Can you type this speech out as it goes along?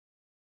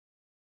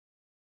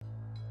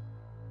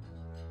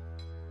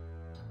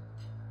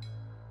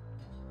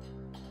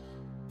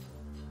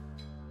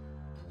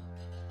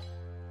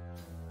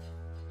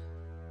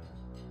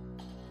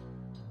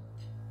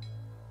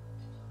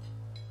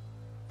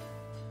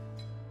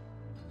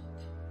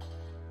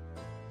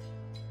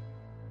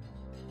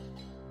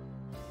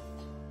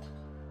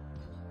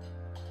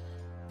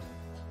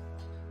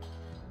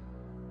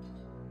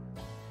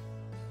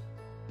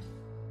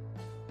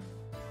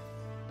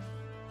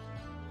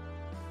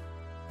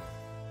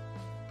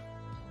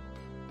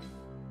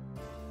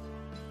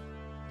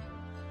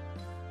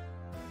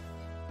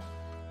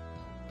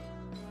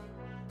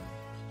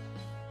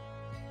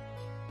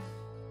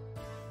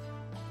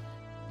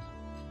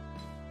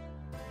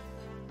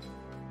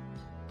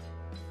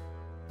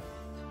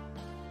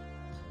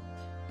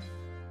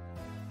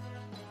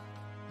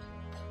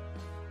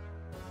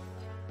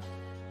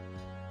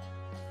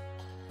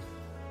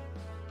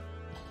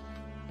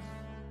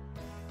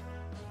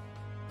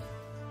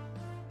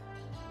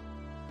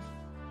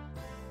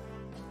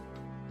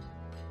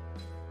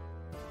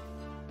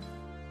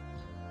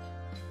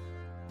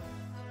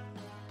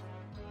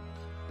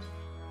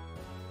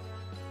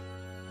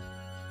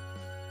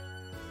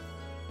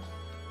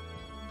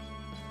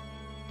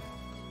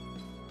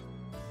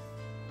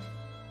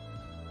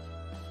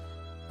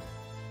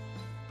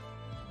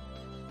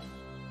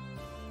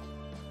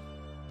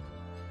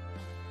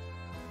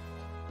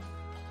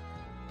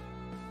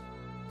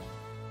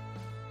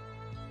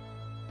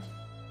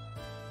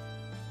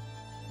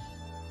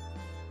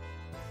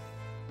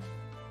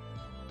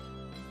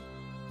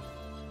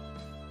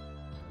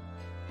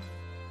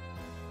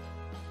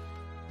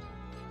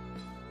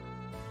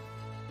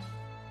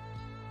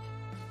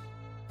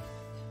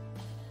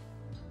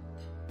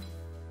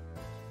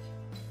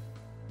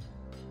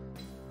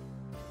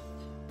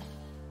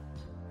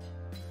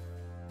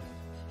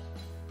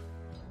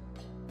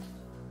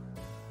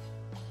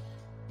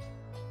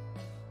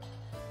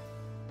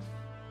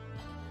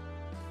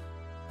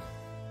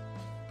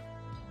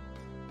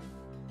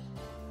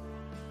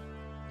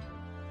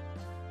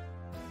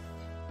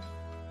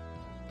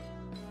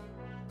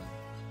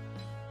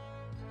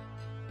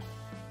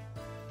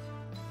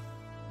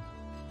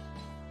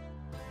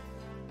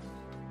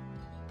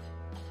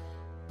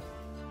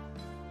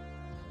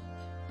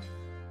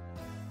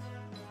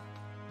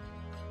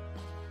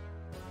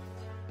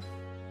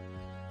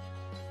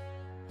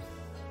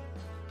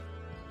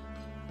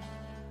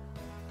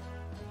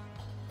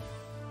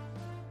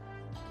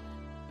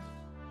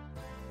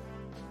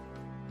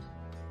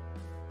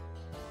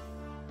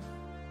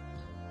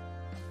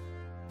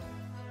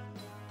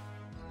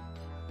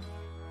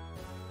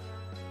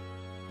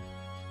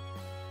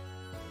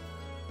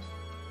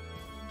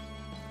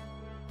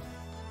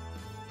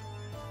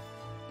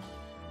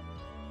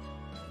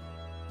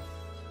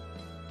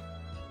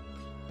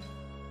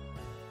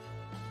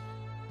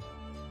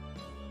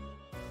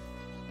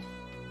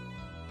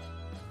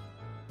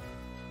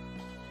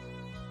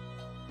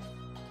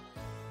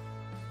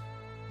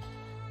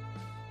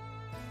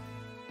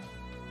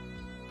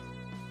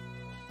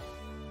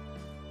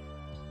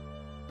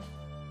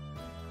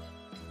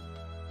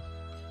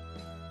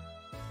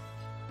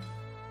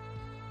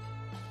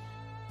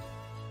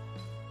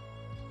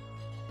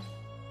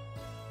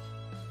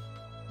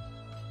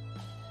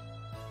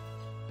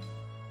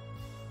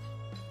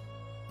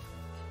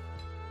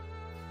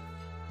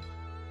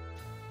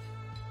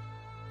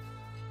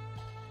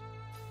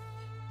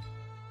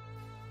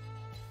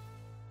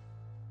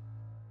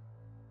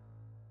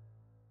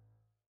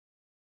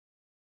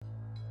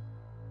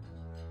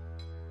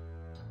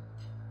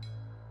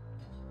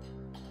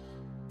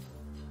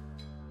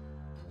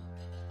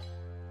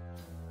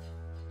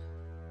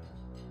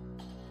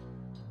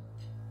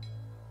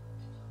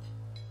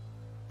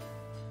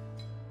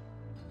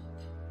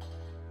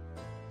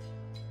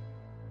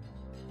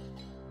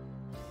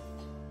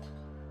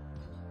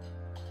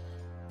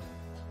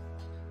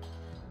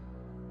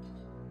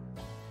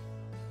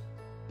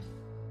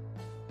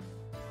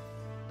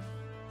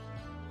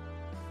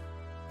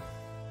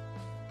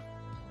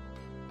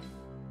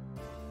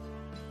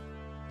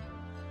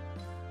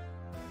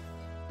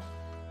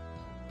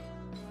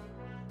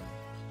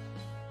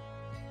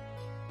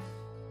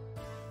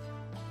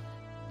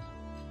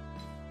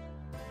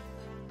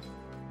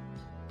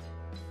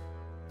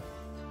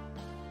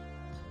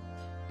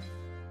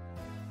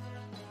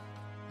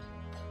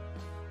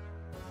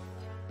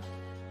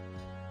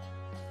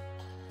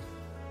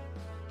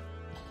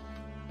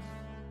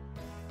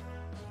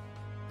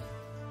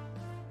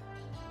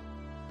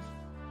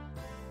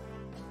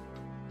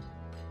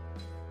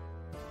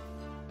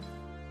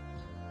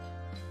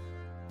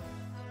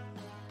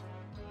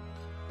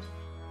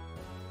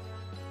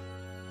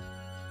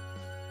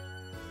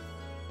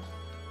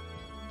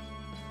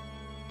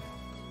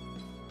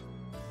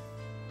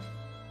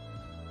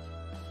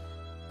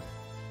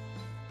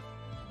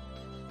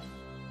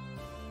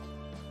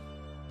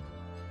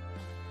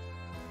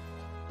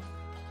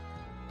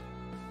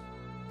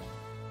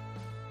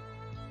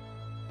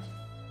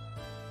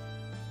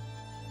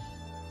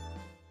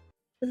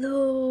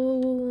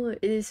Hello,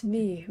 it is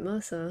me,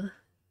 Masa,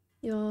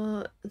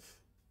 your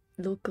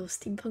local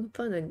steampunk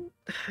fan, and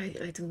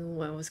I don't know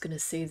what I was gonna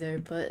say there,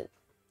 but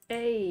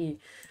hey,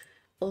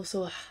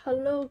 also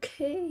hello,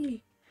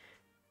 Kay.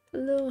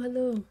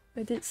 Hello.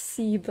 I did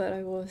see, but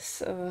I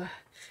was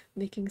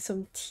making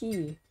some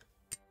tea.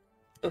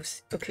 Oh,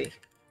 okay.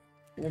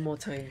 One more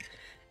time.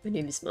 My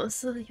name is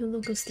Masa, your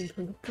local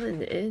steampunk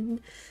fan,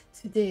 and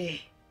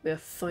today we are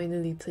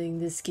finally playing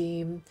this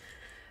game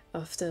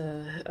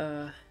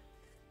after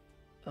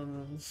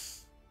um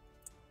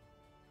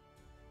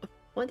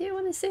what do I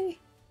want to say?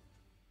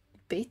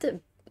 Bated.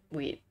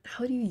 Wait,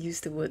 how do you use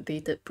the word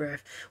bated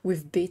breath?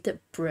 With bated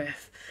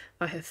breath,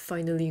 I have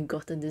finally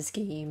gotten this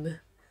game.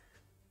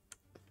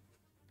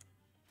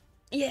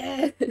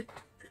 Yeah!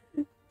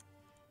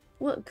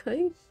 What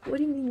kind? What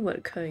do you mean,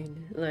 what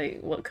kind? Like,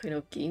 what kind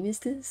of game is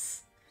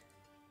this?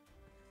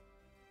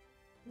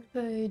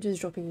 Hi,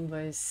 just dropping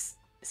by,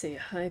 say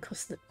hi,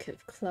 cosmic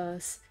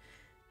class.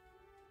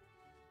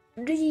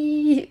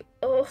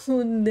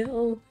 Oh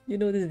no! You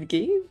know this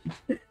game?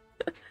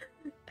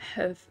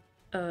 have,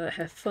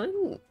 have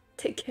fun.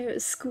 Take care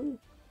at school.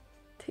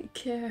 Take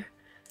care.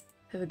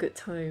 Have a good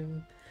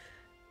time.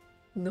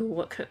 No,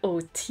 what kind?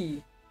 Oh,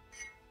 tea.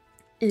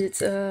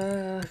 It's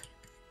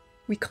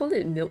we call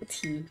it milk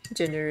tea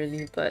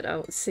generally, but I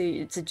would say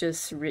it's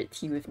just red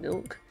tea with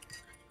milk.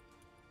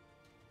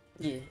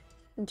 Yeah,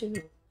 in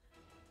general.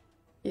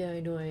 Yeah, I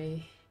know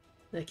I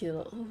like it a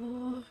lot.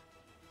 Oh,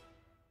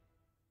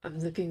 I'm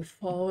looking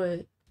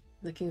forward.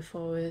 Looking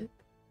forward.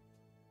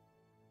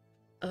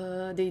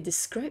 They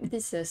describe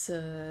this as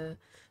a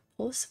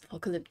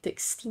post-apocalyptic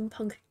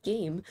steampunk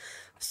game,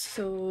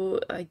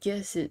 so I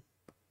guess it.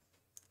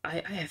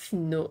 I have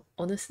no.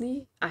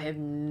 Honestly, I have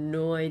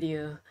no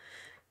idea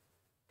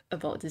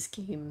about this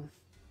game.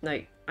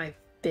 Like, I've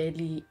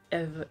barely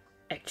ever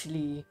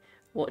actually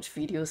watched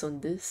videos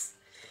on this.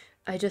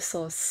 I just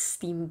saw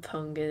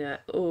steampunk and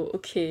oh,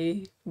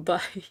 okay,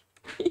 bye.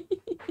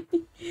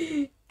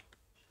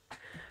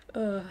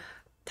 uh,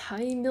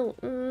 Thai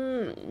milk?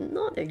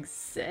 Not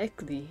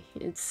exactly.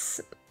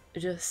 It's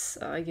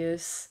just, I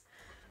guess,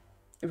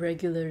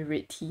 regular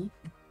red tea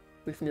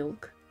with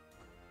milk.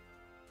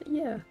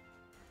 Yeah.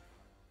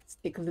 Let's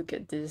take a look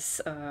at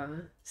this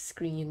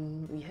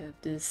screen. We have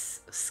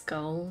this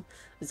skull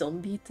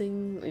zombie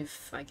thing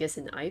with, I guess,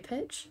 an eye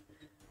patch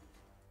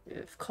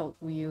with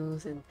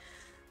cogwheels and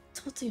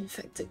total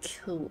infected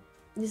kill.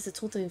 This is a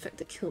total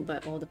infected kill by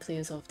all the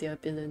players of their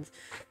villains.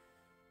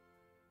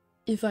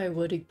 If I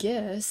were to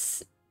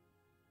guess,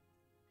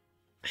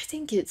 I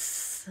think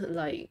it's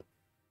like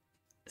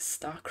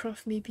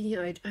StarCraft maybe?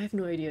 I have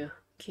no idea.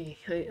 Okay,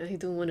 I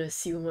don't want to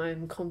assume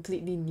I'm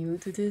completely new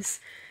to this.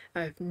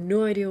 I have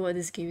no idea what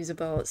this game is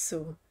about,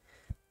 so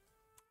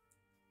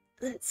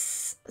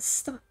let's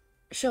start,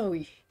 shall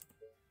we?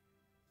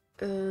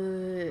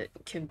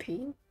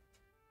 Campaign?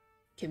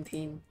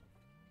 Campaign.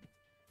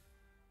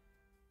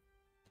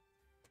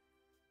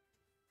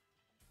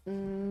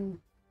 Mm,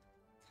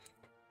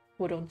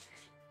 hold on.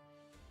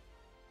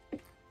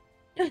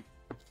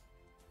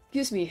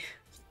 Excuse me.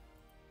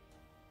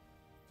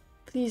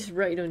 Please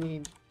write your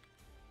name.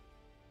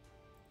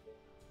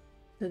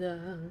 Ta-da.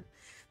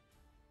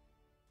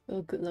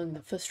 Oh, good luck in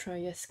the first try.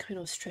 Yes, kind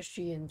of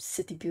strategy and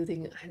city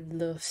building. I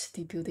love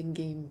city building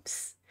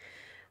games.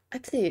 I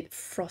played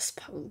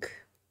Frostpunk.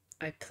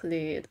 I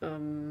played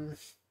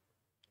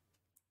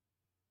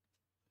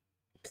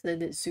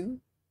Planet Zoo.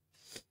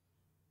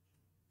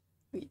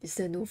 Wait, is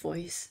there no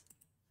voice?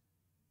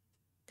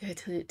 Did I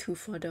turn it too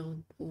far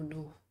down? Oh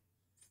no.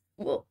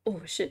 Whoa,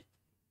 oh shit.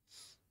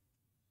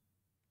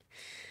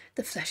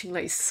 The flashing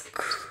lights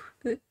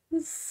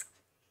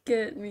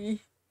scared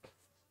me.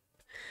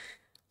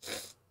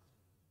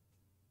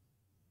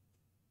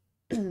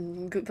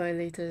 Goodbye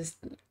later.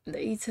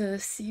 Later,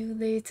 see you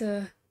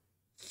later.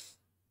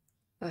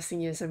 Last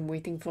thing is I'm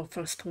waiting for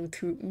Frostpunk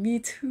 2. Me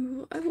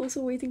too. I'm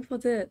also waiting for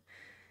that.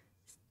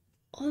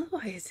 Although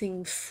I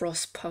think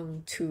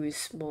Frostpunk 2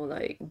 is more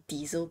like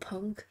diesel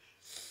punk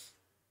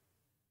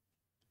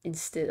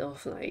instead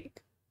of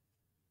like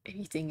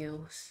anything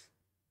else.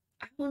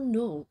 I don't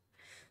know.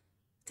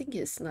 I think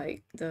it's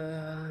like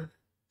the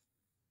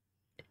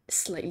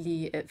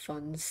slightly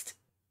advanced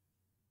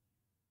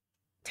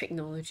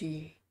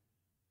technology.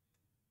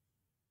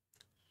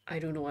 I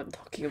don't know what I'm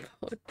talking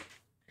about.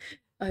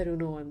 I don't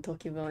know what I'm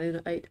talking about,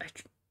 and I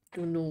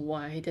don't know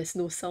why there's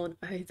no sound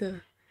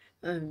either.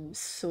 I'm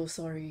so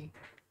sorry.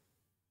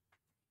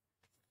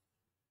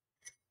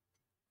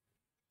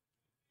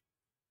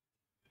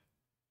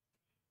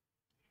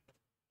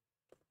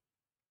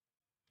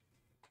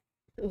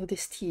 Oh,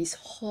 this tea is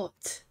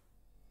hot.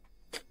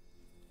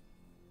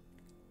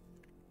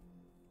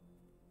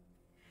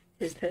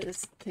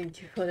 Headpats,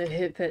 thank you for the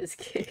headpats,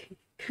 cake.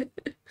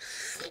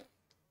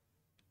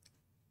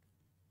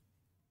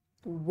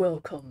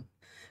 Welcome.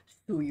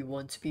 Do you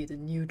want to be the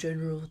new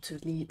general to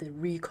lead the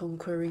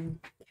reconquering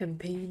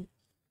campaign?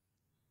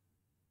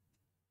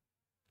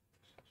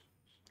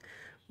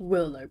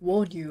 Well, I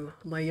warn you,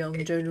 my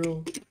young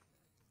general.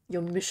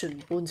 Your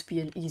mission won't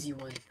be an easy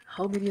one.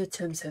 How many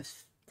attempts have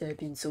there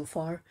been so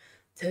far?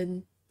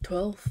 10?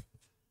 12?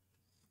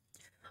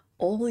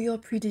 All your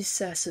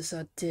predecessors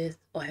are dead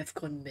or have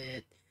gone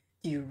mad.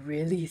 Do you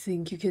really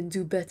think you can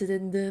do better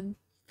than them?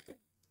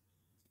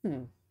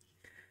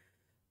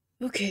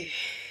 Okay,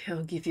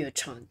 I'll give you a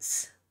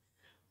chance.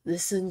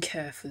 Listen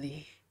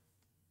carefully.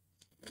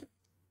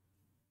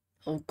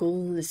 Our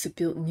goal is to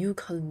build new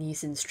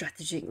colonies in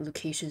strategic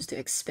locations to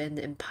expand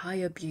the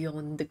empire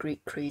beyond the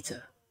Great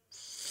Crater.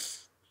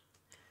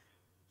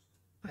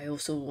 I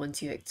also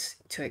want you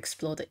to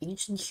explore the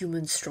ancient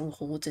human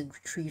strongholds and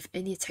retrieve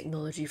any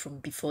technology from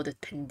before the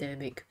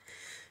pandemic.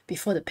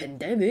 Before the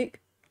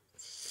pandemic?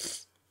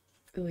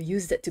 We'll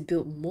use that to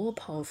build more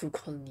powerful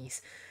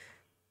colonies.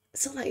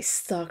 So like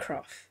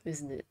StarCraft,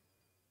 isn't it?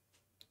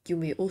 You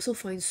may also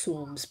find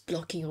swarms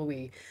blocking our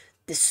way.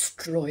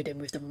 Destroy them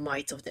with the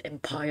might of the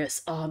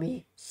Empire's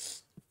army.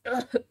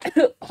 Oh,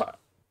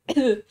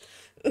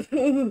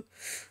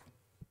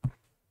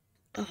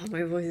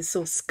 my voice is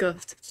so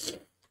scuffed.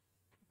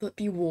 But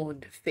be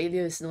warned,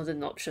 failure is not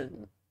an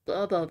option.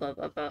 Blah blah blah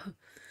blah blah.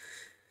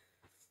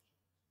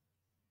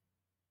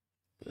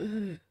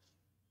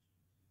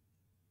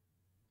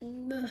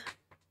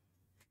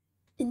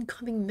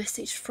 Incoming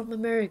message from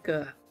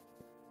America.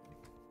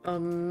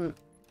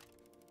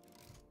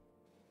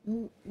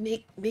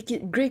 Make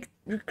it great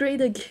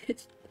again.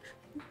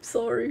 I'm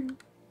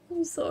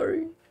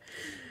sorry.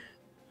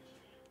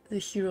 The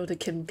hero of the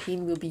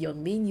campaign will be your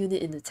main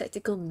unit in the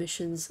tactical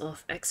missions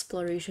of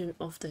exploration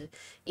of the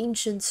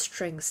ancient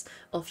strengths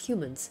of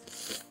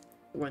humans.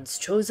 Once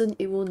chosen,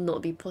 it will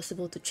not be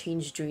possible to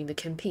change during the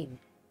campaign.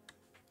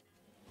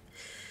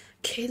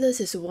 Kalos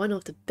is one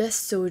of the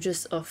best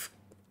soldiers of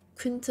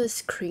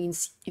Quintus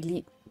Crane's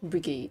elite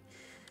brigade.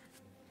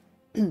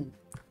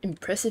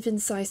 Impressive in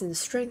size and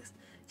strength,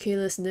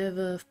 Kalos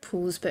never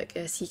pulls back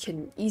as he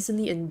can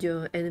easily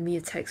endure enemy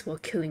attacks while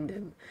killing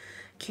them.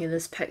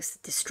 Kalos packs the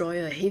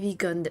destroyer a heavy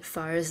gun that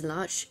fires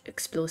large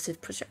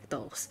explosive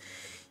projectiles.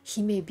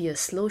 He may be a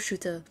slow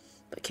shooter,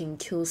 but can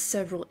kill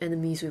several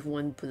enemies with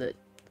one bullet.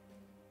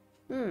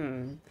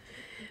 And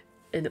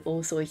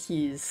also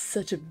he is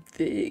such a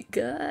big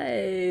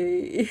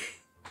guy.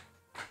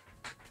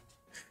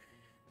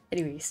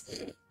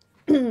 Anyways.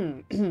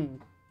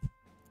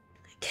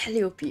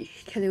 Calliope.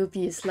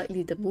 Calliope is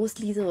likely the most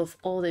lethal of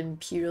all the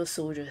Imperial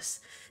soldiers.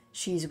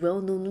 She is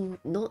well known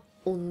not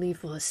only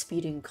for her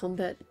speed in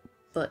combat,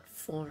 but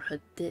for her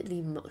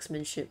deadly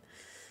marksmanship.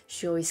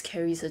 She always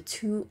carries her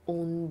two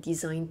own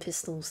design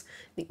pistols,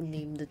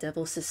 nicknamed the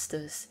Devil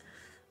Sisters.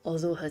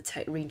 Although her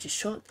attack range is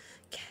short,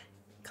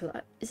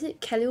 is it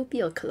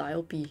Calliope or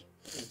Calliope?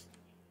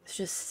 Let's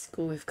just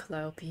go with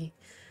Calliope.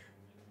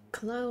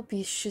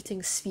 Calliope's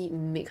shooting speed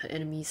make her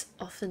enemies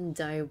often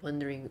die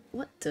wondering,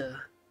 what the?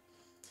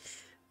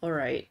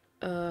 Alright,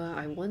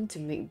 I want to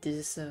make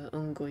this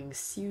ongoing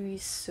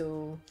series,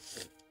 so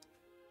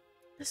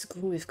let's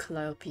go with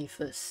Calliope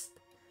first.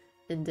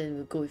 And then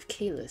we'll go with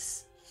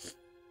Kalos.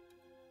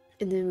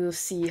 And then we'll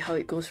see how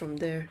it goes from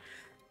there.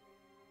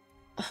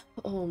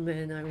 Oh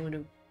man, I want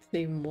to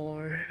play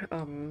more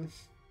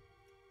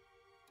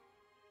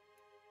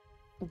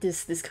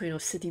this kind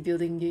of city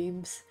building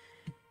games.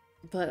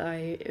 But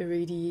I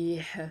already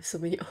have so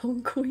many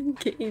ongoing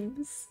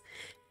games.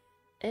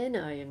 And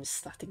I am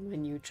starting my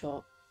new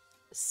job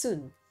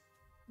soon.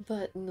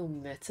 But no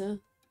matter.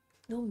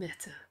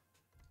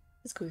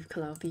 Let's go with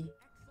Calliope.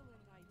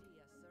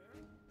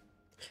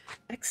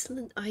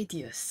 Excellent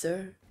idea,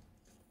 sir.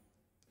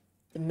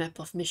 The map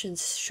of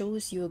missions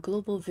shows you a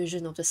global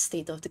vision of the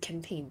state of the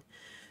campaign.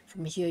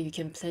 From here you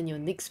can plan your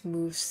next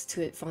moves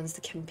to advance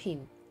the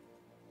campaign.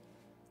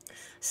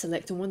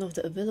 Select one of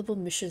the available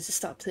missions to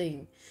start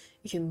playing.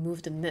 You can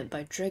move the map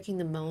by dragging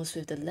the mouse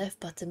with the left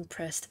button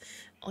pressed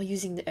or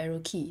using the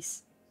arrow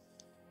keys.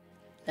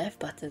 Left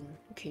button,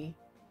 okay.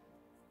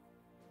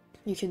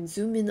 You can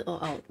zoom in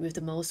or out with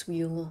the mouse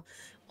wheel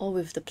or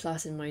with the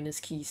plus and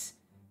minus keys.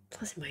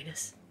 Plus and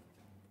minus.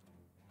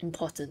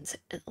 Important.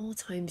 At all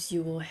times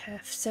you will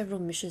have several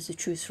missions to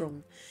choose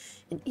from.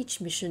 In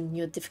each mission,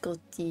 your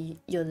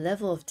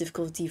level of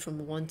difficulty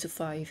from 1 to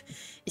 5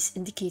 is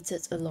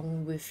indicated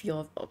along with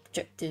your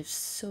objectives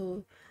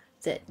so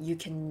that you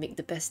can make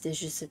the best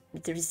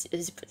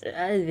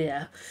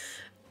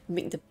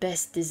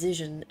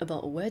decision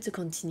about where to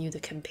continue the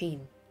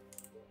campaign.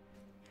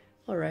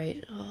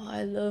 Alright, oh,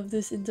 I love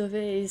this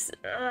interface.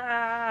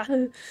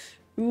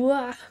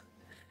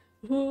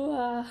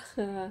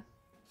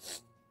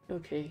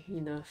 Okay,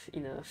 enough.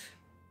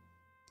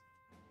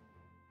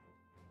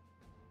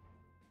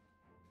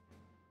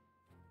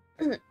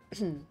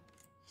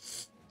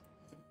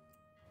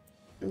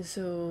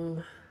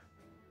 So,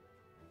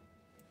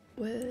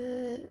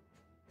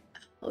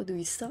 how do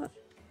we start?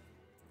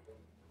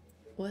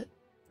 What?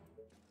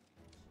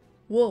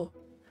 Whoa!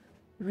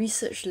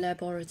 Research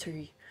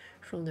laboratory.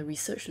 From the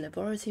research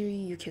laboratory,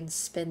 you can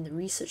spend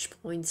research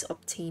points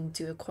obtained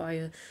to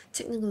acquire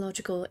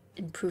technological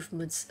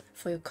improvements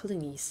for your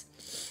colonies.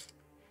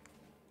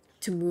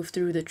 To move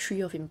through the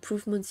tree of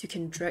improvements, you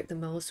can drag the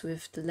mouse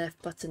with the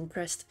left button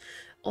pressed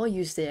or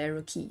use the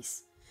arrow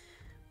keys.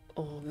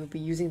 Oh, we'll be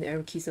using the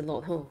arrow keys a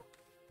lot, huh?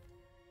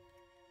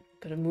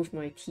 Gotta move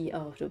my key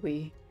out of the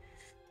way.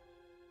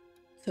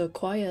 To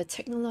acquire a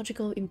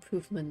technological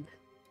improvement,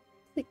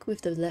 click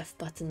with the left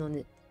button on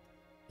it.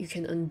 You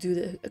can undo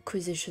the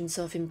acquisitions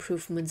of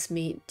improvements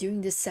made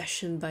during this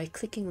session by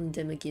clicking on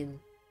them again.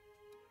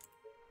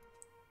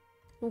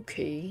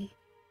 Okay.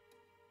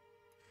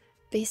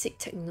 Basic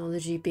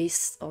technology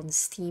based on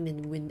steam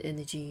and wind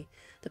energy.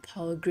 The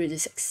power grid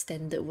is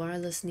extended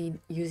wirelessly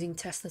using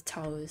Tesla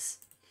towers.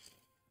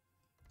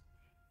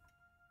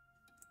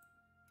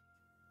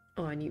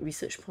 Oh, I need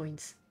research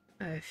points.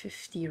 I have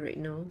 50 right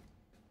now.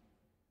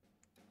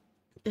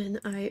 And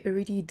I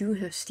already do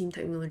have steam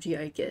technology,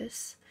 I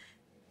guess.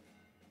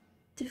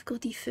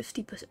 Difficulty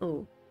 50%.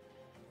 Oh.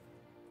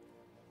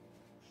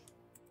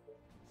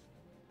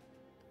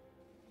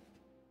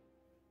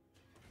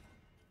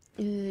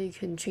 You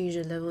can change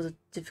the level of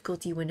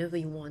difficulty whenever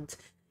you want.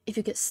 If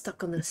you get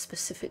stuck on a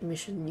specific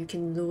mission, you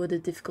can lower the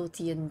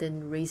difficulty and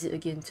then raise it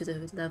again to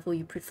the level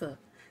you prefer.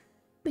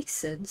 Makes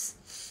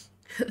sense.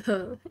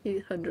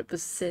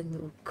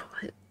 800%, oh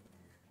god.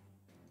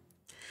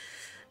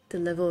 The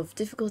level of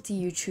difficulty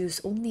you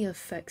choose only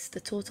affects the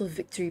total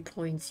victory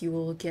points you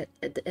will get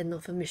at the end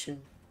of a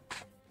mission.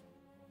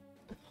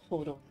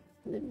 Hold on,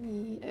 let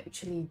me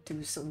actually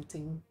do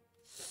something.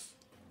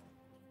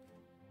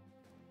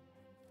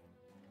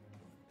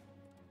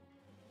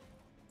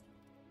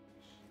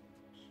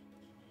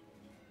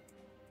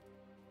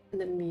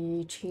 Let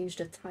me change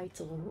the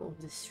title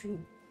of the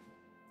stream.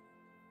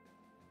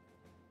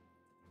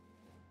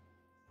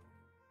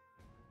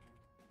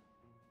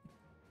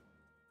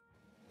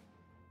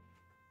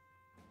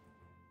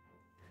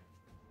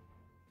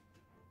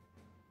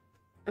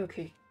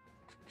 Okay.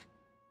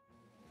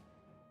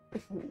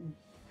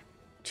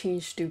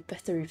 Change to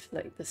better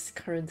reflect this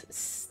current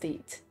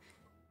state.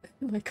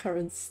 My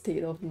current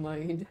state of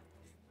mind.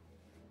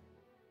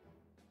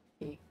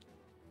 Okay.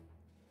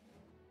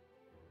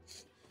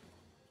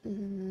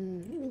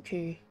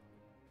 Okay.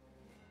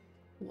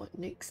 What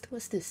next?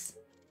 What's this?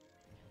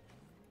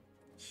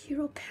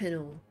 Hero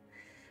panel.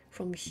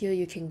 From here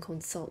you can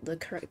consult the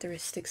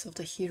characteristics of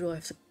the hero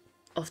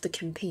of the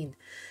campaign.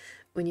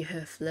 When you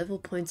have level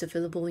points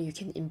available, you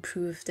can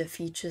improve the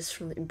features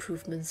from the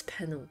improvements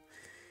panel.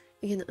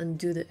 You can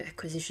undo the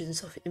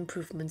acquisitions of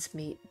improvements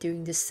made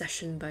during this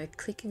session by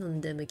clicking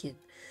on them again.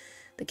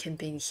 The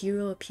campaign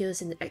hero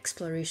appears in the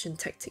exploration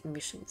tactic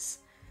missions.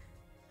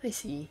 I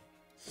see.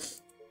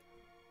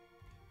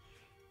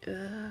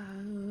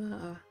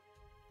 Wah.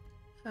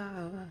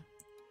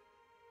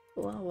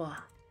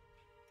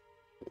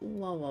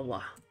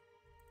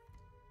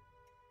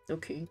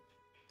 Okay,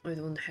 I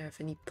don't have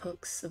any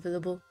perks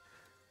available.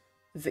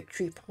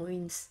 Victory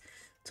points.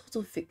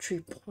 Total victory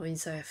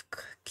points I have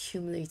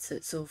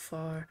accumulated so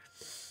far.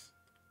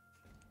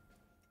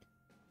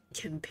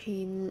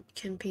 Campaign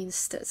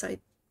stats, I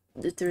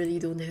literally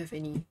don't have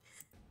any.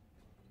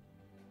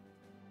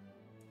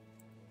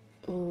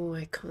 Oh,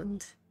 I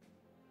can't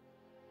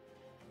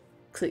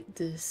click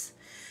this.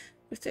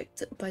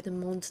 Protected by the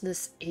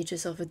mountainous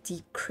edges of a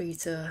deep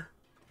crater.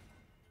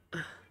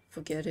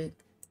 Forget it.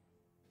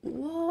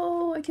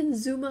 Whoa, I can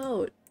zoom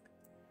out.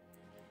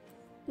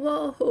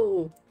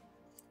 Whoa.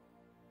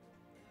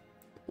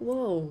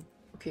 Whoa.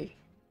 Okay.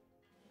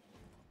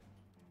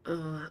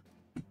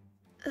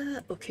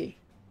 Okay.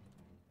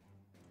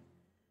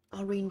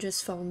 Our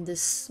rangers found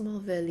this small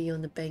valley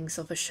on the banks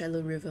of a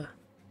shallow river.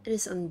 It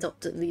is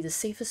undoubtedly the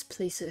safest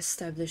place to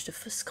establish the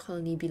first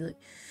colony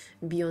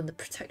beyond the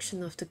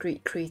protection of the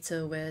great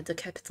crater where the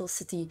capital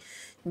city,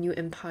 New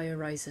Empire,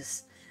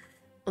 rises.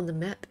 On the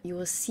map, you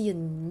will see a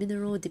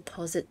mineral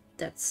deposit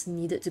that's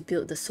needed to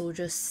build the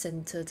soldiers'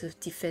 center to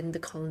defend the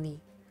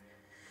colony.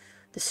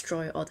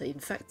 Destroy all the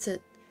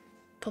infected.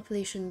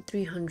 Population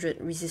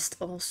 300, resist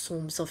all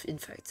swarms of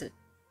infected.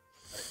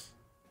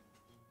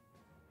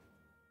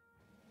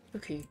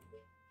 Okay.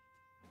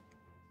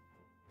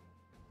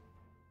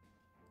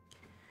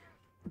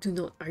 Do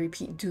not, I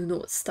repeat, do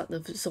not start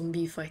the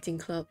zombie fighting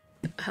club.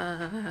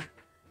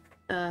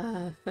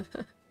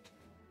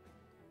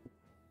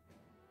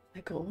 My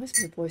god, why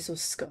is my voice so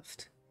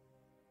scuffed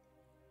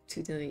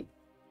tonight?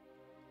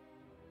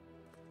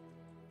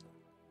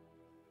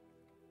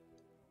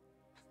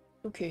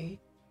 Okay.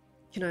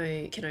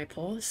 Can I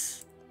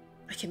pause?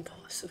 I can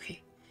pause,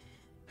 okay.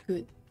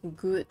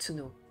 Good to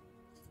know.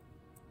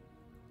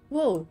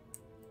 Whoa!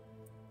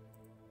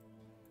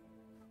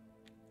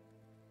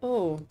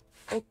 Oh,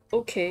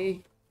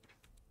 okay.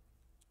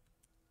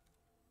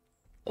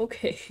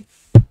 Okay.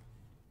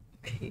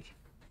 Okay.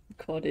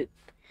 Got it.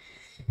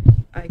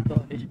 I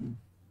got it.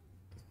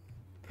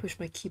 Push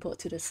my keyboard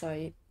to the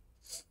side.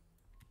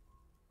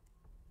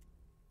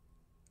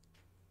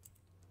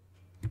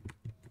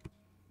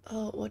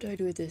 What do I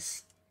do with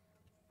this?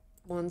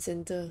 One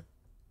center.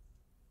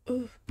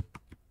 Oh,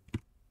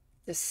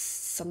 there's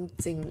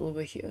something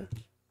over here.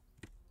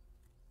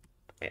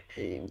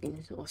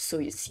 Or so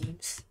it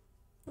seems.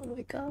 Oh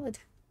my god.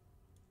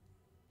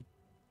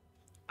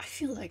 I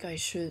feel like I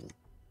should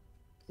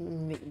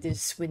make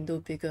this window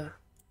bigger.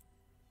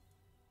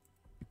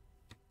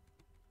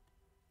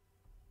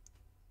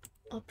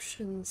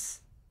 Options,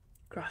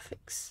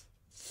 graphics.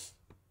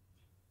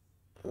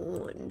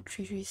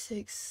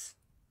 1336.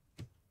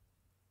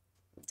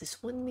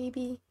 This one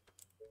maybe?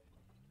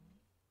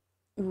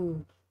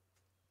 Ooh.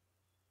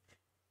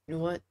 You know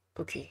what?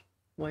 Okay,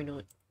 why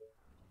not?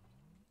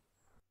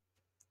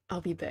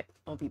 I'll be back.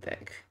 I'll be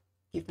back.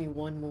 Give me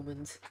one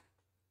moment.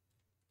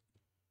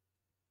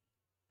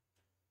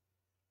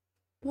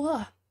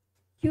 Wow,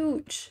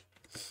 huge.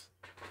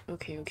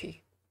 Okay,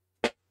 okay.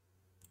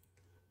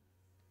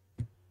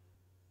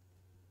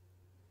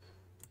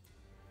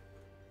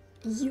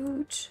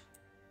 Huge.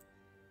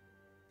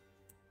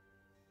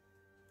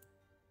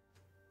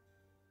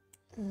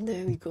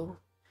 There we go.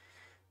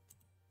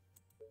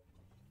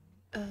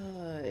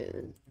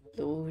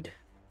 Load.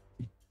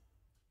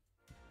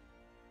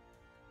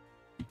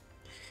 How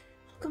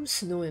come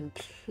snow and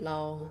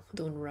plow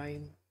don't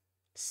rhyme?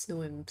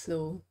 Snow and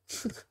plow.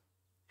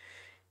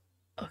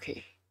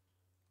 Okay.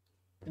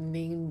 The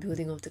main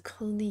building of the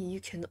colony, you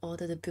can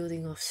order the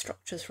building of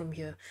structures from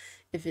here.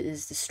 If it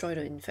is destroyed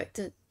or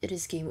infected, it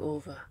is game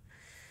over.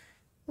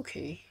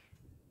 Okay.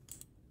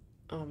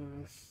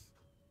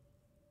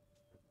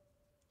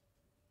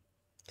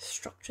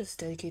 Structures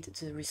dedicated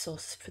to the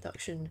resources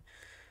production.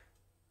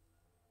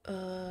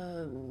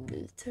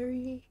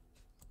 Military?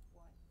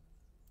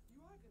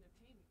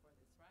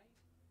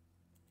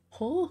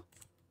 Huh?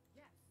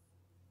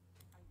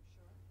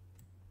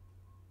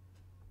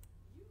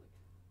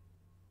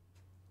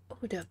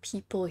 Oh, there are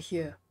people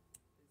here.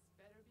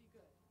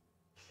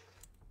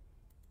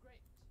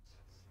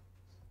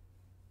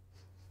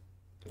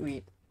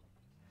 Wait.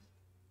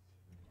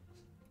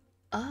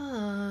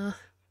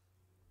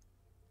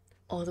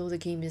 Although the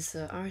game is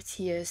a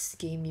RTS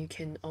game, you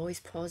can always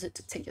pause it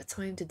to take your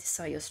time to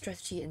decide your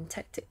strategy and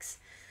tactics.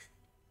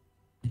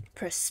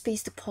 Press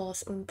space to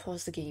pause,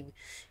 unpause the game.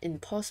 In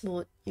pause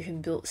mode, you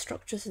can build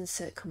structures and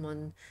set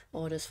command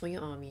orders for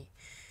your army.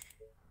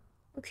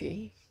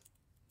 Okay.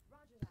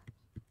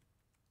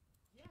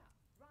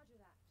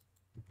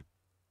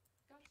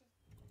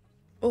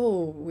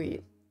 Oh,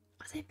 wait.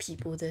 Are there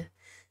people there?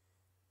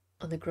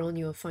 On the ground,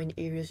 you will find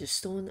areas with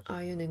stone,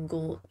 iron, and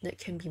gold that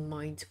can be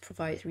mined to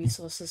provide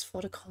resources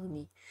for the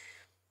colony.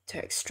 To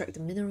extract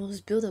the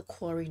minerals, build a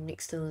quarry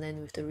next to the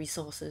land with the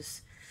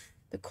resources.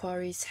 The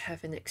quarries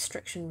have an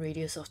extraction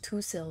radius of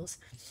 2 cells.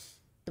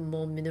 The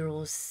more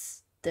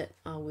minerals that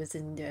are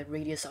within their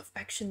radius of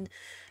action,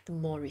 the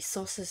more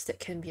resources that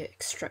can be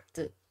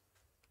extracted.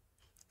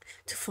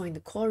 To find the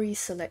quarry,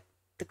 select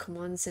the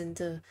command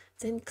center,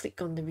 then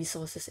click on the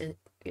resources and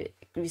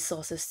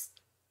resources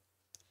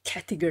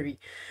category.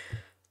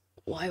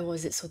 Why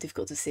was it so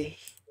difficult to say?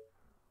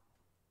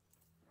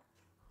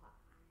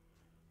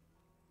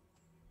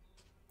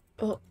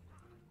 Oh.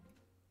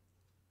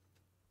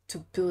 To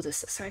build a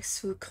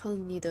successful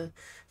colony, the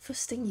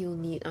first thing you'll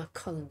need are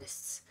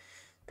colonists.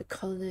 The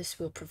colonists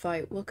will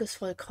provide workers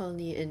for the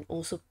colony and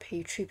also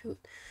pay tribute.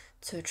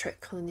 To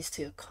attract colonists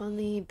to your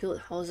colony, build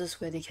houses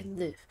where they can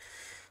live.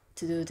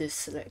 To do this,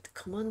 select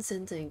the command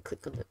center and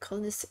click on the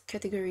colonist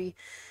category.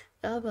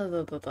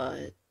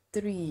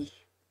 3.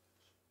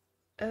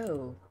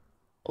 Oh,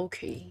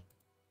 okay.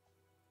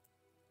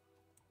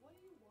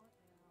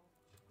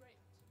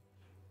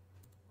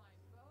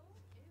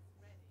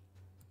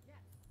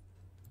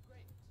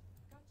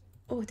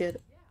 Oh, they're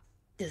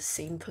the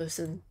same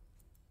person.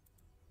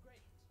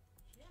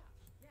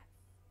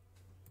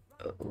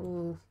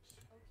 Oh,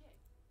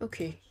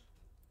 okay.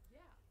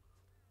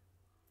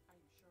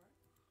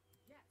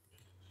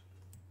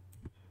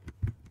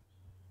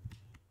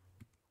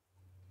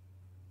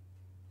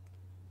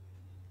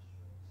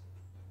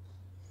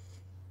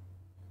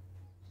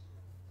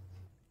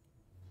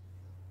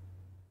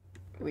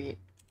 Wait.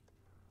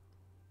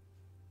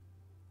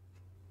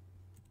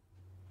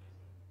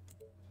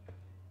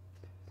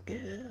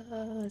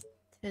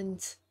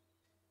 Tent.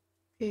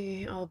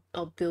 Okay,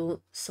 I'll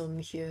build some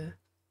here.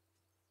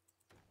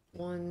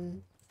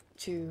 1,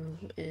 2,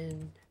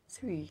 and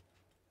 3.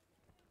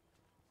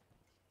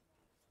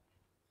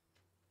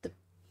 The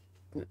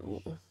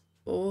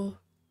oh,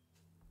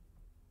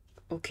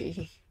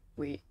 okay.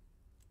 Wait.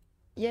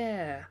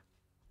 Yeah.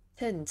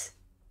 Tent.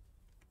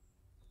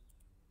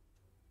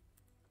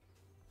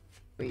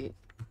 Wait.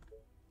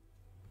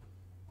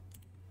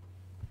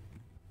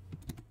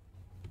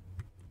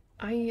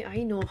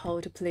 I know how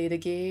to play the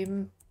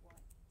game.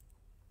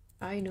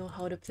 I know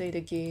how to play the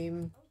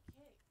game.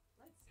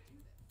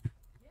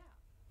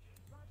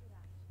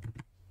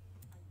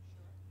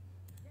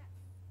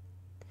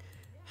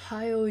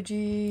 Hi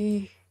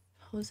OG.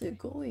 How's it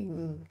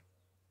going?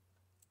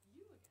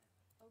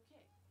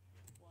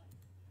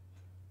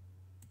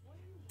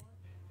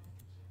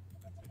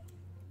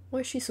 Why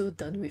is she so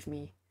done with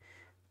me?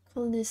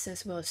 Colonists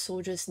as well as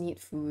soldiers need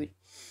food.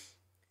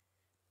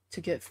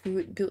 To get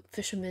food, build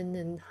fishermen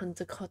and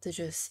hunter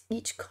cottages.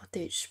 Each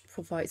cottage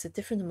provides a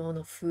different amount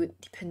of food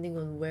depending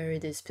on where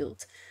it is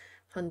built.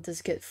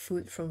 Hunters get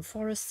food from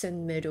forests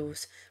and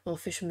meadows, while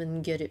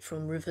fishermen get it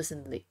from rivers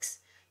and lakes.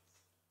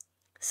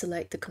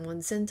 Select the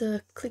command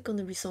center, click on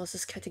the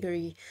resources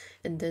category,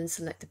 and then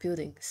select the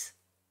buildings.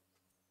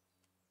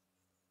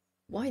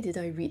 Why did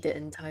I read the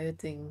entire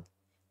thing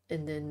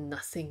and then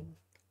nothing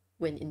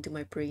went into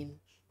my brain?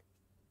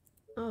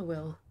 Oh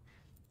well.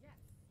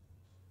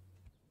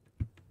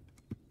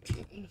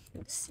 Okay,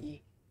 let's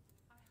see.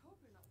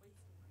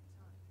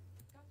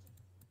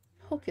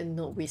 Hope you're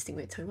not wasting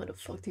my time. What the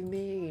fuck do you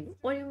mean?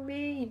 What do you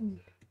mean?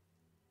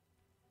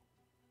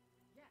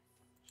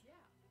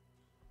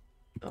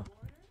 Oh.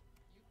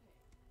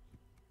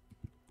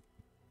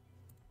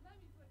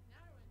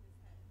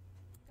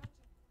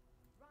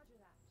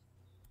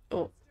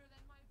 Oh.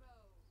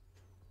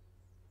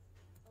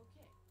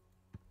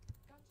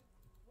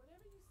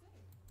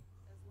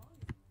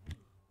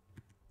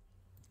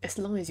 As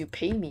long as you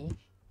pay me.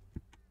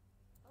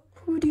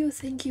 Who do you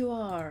think you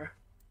are?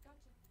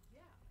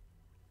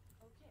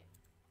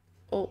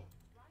 Oh.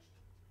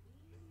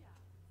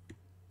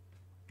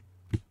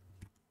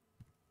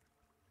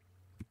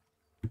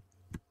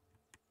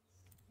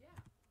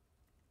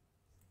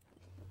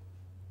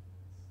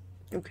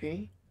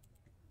 Okay.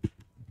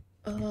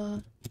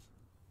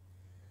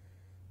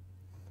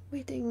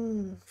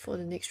 Waiting for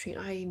the next train.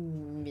 I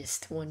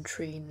missed one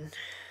train.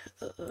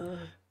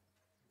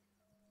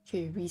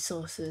 Okay,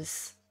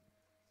 resources.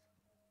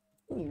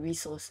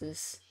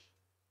 Resources.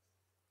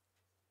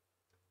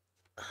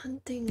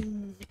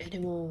 Hunting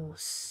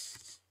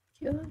animals.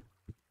 Here?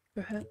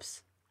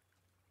 Perhaps?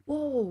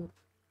 Whoa!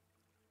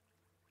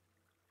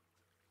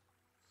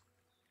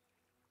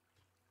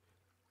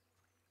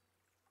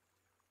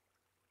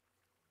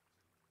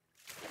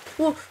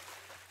 Whoa!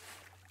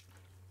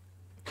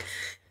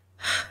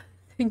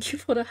 Thank you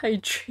for the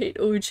hydrate,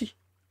 OG.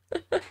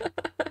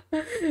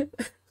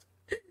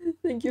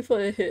 Thank you for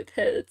the hit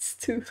heads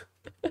too.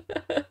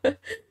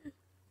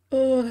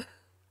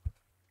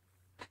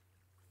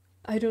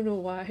 I don't know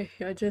why,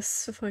 I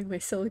just find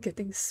myself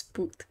getting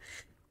spooked.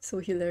 So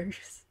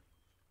hilarious.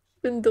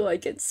 Even though I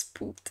get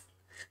spooked.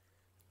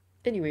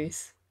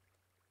 Anyways.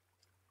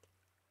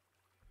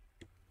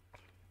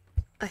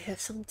 I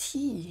have some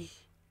tea.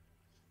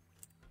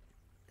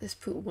 Let's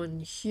put one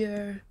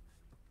here.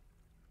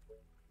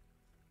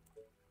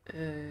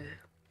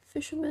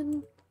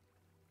 Fisherman.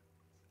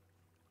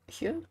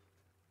 Here.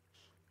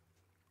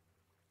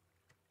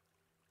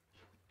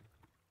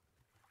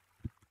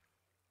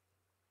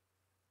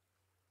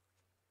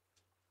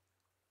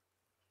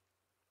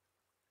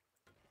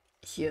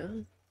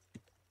 Here.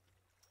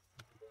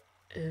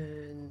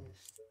 And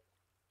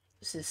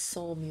this is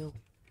sawmill.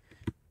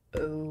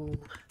 Oh.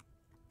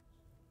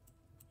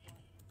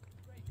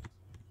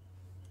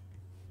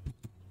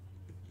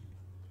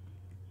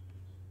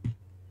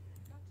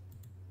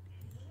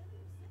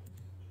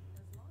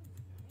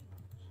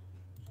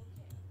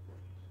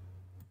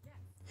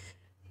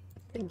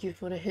 Thank you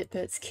for the hit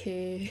bets,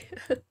 K.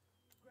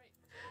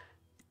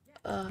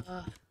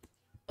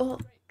 Oh,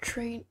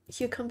 train.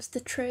 Here comes the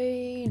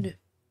train.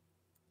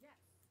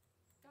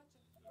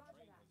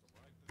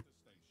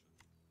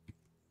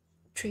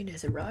 Train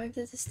has arrived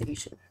at the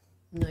station.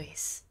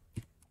 Nice.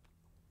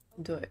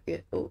 Do I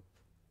get... oh.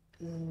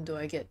 Do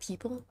I get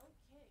people?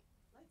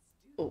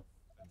 Oh.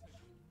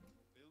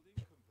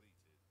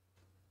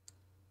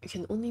 You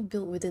can only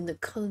build within the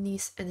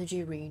colony's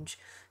energy range.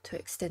 To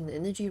extend the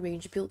energy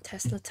range, build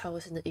Tesla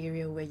towers in the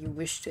area where you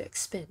wish to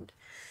expand.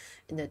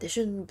 In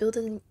addition,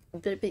 buildings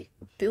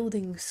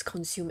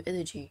consume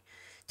energy.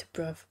 To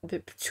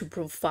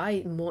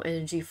provide more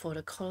energy for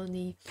the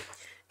colony,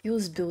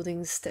 use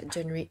buildings that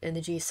generate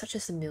energy, such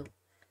as the mill.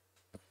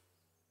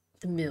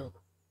 The mill.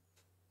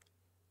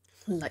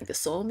 Like the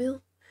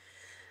sawmill?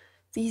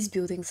 These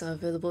buildings are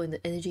available in the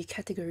energy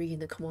category in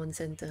the command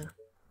center.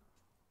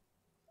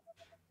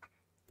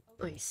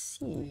 I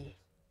see.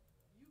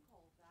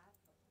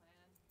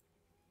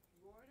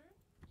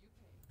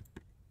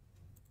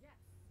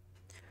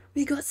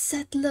 We got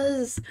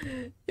settlers!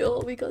 Yo,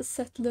 we got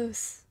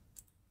settlers!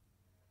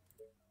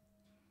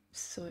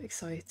 So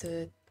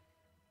excited.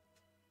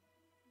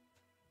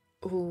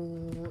 Oh,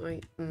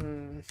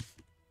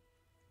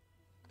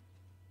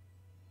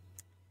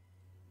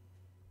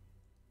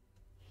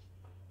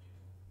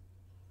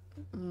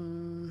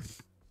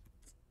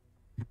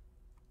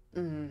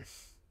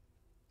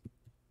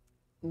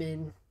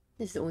 Man,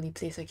 this is the only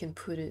place I can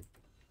put it.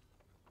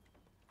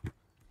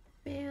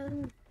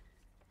 Man.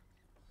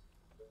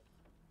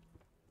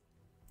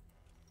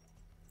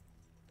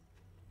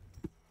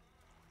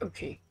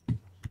 Okay.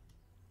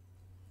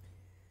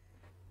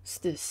 What's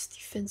this?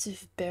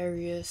 Defensive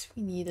barriers.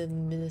 We need a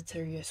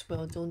military as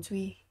well, don't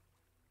we?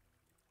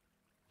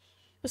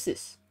 What's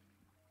this?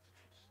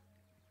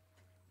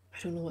 I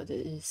don't know what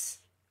it is.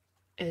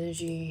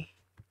 Energy.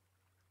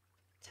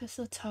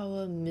 Tesla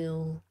Tower,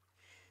 mill.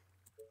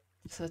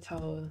 Tesla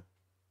Tower.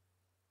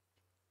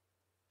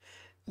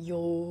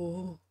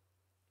 Yo.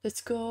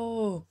 Let's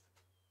go.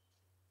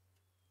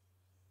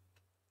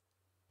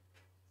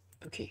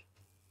 Okay.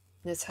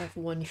 Let's have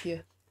one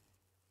here.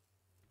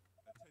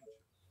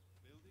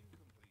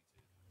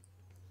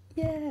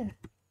 Yeah.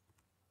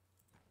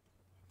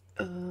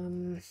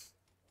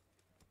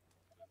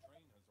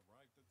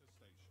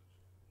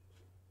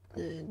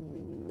 The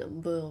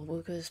number of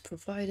workers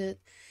provided.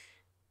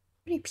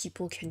 How many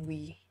people can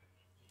we?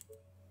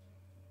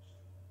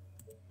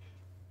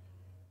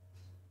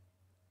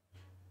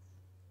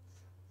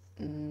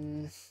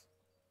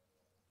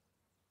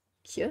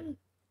 Here?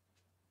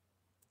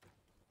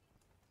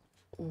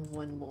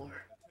 One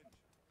more.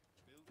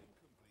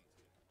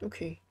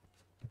 Okay.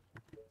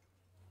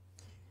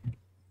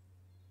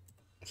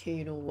 Okay,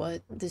 you know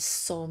what? This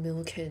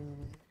sawmill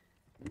can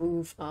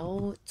move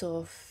out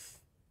of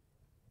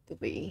the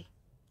way.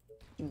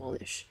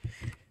 Demolish.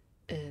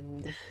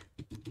 And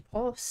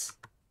pause.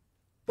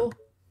 Oh.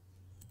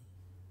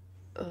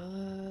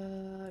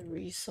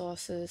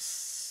 Resources.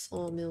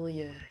 Sawmill,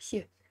 yeah.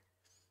 Here.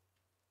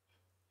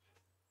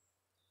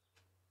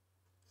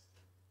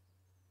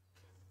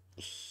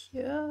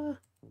 Here.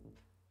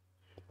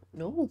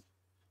 No.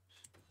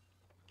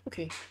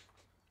 Okay.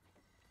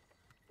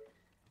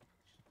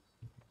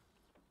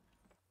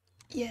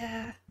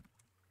 Yeah.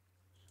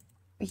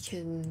 We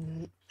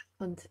can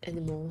hunt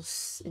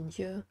animals in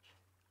here.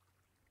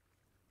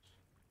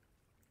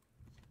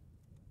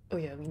 Oh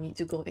yeah, we need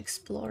to go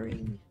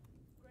exploring.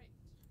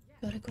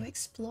 Gotta go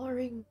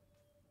exploring.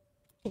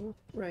 Oh,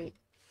 right.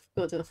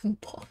 Got the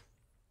ball.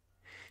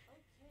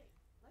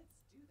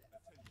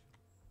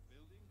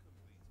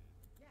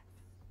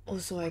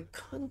 Also, I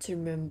can't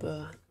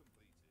remember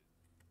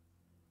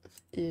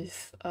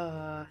if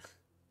I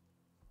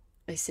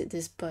said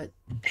this, but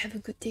have a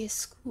good day at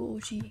school,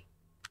 OG.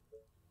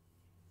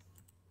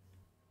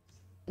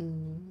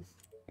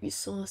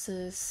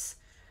 Resources,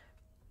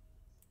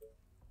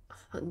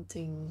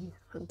 hunting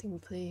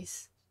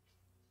place.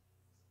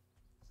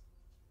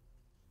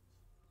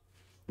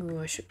 Oh,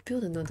 I should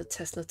build another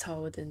Tesla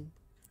tower then.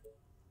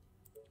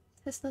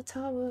 Tesla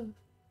tower.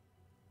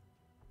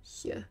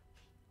 Here.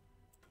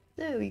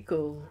 There we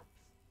go.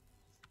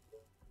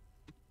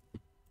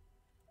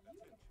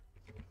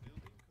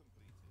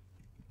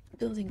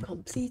 Building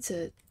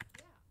completed.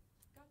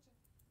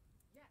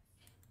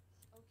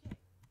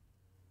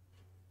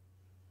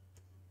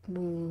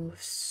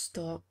 Move,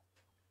 stop,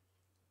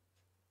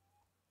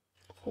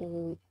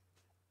 hold.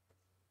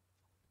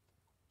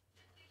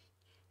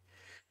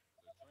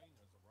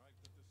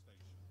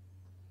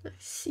 I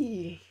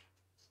see.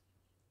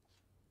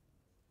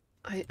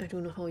 I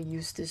don't know how to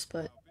use this,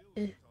 but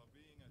eh.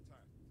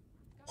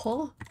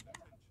 Huh?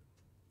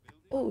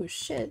 Oh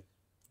shit.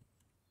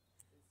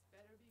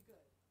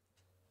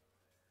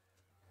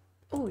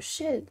 Oh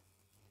shit.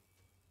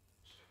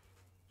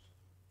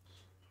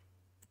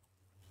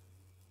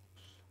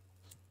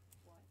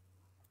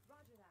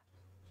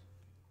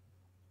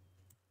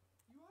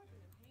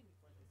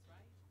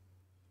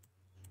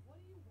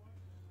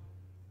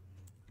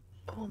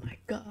 Oh my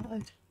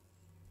god.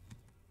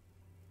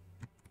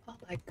 Oh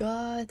my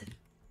god.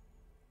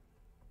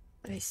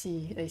 I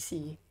see, I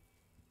see.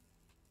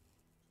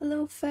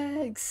 Hello,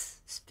 Fags.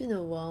 It's been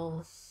a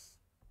while.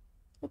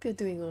 Hope you're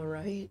doing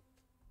alright.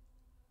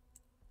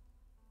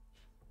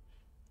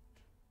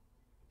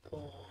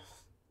 Oh.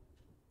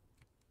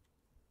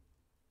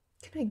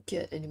 Can I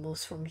get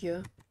animals from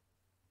here?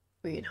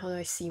 Wait, how do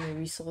I see my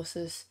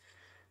resources?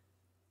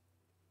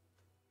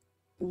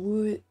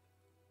 Wood,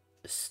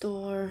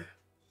 store,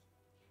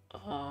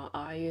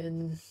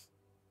 iron,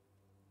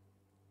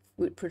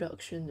 food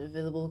production,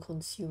 available,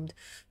 consumed.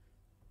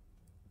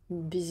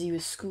 I'm busy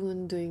with school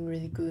and doing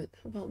really good.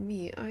 How about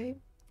me?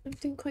 I'm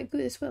doing quite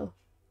good as well,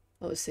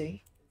 I would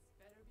say.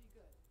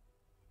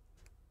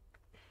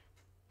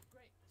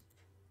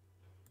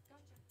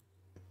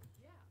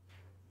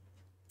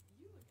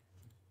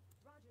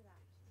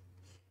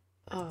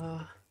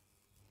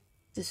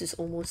 This is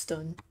almost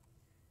done.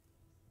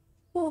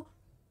 Oh,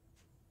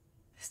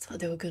 I thought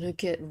they were gonna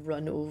get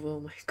run over. Oh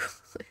my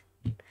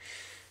god.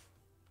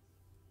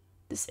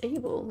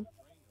 Disable.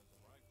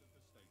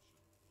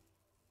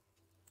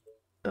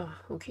 Oh,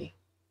 okay.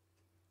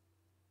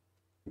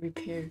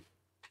 Repair.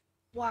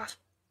 What?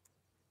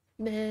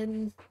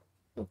 Man.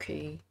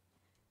 Okay.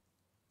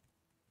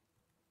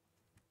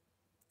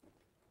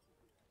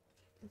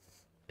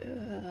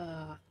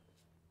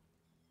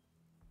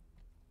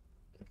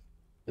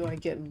 Do I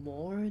get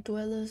more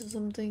dwellers or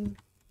something?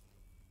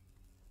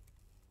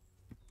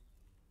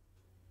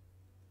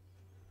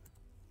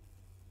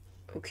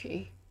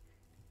 Okay.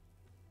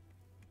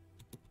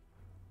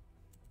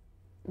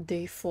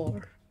 Day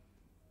 4.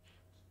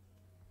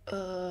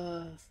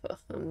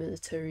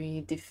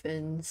 Military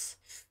defense.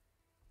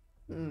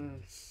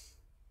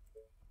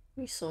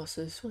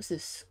 Resources. What's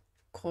this?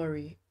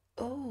 Quarry.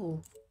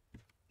 Oh,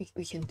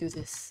 we can do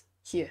this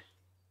here.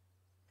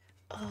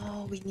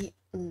 Oh, we need.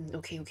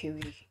 Okay, okay.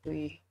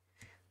 We.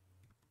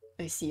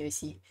 I see. I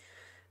see.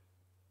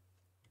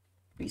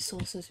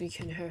 Resources. We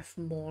can have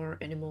more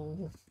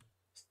animal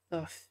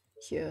stuff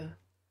here.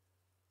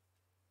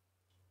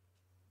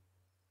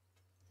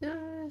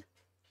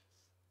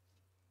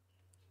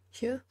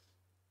 Here.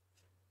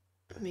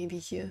 Maybe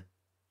here.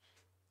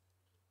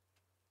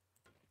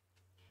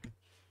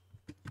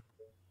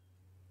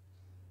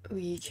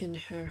 we can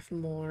have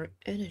more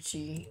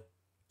energy.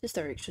 This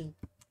direction.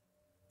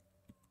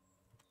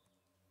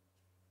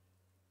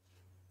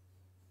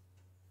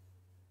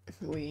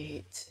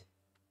 Wait.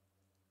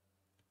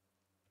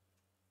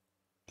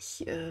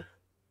 Here.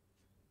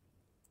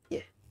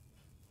 Yeah.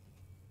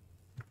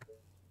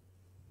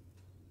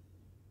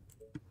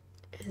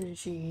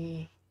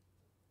 Energy.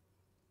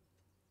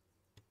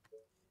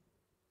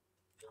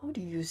 How do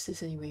you use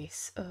this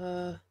anyways?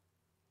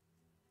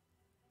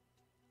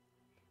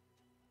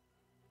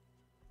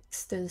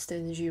 Extends the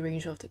energy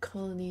range of the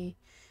colony.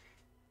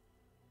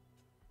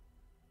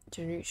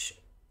 Generation.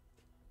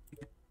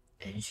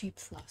 Energy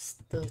plus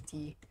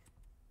 30.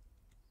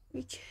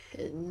 We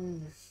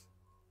can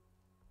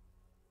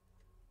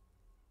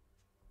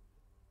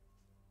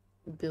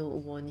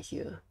build one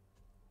here.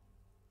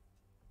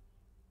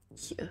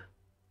 Here.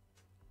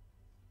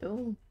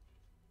 No.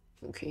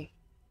 Okay.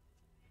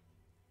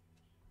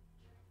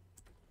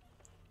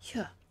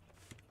 Here.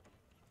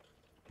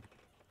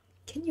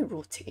 Can you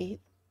rotate?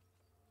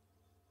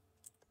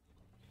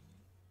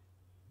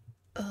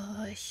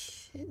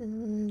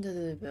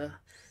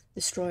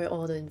 Destroy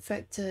all the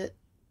infected.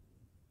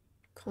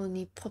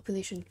 Colony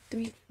population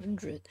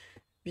 300.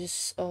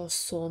 Just all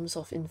swarms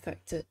of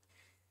infected.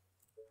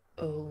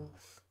 Oh.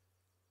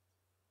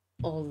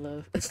 All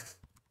love.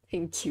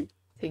 Thank you.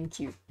 Thank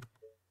you.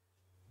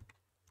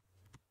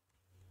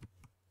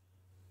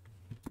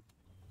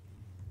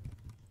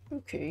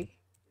 Okay.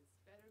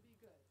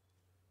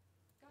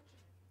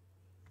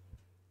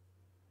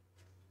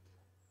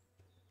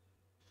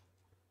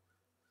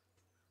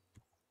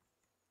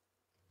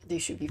 They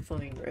should be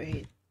fine,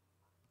 right?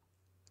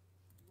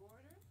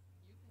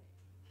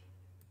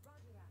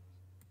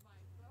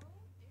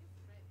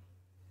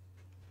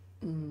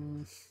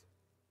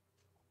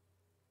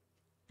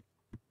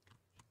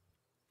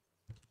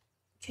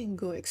 Can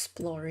go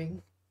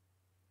exploring.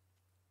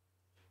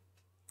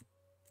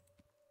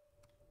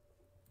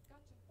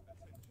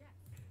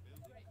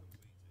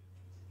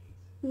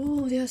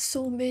 Oh, there are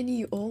so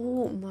many.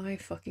 Oh my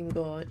fucking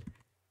god.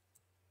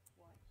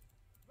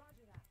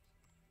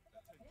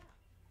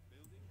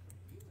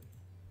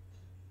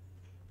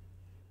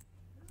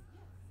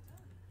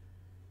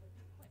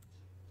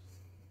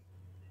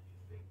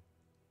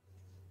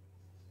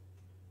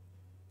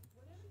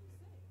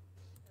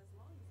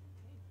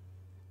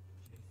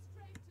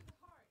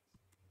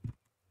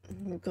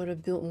 We gotta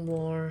build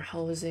more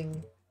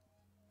housing.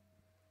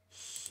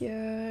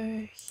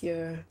 Here,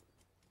 here.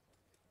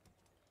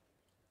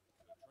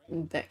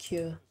 And back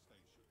here.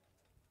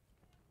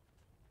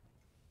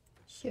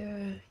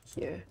 Here,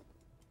 here.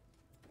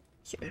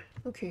 Here.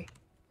 Okay.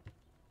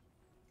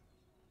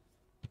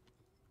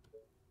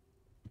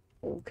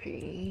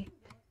 Okay.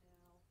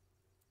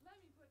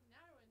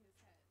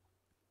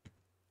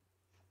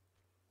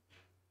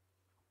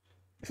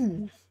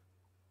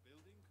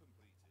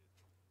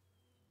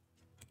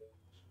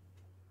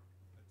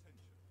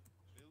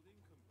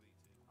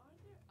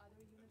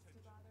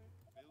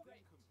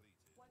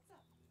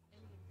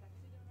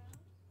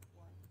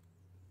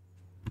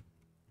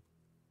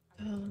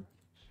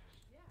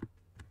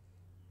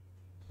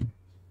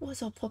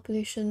 What's our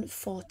population?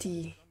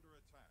 40.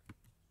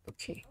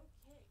 Okay.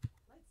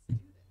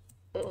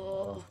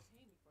 Oh.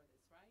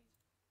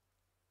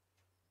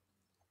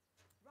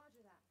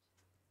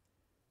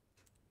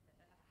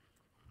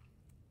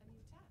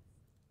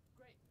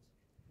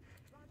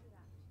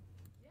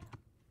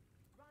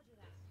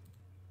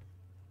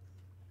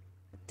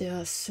 There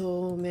are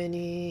so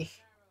many.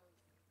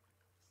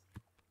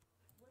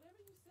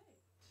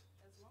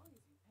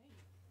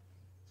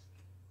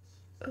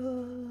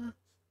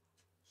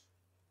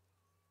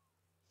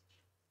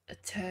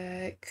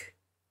 Attack,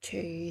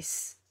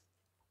 chase.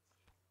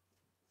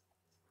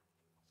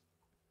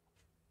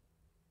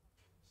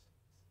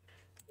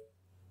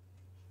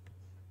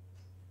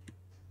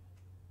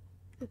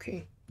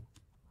 Okay.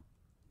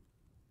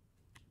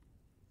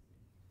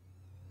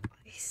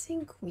 I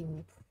think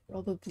we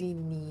probably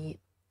need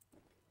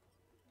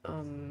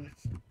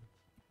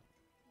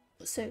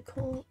what's that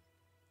called?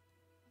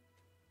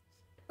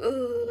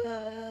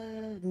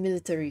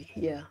 Military,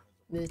 yeah.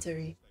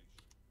 Military.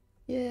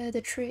 Yeah,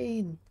 the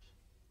train.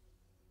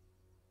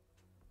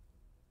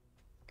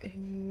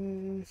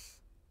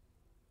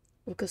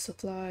 Worker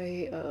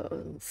supply,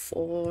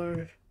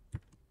 4.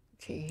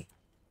 Okay.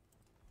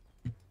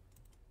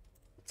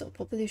 So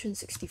population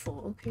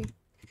 64, okay.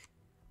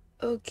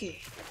 Okay,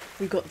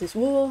 we got this.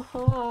 Whoa,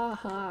 ha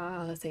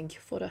ha. Thank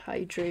you for the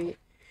hydrate.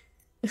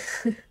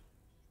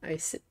 I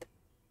sip.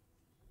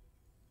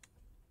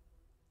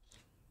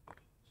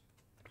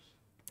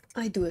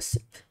 I do a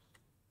sip.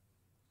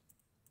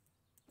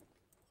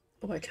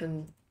 Oh, I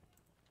can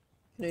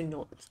I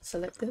not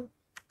select them?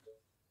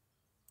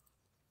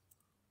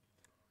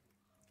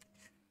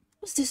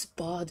 What's this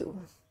bar though?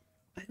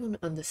 I don't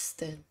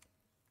understand.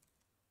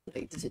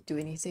 Like, does it do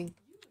anything?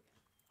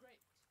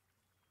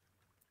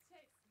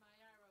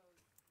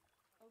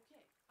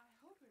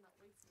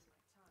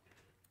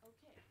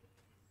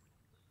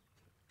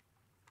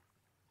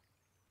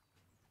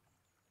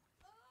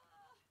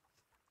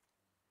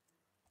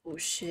 Oh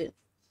shit,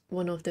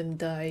 one of them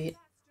died.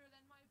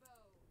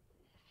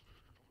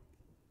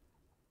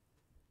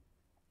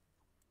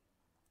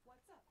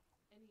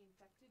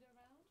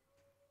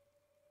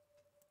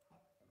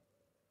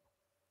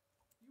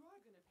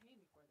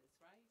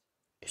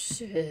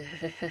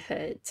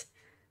 Shit.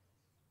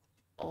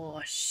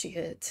 Oh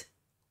shit.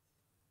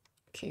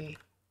 Okay.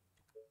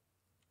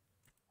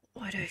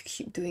 Why do I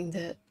keep doing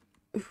that?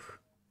 Oof.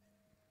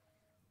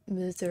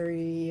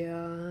 Military,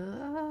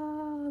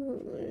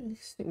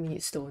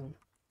 meat stone.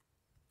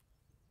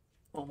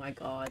 Oh my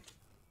god.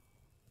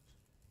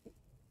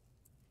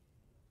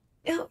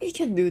 Yeah, we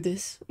can do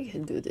this. We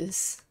can do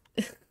this.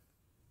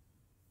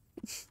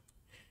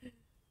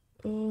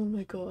 Oh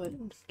my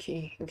god.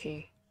 Okay,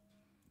 okay.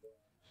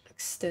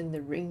 Extend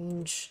the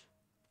range.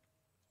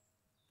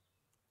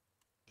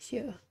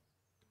 Here.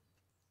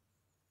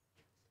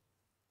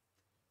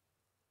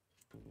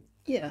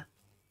 Yeah.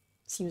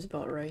 Seems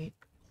about right.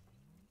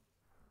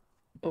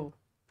 Oh,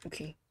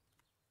 okay.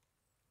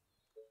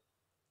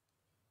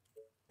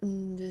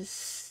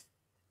 This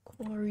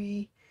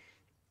quarry.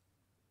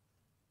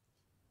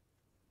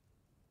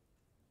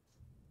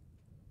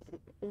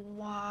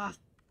 Wow.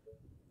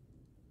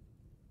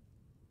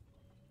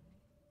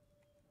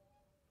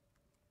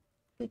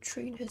 The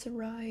train has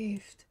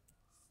arrived.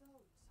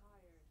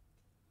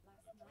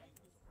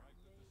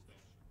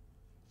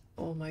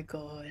 Oh my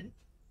god.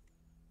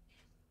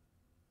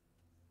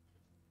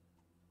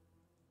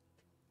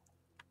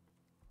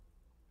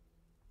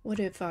 What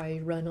if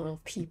I run out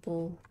of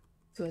people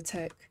to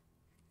attack?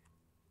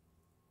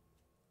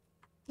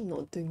 I'm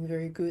not doing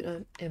very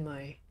good, am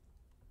I?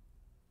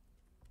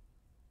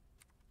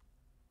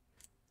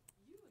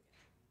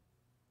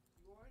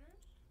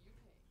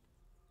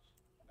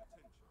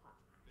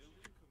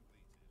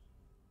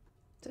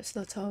 That's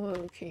not tower,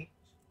 okay.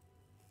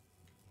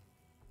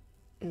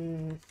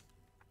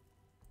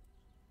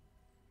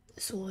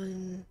 This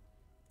one.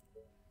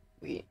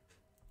 Wait.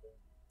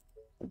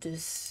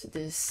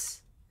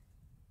 This.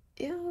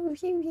 Yeah,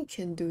 we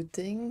can do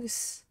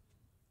things.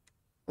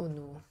 Oh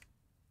no.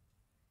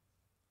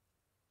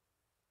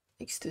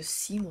 Next to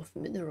seam of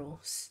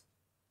minerals.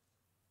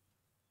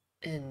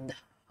 And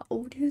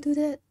how do you do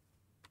that?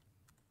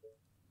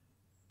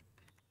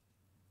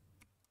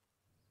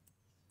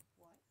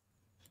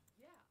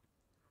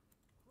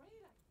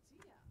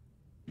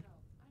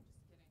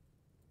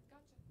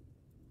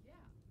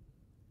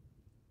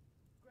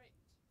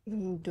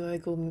 Do I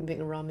go make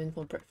ramen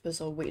for breakfast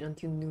or wait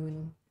until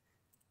noon?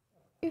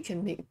 You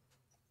can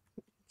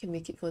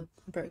make it for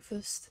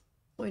breakfast.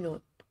 Why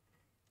not?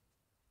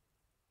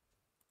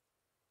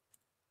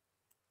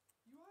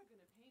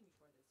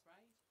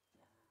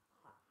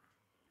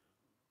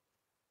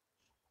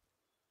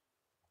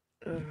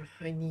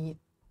 I need.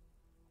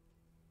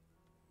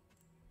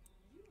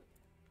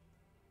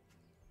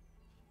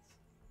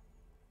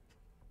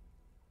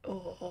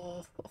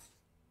 Oh,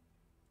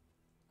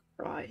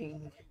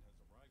 crying.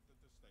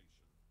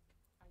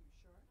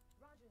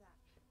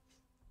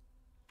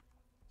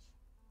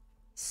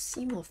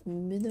 Seam of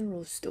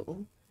minerals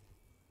though?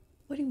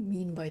 What do you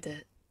mean by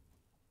that?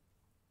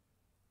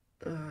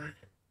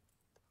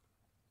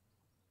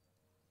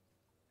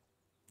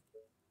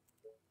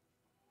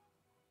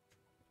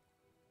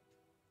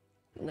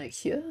 Like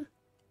here?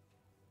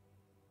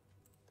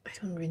 I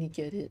don't really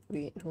get it.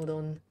 Wait, hold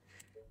on.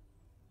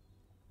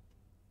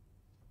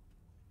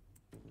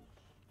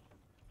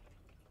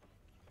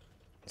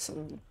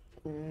 Some.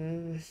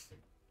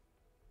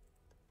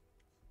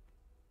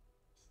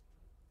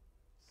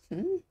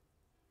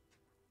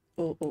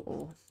 Oh, oh,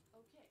 oh.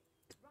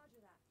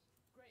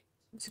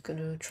 It's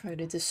gonna try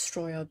to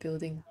destroy our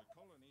building.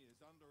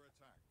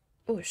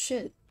 Oh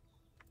shit.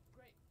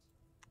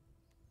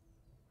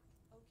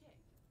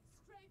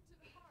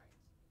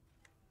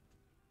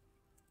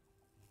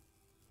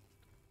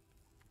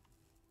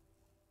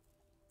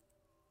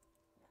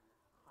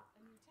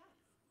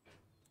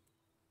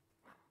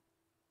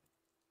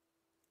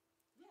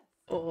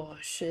 Oh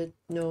shit,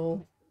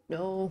 no,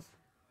 no.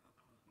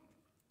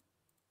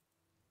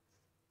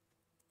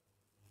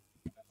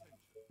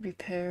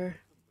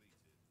 Repair.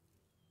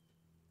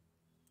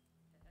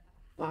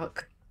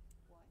 Fuck.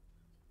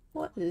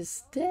 What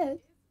is that?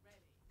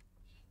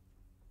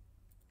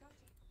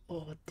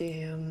 Oh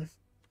damn.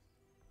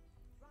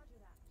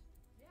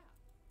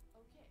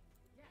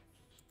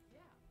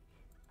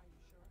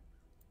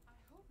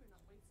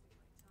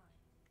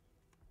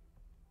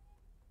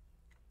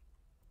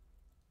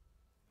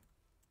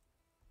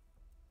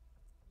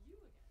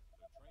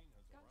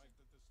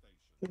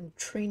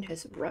 Train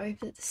has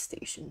arrived at the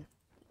station.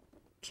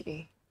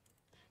 Okay.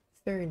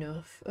 Fair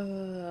enough.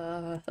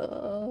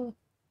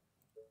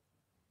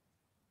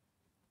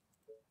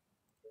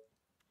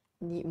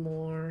 Need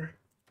more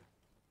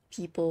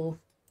people.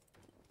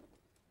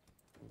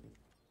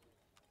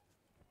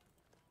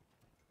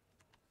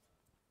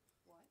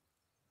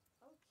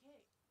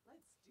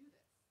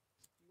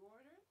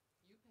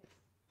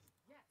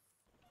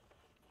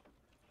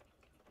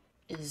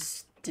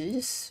 Is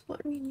this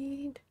what we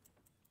need?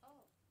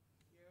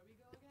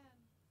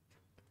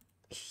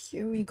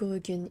 Here we go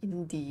again,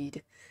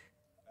 indeed.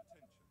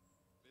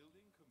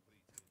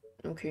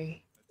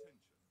 Okay.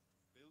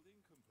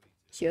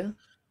 Here?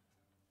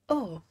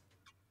 Oh,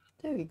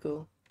 there we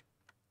go.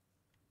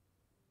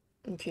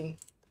 Okay.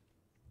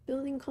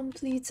 Building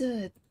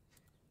completed.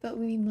 But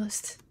we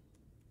must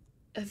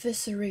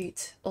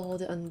eviscerate all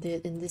the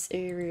undead in this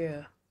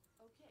area.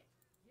 Okay,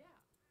 yeah,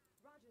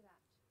 roger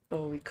that.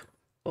 Oh, we can't.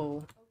 Oh.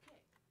 Okay,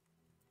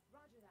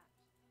 roger that.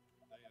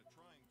 They are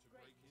trying to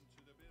break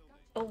into the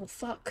building. Oh,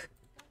 fuck.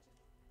 Gotcha.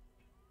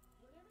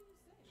 Whatever you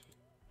say,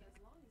 as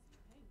long as you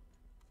pay me.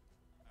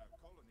 Our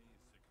colony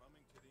is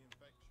succumbing to the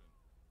infection.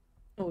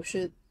 Oh,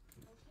 shit.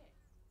 Okay.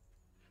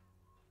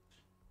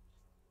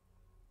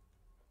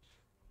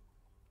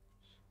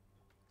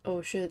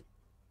 Oh, shit.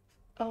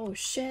 Oh,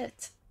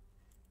 shit.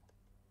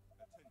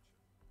 Attention.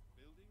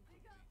 Building They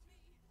completed. got me.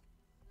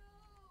 No.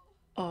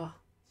 Ah.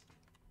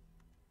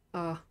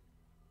 Ah.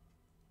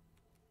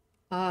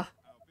 Ah.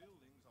 Our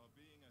buildings are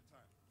being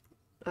attacked.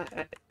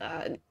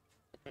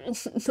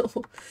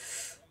 No.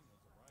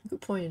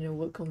 Good point. I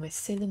work on my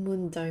Sailor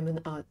Moon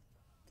diamond art.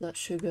 Blood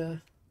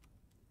sugar.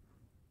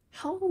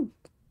 How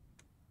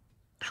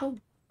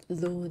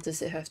low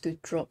does it have to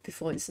drop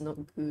before it's not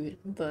good?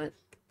 But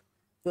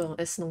well,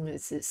 as long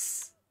as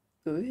it's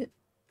good.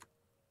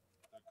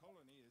 The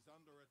colony is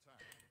under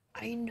attack.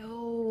 I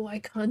know, I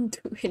can't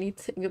do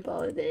anything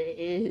about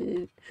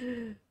it.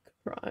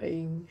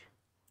 Crying.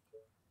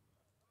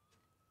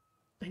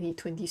 I need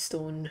 20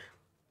 stone.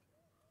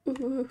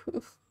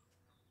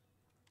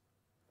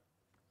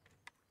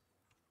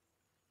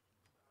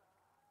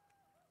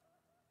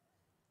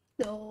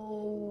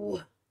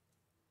 No.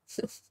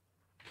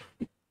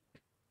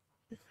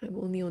 I'm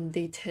only on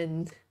day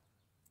 10.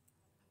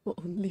 We're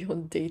only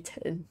on day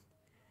 10.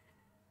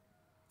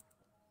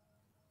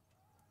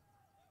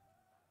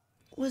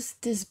 What's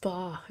this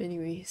bar,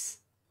 anyways?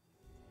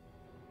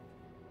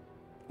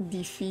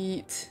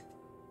 Defeat.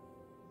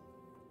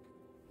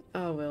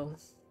 Oh well.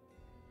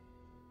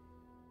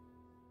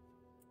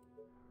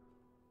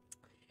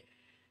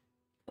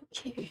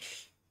 Okay.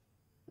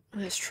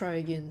 Let's try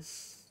again.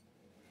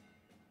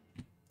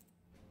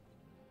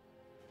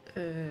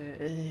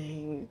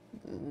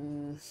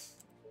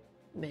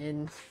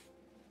 Man,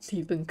 do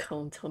you even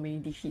count how many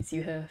defeats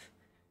you have?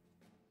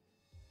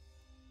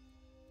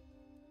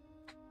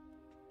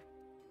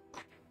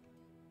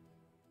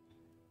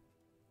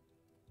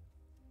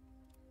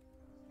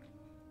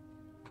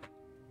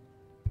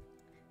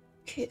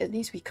 Okay, at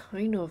least we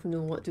kind of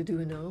know what to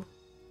do now.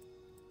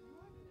 You are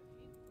gonna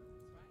pay for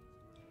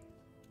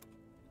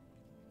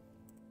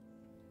this,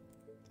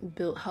 right?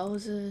 Build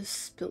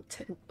houses, build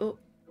tent. Oh,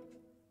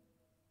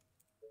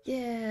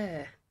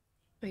 yeah,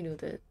 I know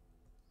that.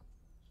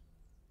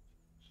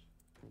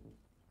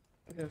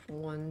 We have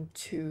 1,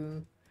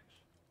 2,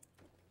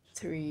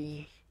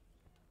 3,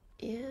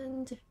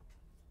 and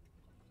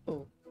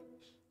oh,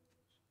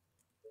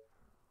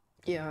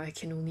 yeah, I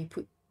can only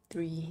put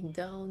 3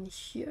 down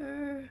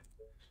here.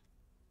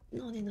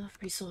 Not enough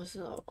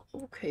resources. Oh,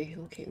 okay.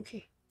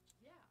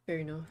 Yeah. Fair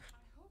enough.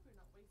 I hope you're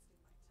not wasting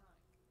my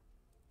time.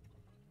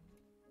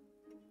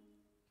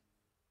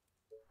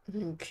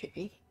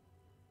 Okay.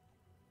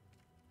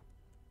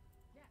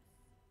 Yes.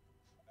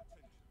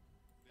 Attention.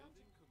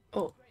 Building complete.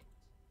 Oh, Great.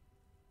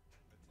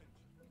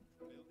 Attention.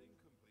 Building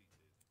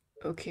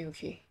completed.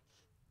 okay.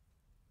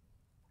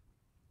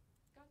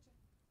 Gotcha.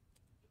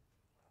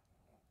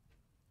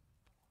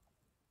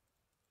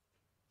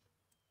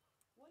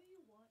 What do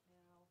you want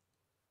now?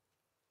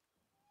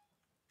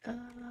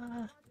 Roger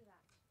that.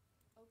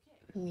 Okay.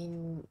 We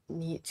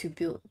need to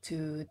build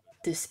to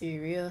this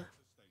area. To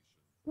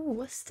station. Ooh,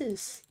 what's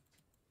this?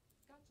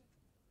 Gotcha.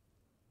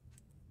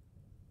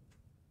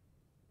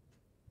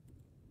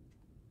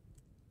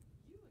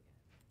 You again.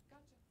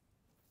 Gotcha.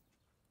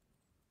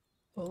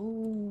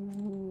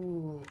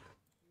 Oh,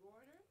 You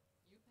order,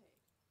 you pay.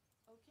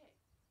 Okay.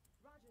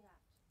 Roger that.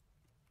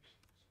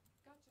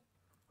 Gotcha.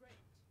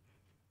 Great.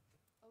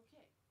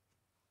 Okay.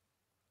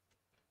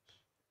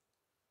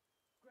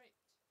 Great.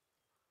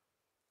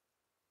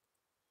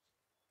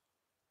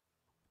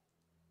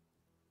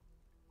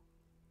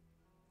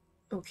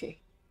 okay.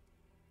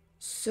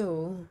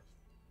 So,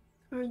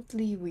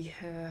 currently we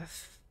have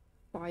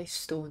 5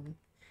 stone.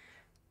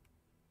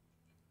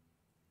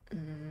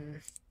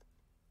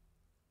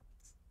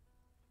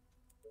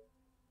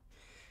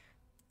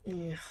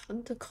 Yeah,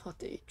 Hunter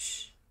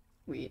Cottage.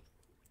 Wait,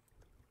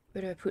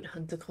 where do I put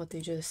Hunter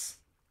Cottages?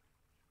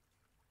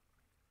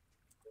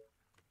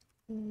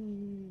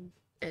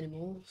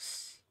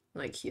 Animals,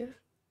 like here.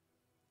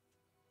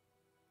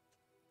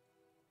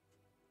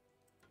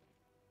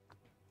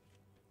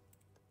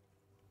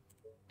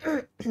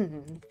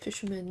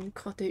 Fisherman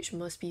cottage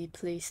must be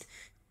placed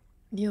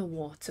near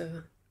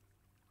water,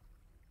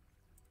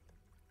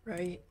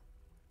 right?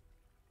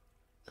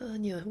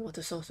 Near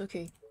water source,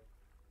 okay.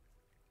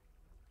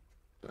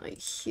 Like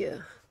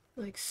here,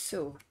 like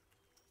so.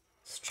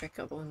 Let's check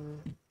up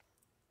on. This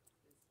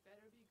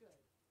better be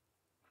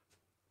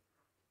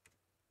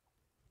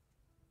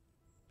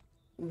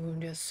good. Ooh,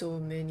 there's so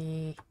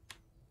many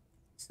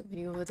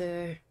Somebody over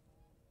there.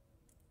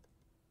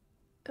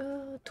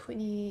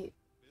 20.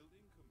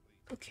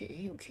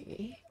 Okay,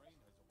 okay.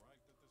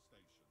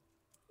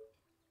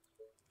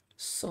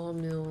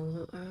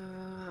 Sawmill.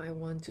 I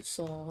want to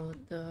saw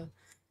the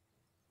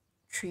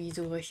trees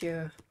over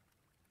here.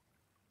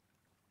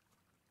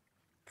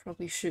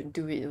 Probably should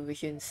do it over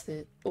here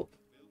instead. Oh.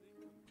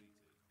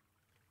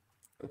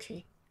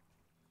 Okay.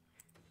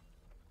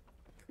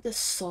 Put the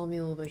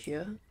sawmill over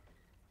here.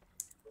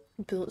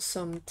 Build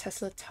some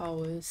Tesla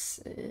towers.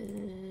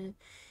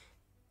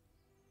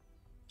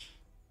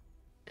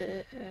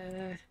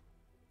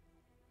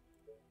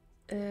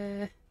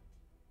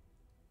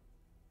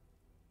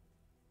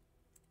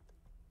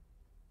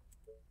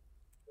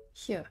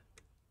 Here.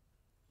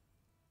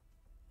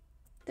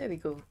 There we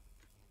go.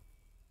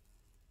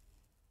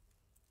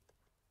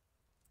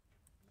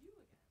 You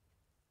again.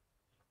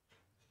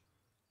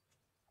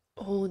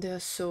 Oh,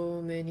 there's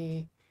so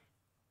many.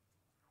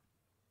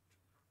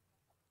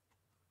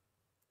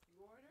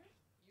 You order,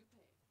 you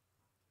pay.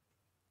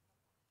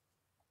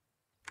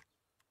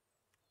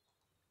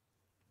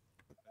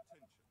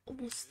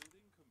 Almost.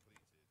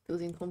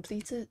 Building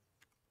completed.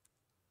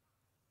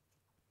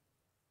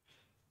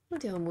 Oh,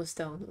 they're almost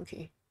down.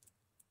 Okay.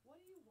 What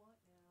do you want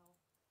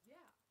now?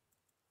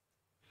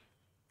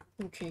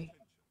 Yeah. Okay.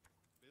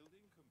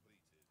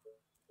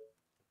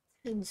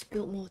 Tents.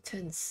 Build more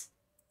tents.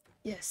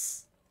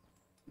 Yes.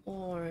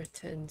 More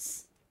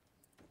tents.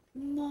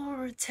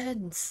 More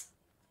tents.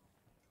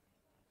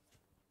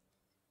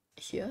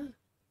 Here.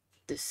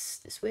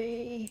 This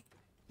way.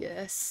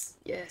 Yes.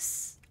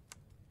 Yes.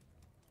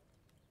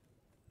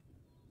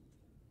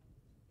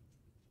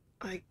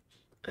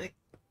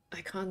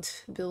 I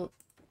can't build.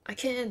 I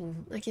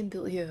can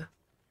build here.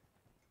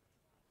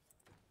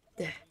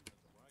 There.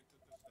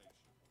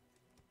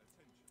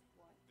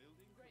 What?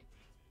 Great.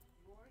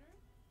 You order,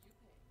 you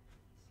pay.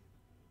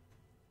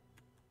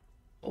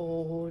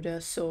 Oh,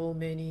 there's so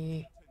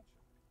many.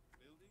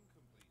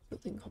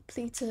 Building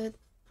completed.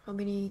 How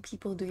many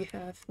people do you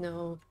have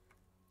now?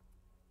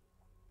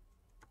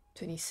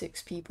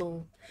 26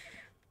 people.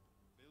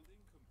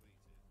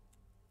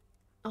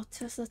 Our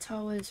Tesla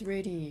tower is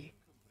ready.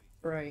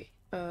 Right.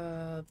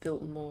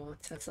 Build more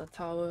Tesla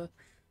tower.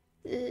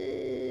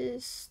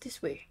 Is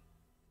this way.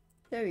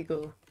 There we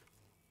go.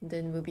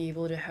 Then we'll be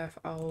able to have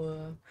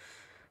our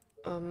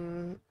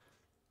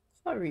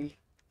quarry.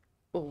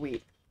 Oh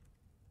wait.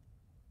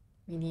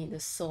 We need a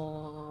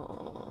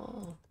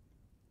sawmill.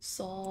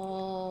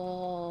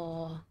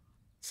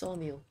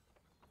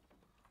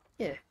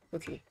 Yeah,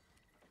 okay.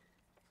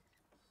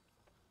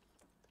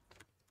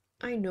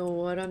 I know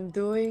what I'm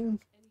doing.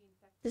 Any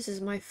infected? This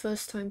is my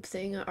first time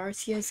playing an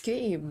RTS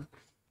game.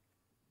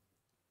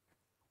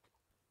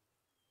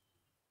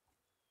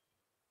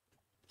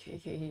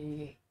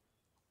 Okay,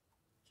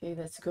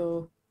 let's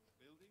go.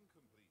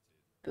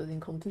 Building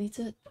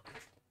completed.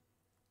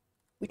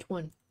 Which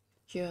one?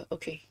 Here,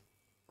 okay.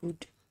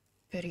 Good.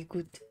 Very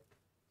good.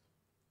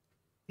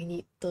 We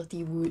need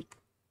 30 wood.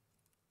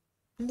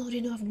 Not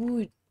enough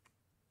wood.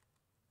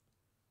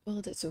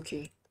 Well, that's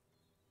okay.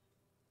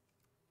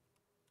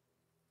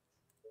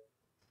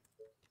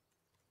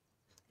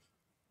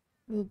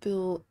 We'll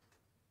build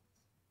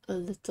a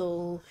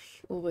little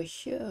over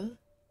here.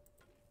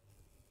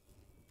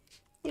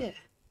 Yeah.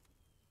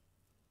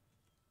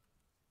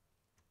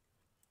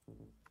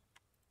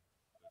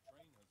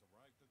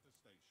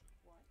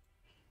 What?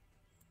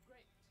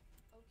 Great.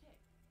 Okay.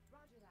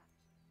 Roger that.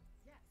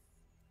 Yes.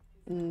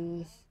 Is Mm,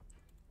 that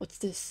what's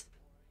this?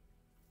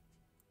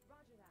 all?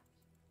 Roger that.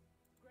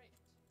 Great.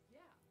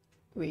 Yeah.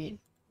 Wait.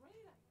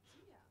 Great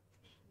idea.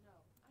 No,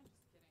 I'm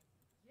just kidding.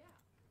 Yeah.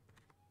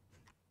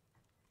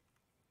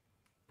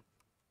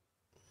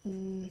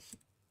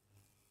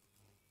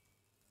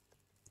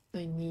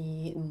 I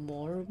need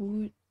more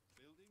wood.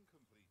 You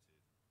again.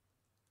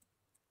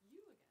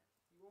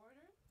 You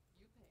order,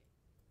 you pay.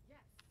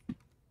 Yes.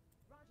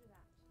 Roger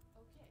that.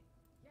 Okay.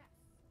 Yes.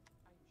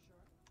 Are you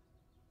sure?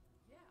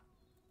 Yeah.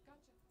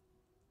 Gotcha.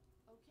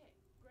 Okay.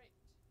 Great.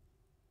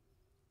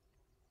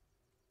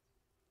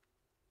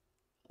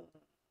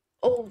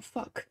 Oh,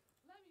 fuck.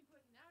 Let me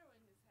put an arrow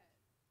in his head.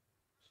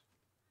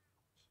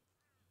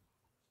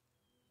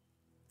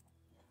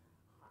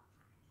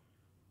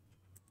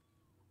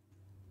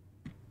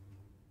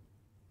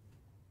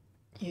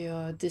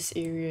 Yeah, this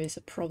area is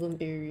a problem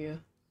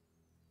area.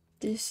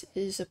 This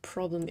is a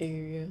problem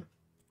area.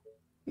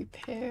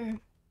 Repair.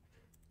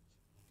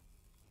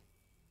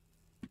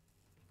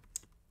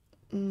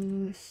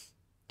 Do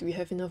we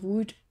have enough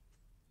wood?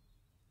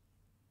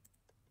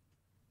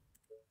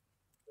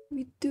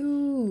 We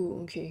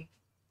do. Okay.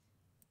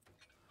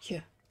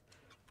 Here.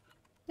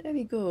 There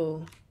we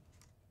go.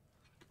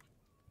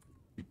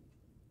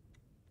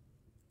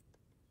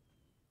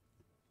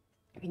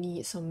 We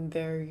need some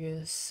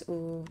barriers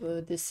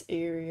over this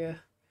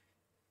area.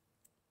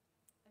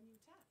 A new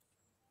task.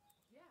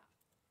 Yeah.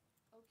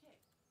 Okay.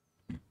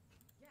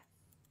 Yes.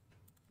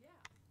 Yeah.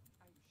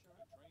 Are you sure?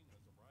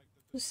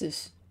 What's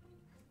this?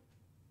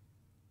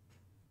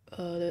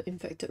 The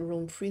infected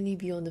roam freely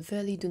beyond the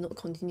valley. Do not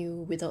continue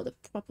without the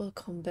proper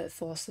combat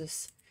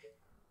forces.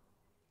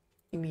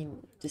 You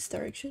mean this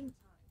direction?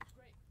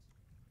 Great.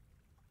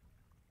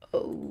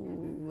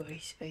 Oh,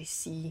 I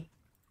see.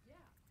 Yeah.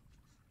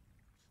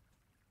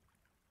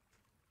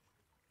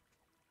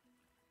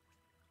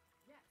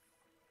 Yes.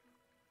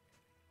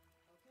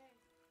 Okay.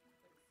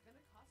 But it's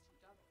gonna cost you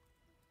double.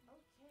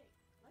 Okay.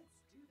 Let's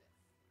do this.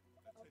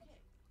 Attention. Okay.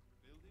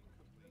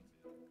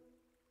 Building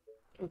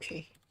completed.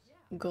 Okay,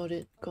 Yeah. got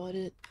it, got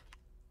it.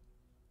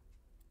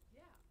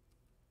 Yeah.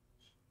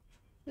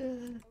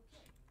 Uh,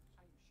 Okay.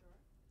 Are you sure?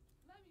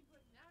 Let me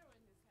put an arrow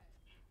in his head.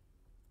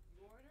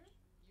 You order,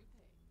 you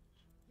pay.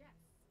 Yes.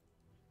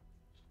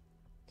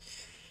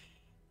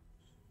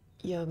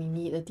 yeah, we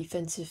need a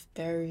defensive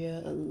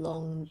barrier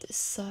along this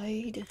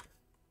side.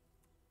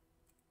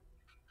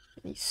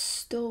 Any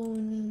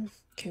stone?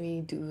 Can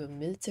we do a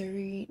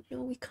military?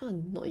 No, we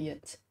can't. Not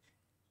yet.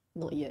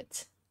 Not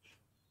yet.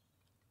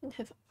 We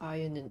have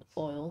iron and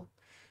oil.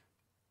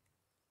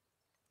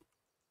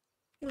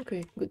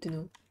 Okay, good to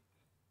know.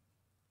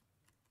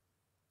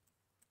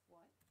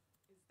 What?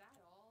 Is that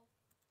all?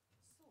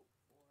 So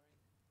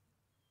boring.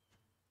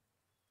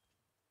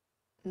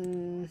 Hmm.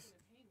 You're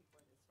gonna pay me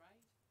for this,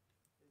 right?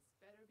 This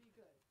better be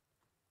good.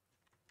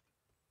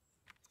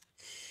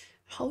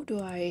 How do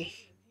I?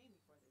 You're gonna pay me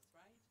for this,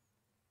 right?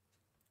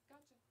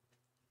 Gotcha.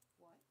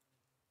 What?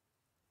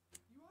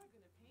 You are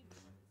gonna pay me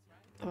for this,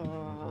 right?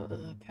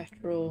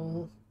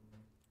 Petrol.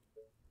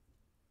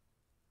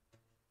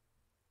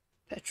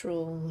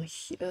 Petrol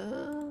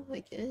here,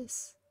 I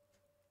guess.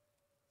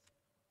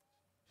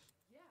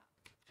 Yeah.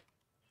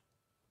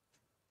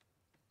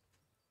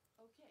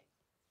 Okay.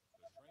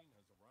 The train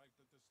has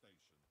arrived at the station.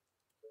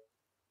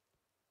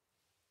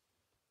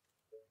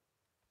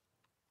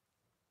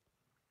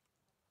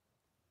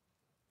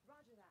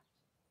 Roger that.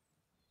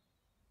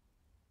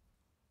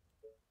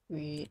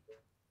 Wait.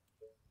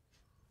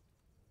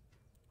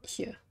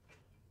 Here.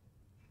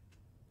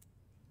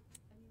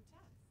 A new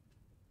task.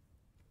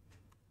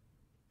 Okay.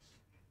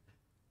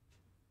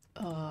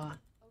 I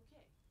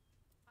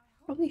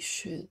hope Probably you're should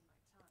wasting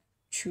my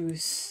time.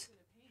 choose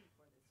You're gonna pay me for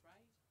this,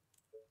 right?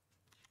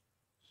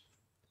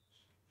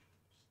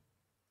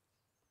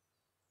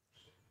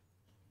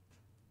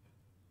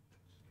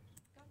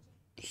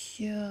 Gotcha.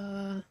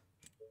 here.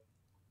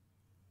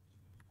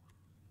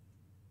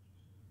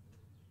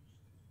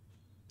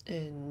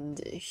 And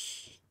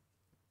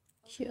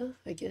here,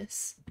 I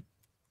guess.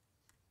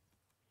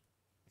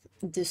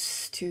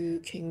 This two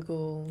can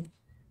go.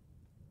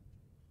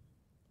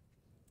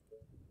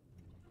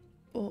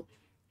 Oh,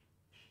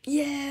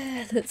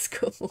 yeah, let's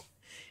go.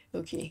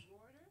 Okay. You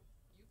order, you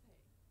pay.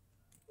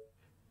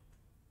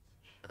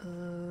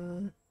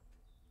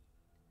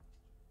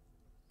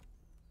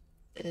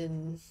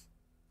 And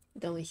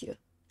down here.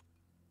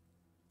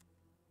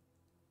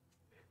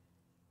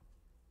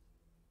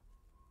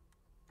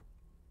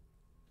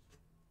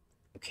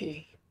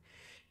 Okay.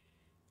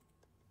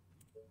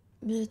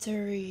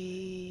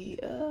 Military.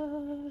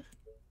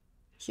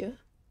 Here.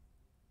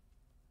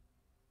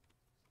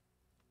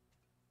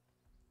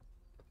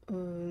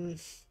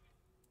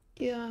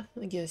 Yeah,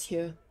 I guess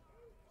here.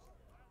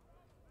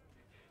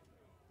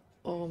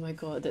 Oh my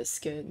god, that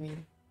scared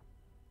me.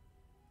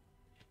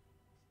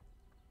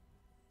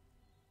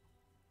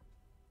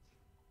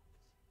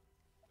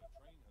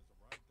 The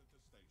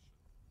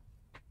train has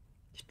arrived at the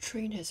station. The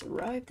train has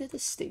arrived at the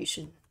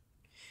station.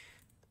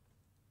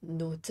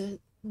 Noted,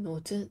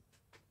 noted.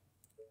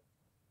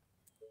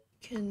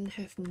 Can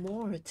have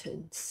more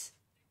tents.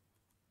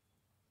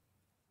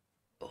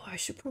 Oh, I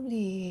should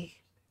probably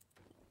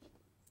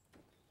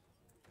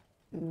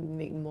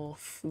make more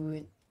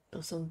food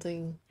or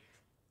something.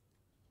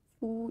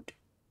 Food.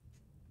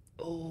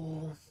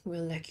 Oh,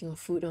 we're lacking of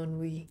food, aren't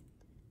we?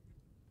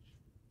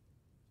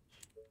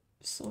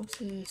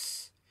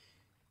 Resources.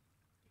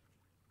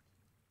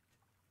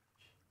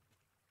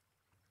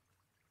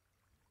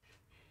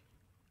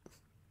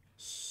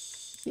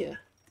 Here.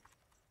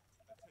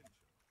 Attention.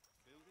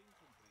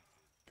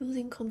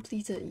 Building completed. Building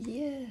completed.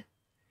 Yeah.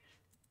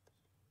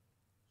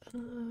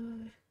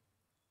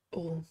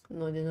 Oh,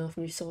 not enough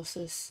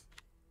resources.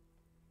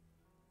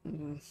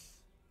 Attention.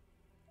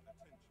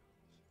 Building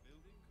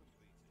completed.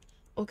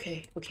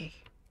 Okay, okay.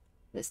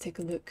 Let's take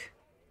a look.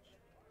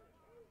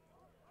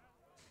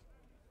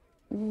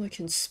 Ooh, I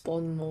can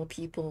spawn more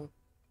people.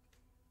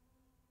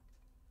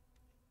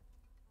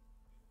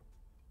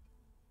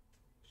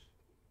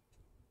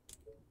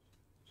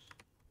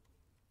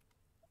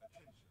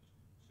 Attention.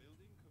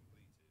 Building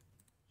completed.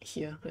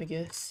 Here, I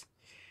guess.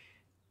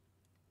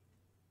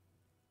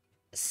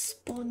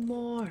 Spawn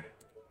more.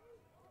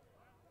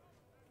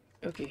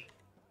 Okay.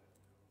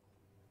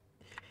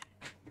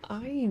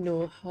 I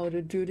know how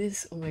to do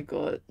this. Oh my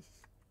god.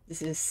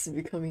 This is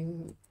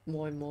becoming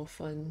more and more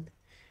fun.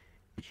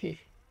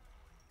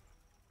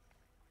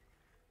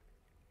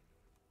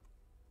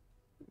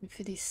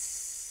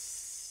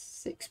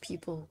 56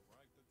 people.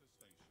 Arrived at the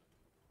station.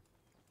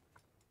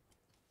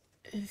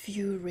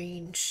 View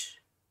range.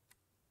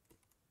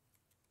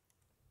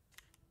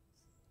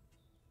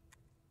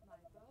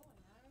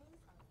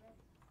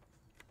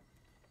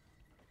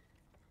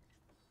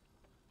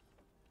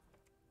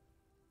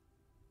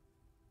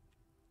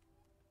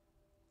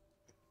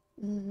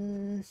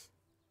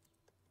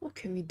 What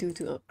can we do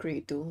to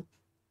upgrade though?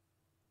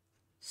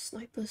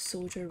 Sniper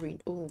soldier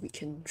range. Oh, we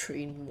can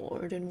train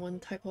more than one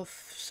type of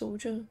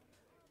soldier.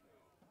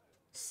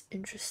 It's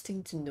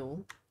interesting to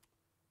know.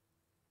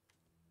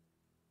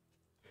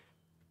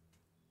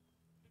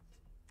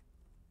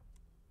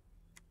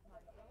 My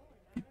bow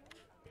and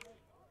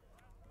arrows are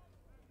ready.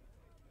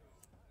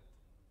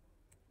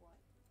 What?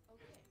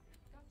 Okay,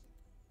 gotcha.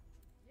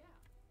 Yeah,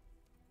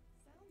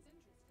 sounds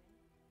interesting.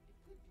 It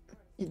could be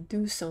worse. It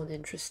do sound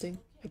interesting,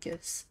 I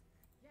guess.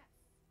 Yes.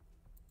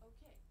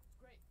 Okay,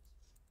 great.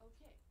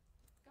 Okay,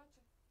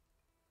 gotcha.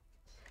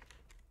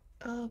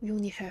 We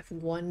only have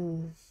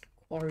one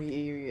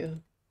quarry area.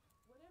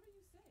 Whatever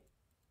you say,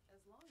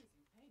 as long as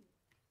you pay me.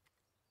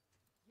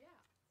 Yeah.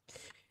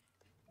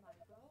 My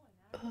bow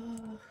and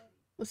arrows are ready.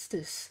 What's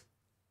this?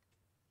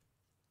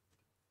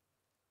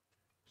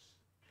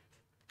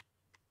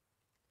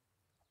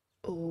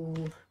 Oh,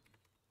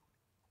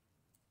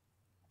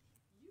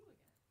 You again.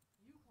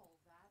 You call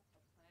that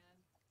a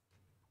plan?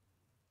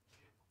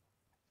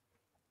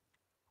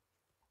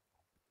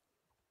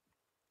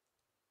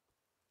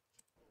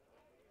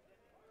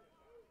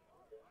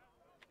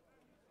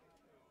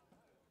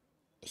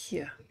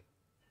 here.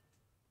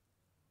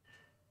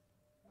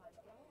 My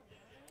bow and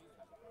arrows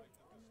are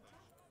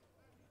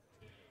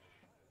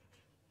ready.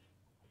 And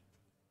fast.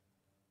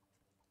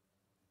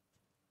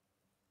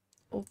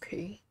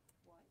 Okay.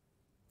 What?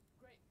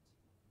 Great.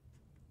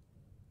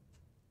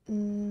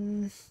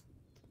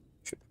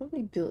 Should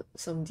probably build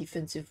some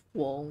defensive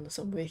wall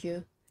somewhere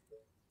here.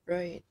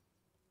 Right.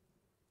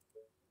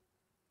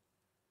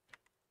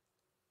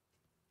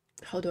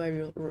 How do I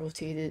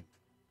rotate it?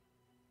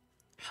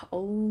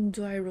 How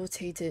do I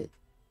rotate it?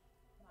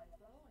 My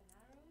bow and arrows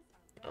are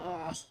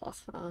ready.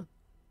 Haha.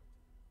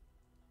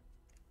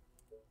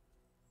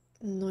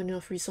 Not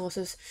enough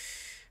resources.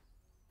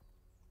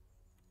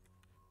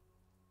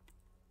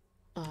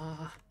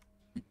 Ah.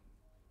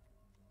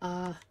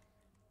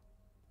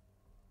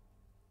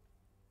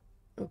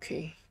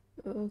 Okay.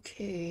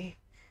 Okay.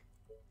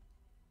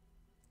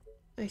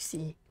 I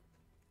see.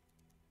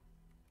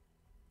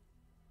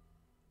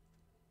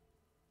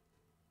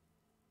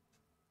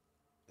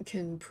 We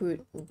can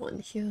put one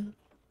here.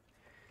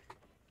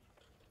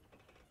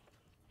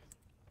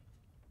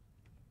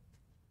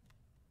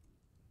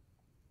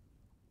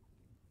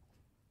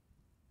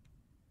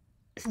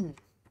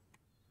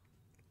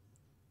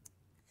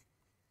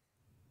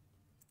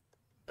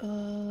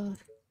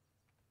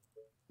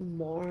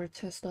 More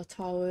Tesla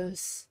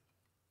towers.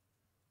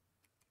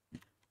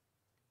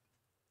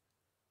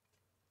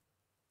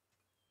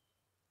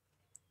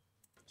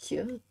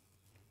 Here.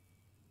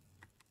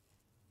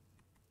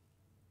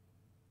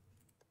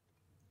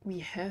 We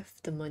have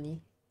the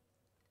money.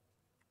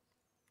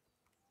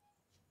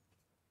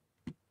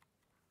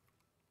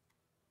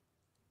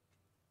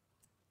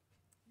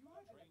 You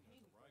are gonna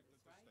Train pay has me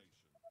for arrived this,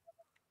 at the right? station.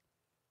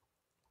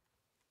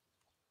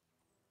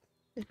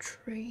 The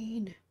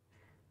train.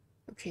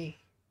 Okay.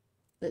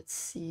 Let's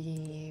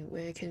see.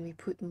 Where can we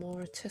put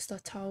more Tesla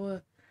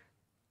tower?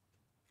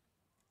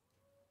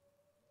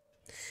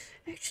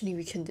 Actually,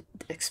 we can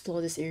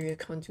explore this area,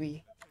 can't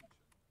we?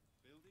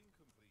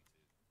 Attention.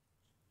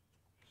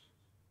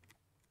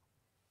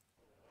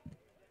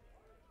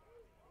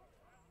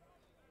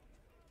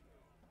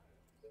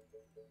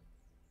 Building completed.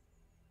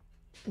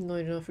 Not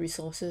enough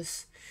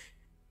resources.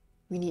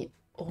 We need...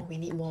 Oh, we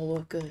need more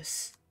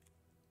workers.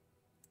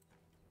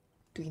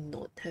 Do we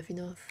not have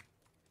enough?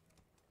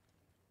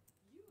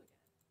 You again.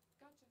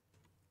 Gotcha.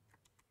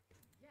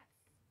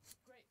 Yes.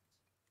 Great.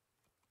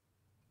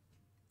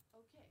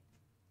 Okay.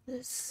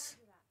 Let's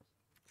Roger that.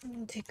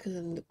 take a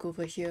look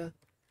over here.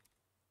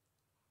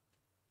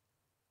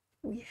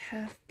 We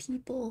have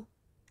people.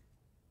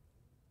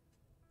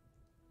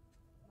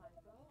 My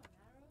bow and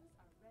arrows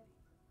are ready.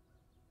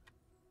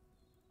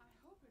 I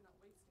hope you're not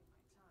wasting my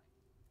time.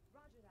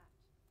 Roger that.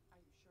 Are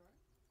you sure?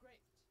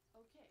 Great.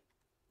 Okay.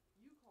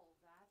 You call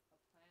that a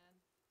plan?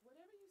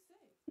 Whatever you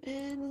say. As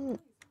Man, long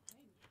as you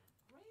pay me.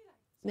 Great idea.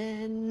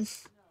 man,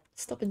 No.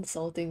 stop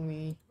insulting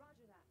me.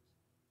 Roger that.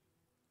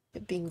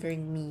 You're being very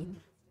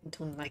mean. I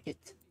Interesting. don't like it.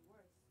 Could be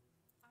worse.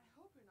 I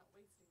hope you're not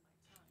wasting my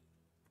time.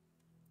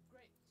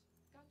 Great.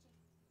 Gotcha.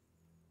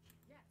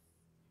 Yes.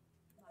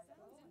 My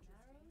bow and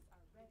arrows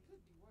are ready. It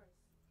could be worse.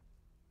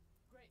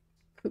 Great.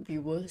 Could be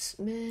worse,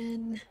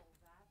 man. Call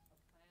that a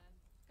plan?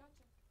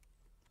 Gotcha.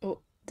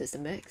 Oh, there's the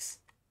max.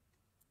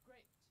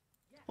 Great.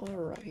 Yes.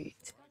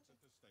 Alright. Arrived at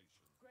the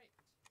station. Great.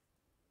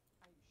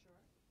 Are you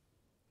sure?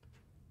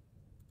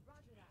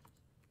 Roger that.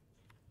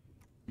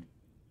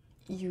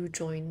 You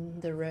join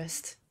the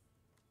rest.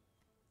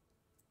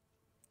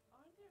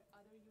 Aren't there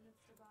other units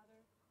to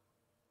bother?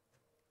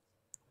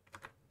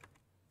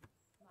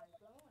 My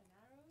bow and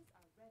arrows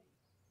are ready.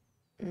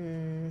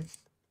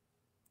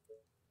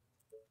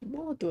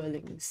 More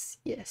dwellings,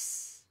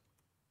 yes.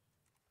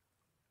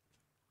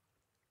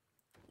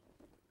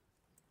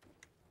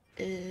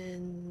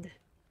 And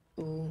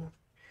oh,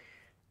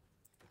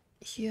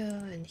 here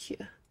and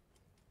here.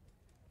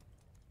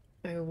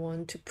 I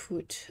want to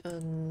put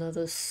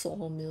another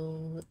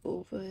sawmill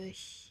over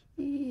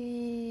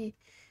here.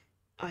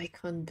 I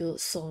can't build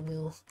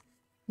sawmill.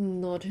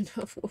 Not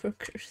enough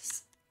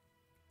workers.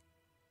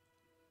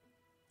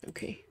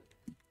 Okay,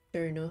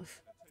 fair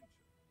enough.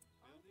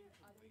 Are there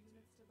other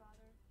units to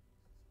bother?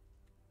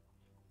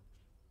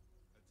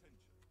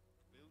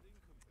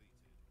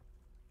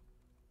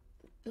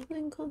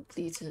 Building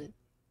completed.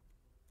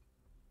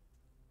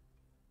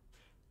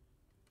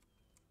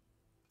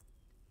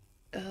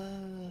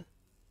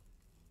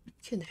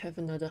 Can have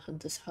another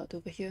hunter's hut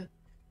over here.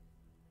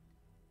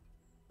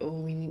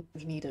 Oh, we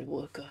need a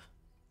worker.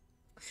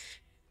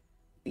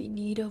 We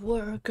need a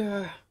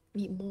worker.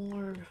 Need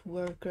more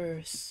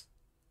workers.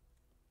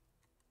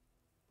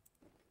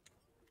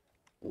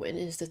 When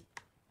is the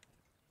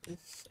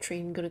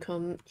train gonna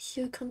come?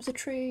 Here comes the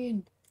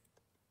train.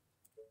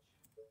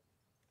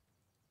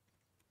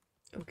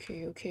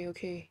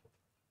 Okay.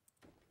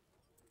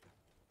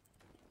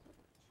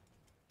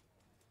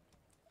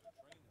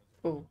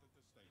 Oh,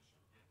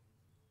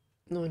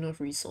 not enough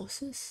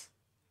resources?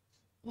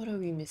 What are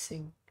we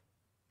missing?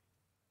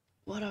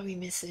 What are we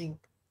missing?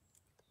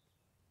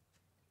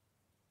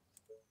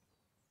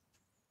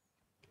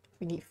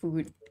 We need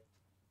food.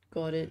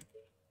 Got it.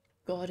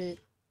 Got it.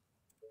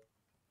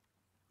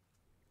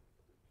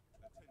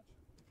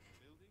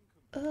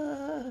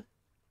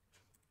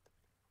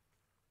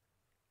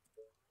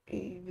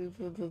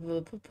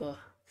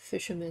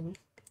 Fisherman.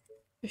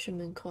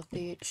 Fisherman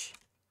cottage.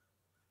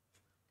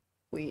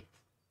 Wait.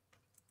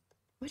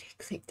 Why did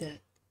I click that?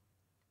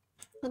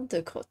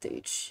 Hunter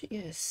cottage.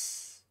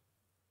 Yes.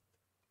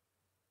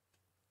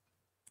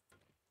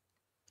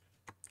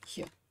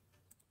 Here.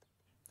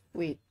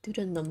 Wait, do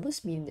the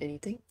numbers mean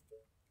anything?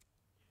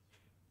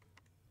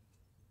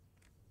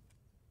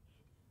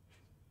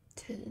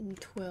 10,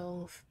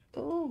 12.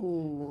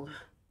 Oh.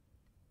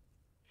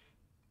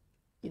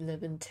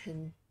 11,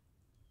 10.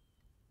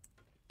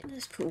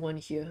 Let's put one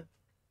here.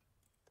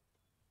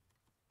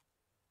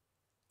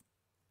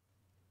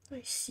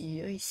 I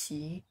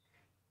see.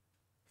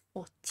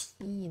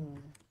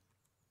 14.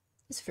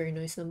 That's a very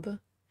nice number.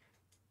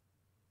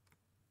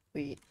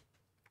 Wait.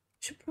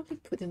 Should probably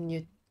put them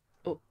near.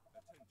 Oh.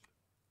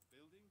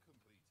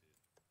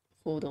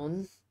 Hold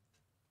on.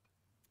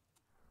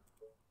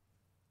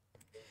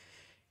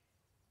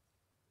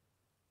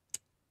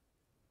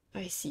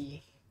 I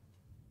see.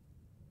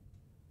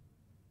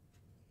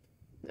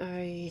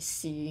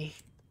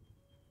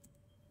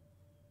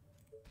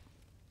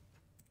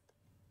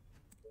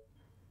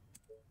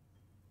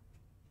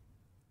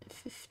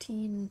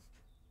 15.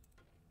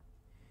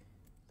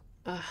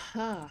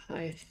 Aha,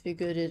 I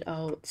figured it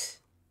out.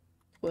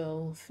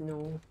 12,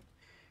 no.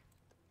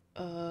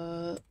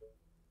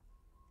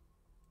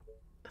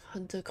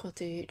 Hunter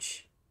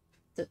cottage.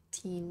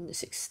 13,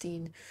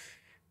 16.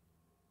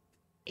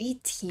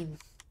 18.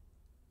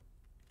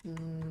 You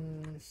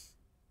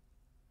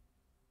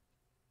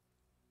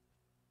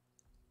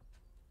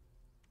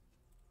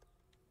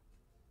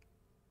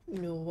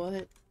know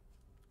what?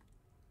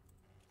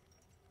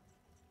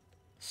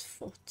 It's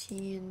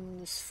 14.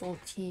 It's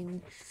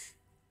 14.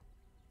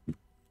 Can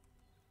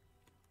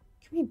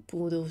we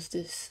bulldoze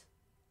this?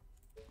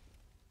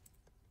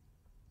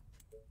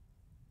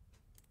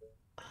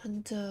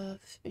 Hunter,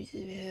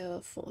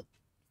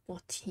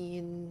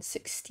 14,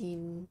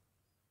 16.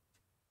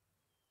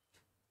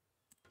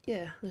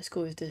 Yeah, let's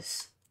go with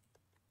this.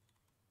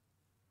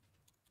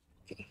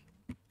 Okay.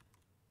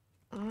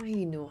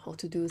 I know how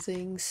to do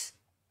things.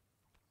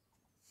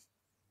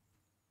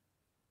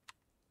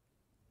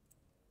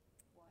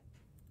 What?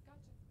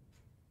 Gotcha.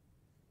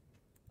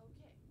 Okay.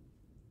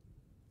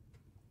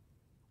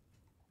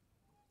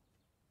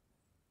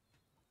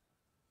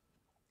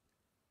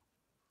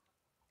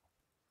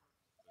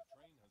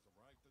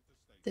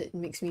 That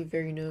makes me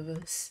very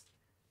nervous.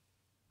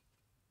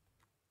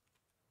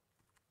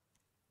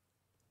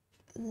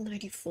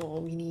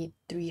 94, we need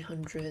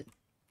 300.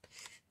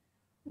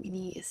 We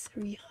need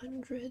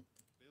 300.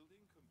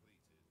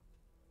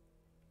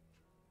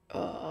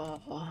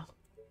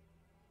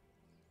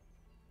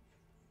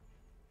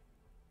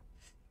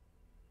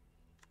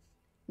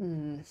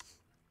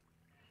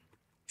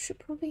 Should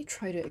probably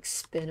try to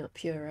expand up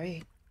here,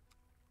 right?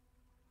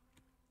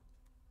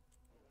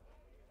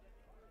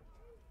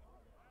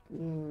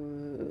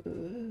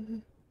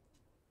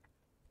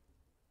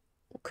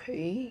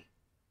 Okay.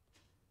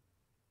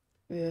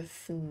 We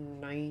have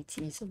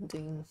 90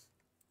 something.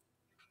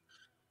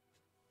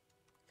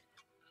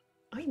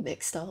 I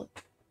maxed out.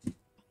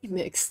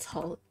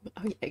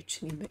 I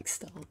actually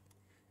maxed out.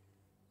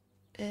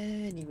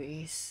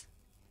 Anyways.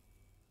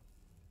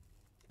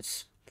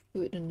 Let's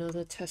put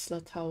another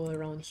Tesla tower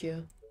around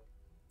here.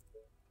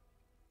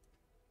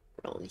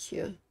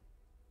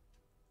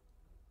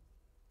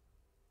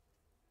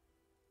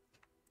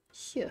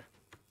 Here.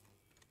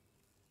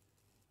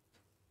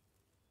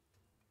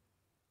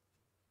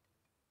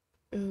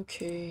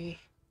 Okay.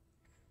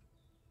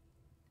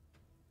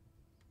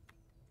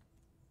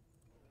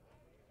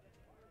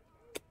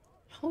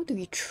 How do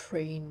we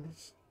train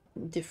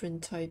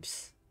different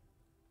types?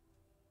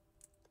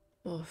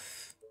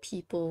 of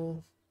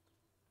people.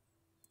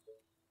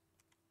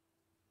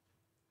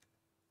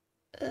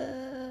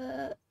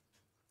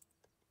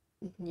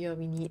 Yeah,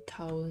 we need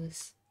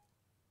towers.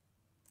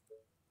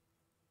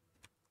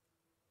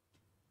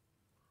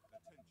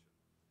 Attention.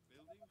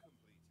 Building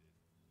completed.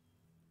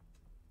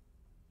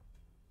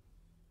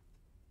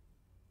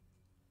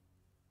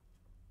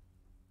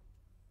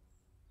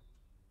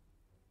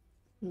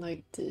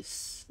 Like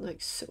this,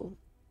 like so.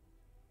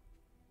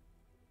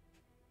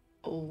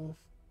 Oh.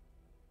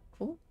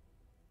 Oh?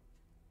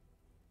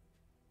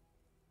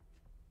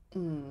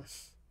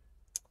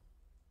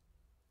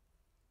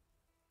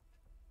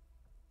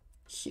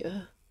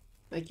 Here,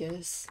 I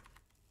guess.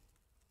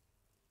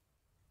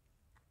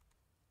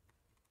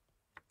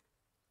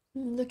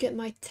 Look at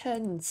my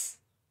tents.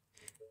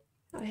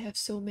 I have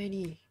so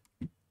many.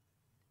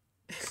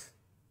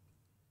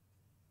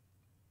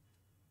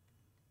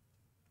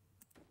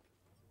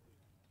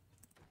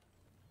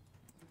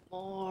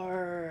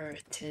 More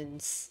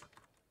tents.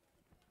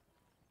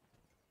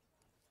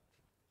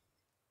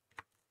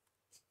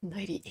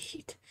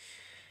 98.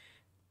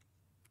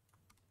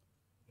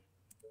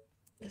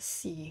 Let's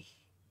see.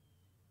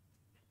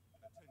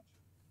 Attention.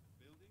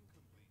 Building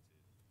completed.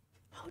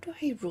 How do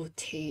I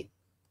rotate?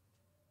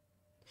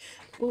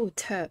 Oh,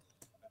 tap.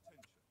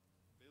 Attention.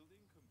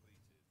 Building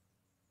completed.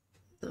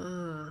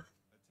 Ah,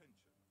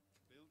 Attention.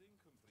 Building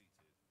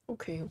completed.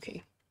 okay,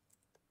 okay.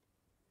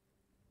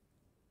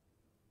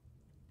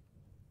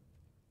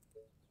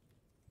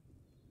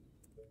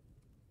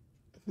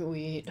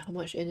 Wait, how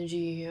much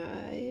energy? I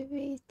have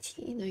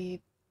 18. I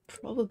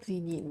probably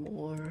need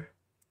more.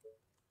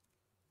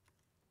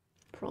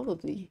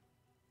 Probably.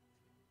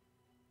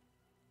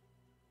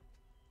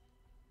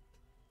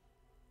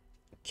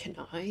 Can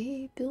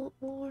I build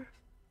more?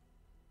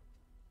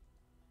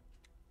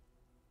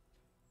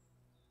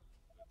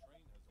 The train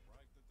has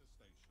arrived at the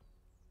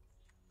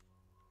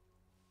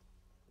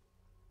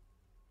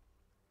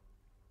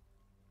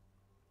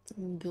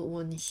station. Build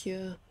one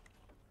here.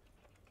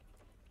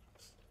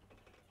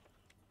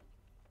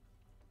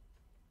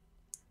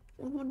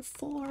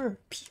 114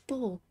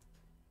 people.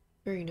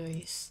 Very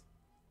nice.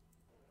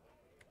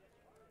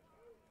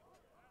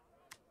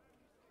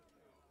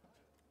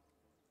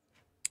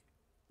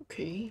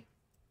 Okay. You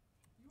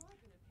are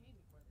gonna pay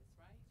me for this,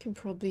 right? Can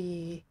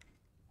probably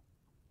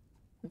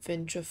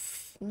venture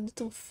a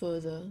little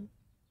further.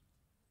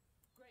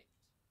 Great.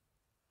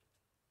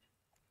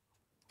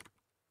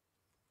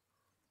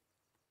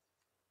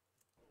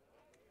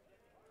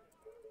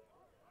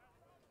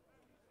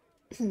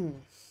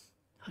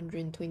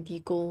 120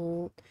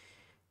 gold.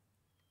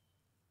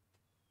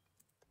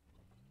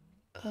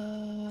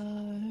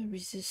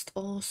 Resist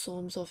all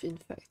swarms of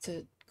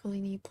infected.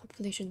 Colony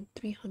population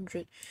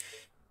 300.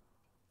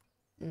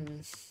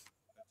 Attention.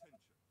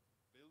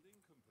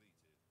 Building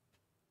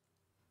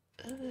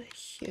completed.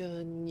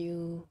 Here,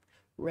 new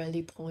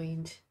rally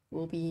point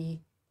will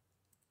be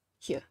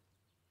here.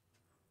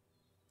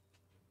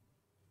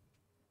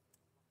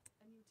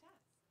 A new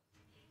task.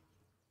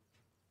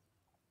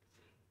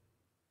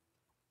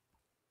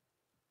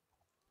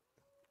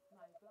 My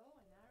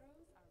bow and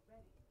arrows are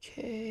ready.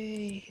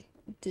 Okay,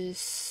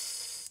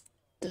 this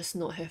does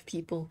not have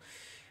people.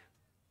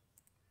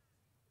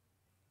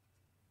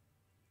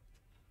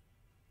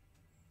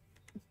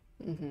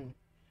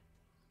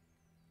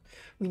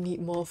 We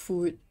need more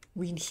food.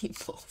 We need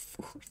more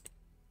food.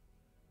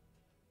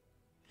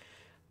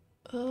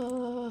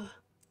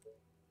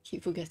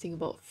 Keep forgetting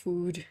about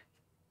food.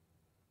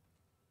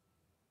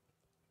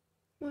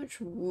 How much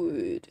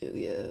wood do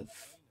we have?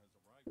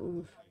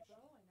 Ooh, My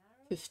bow and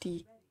arrows 50. are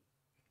ready.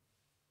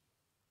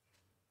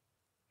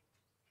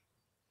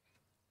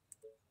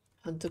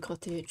 Hunter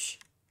cottage.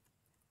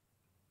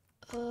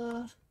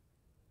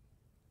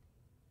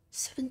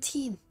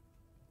 17.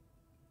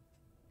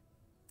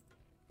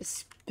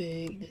 That's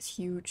big, that's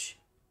huge.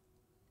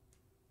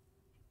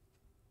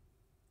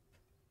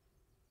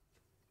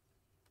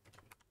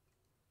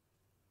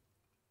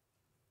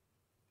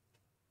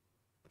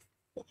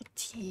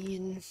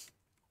 $14.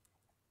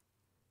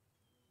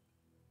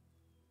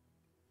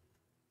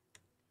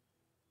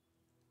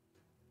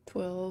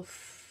 $12.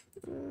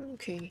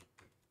 Okay,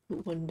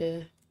 put one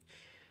there.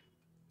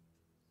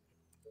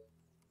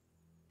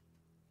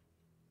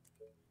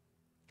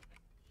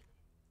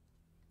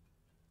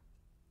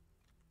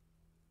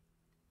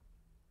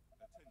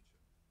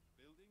 Attention.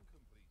 Building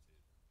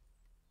completed.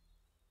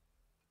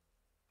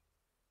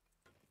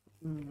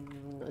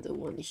 Another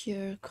one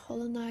here.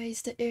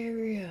 Colonize the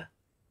area.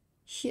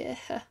 Yeah.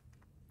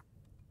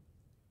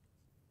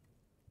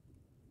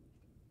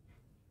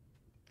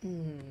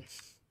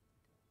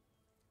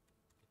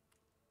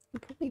 I'll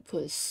probably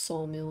put a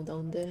sawmill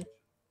down there.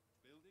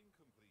 Building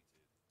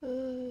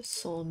completed.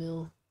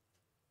 Sawmill.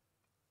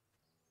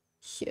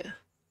 Here.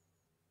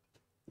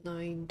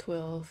 9,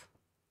 12.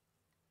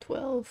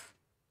 12.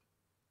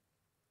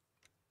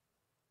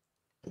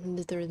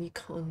 Literally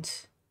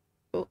can't.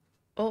 Oh,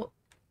 oh.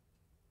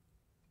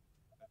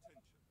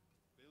 Attention.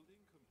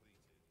 Building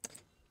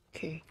completed.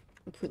 Okay,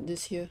 I'll put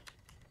this here.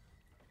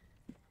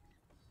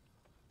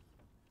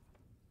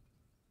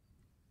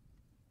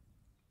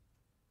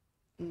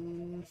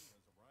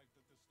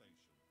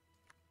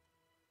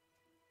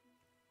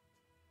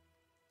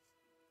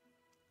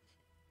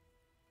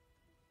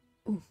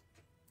 Ooh,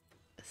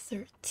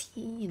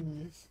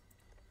 13.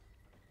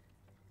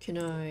 Can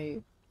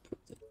I put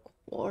the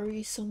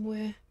quarry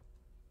somewhere?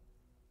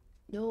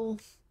 No.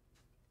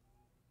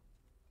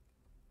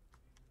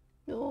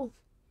 No.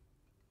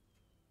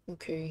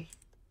 Okay.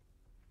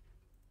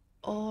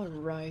 All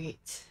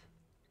right.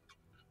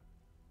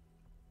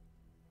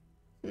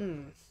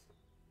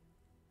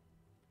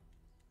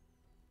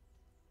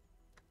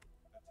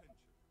 Attention.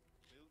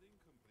 Building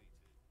completed.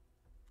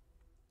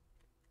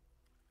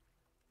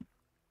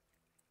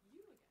 You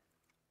again.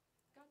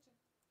 Gotcha.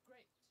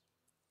 Great.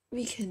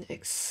 We can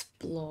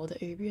explore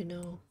the area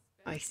now,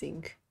 I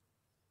think.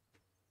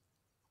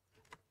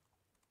 Attention.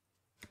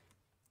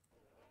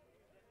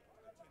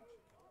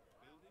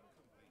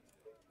 Building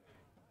completed.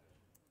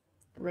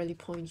 Rally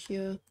point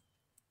here.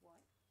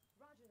 What?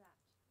 Roger that.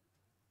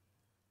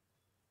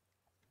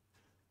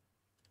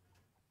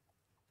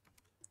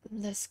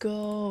 Let's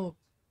go.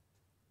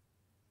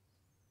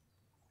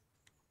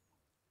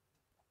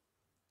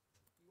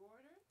 You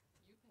order,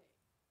 you pay.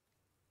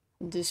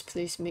 This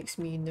place makes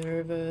me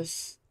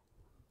nervous.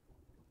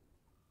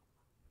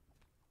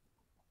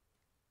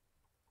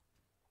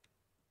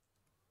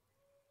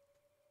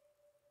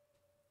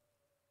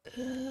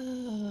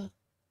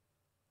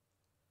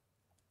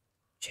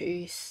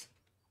 Chase.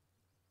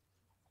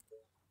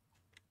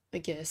 I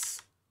guess.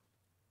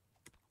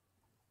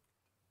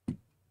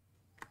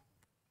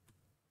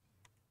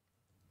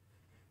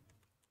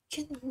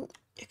 Can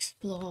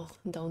explore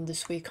down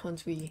this way,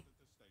 can't we?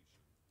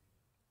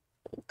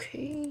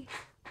 Okay.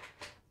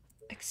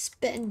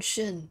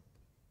 Expansion.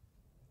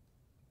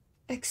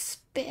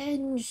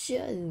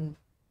 Expansion.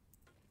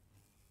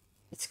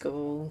 Let's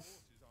go.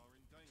 Forces are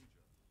in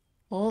danger.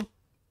 Oh.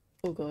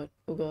 Oh god.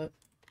 Oh god.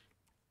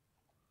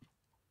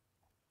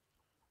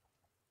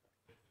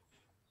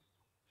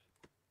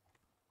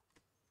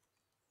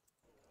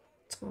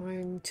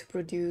 Time to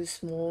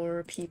produce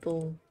more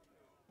people.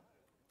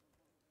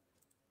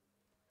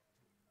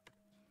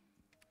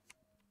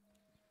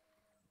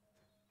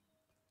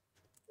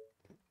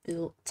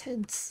 Build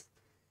tents.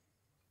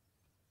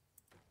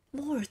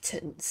 More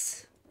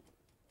tents.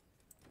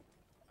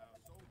 Our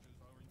soldiers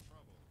are in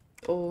trouble.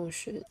 Oh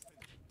shit.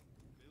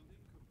 Building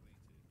completed.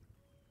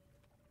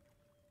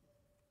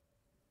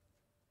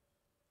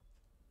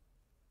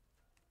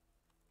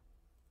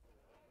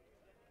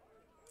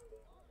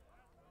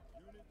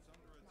 Units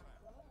under My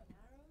attack. bow and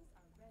arrows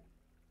are ready.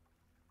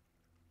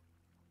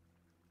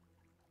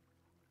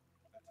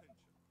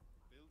 Attention.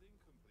 Building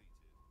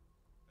completed.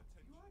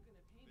 Attention. You are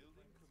gonna pay me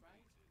for Building this,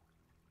 right?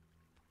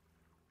 completed.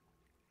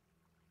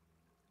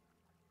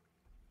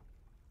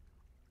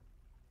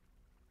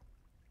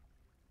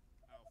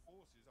 Our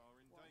forces are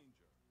in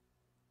danger.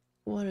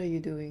 What are you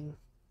doing?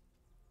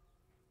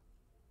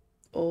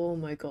 Oh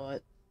my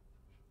god.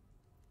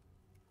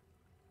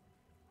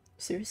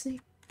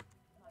 Seriously?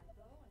 My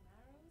bow and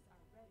arrows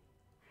are ready.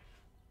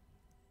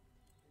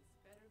 This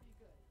better be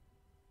good.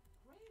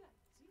 Great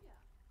idea.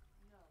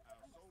 No.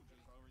 Our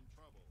soldiers are in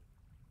trouble.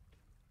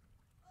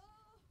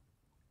 Oh,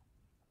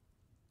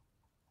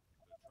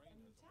 The train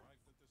an has attack.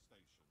 arrived at the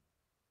station.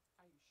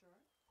 Are you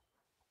sure?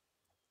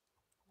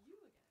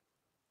 You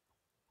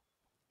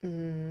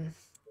again.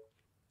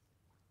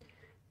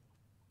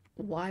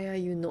 Why are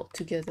you not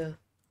together?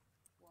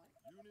 What?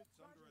 Units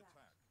under Roger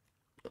that. attack.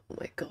 Oh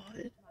my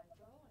god. My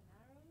bow and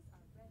arrows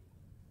are ready.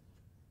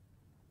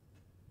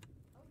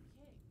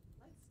 Okay,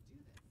 let's do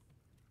this.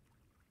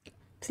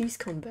 Please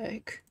come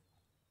back.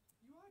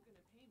 You are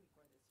gonna pay me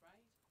for this,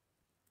 right?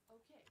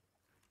 Okay,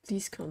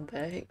 Please come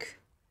back.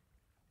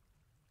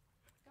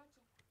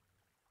 gotcha.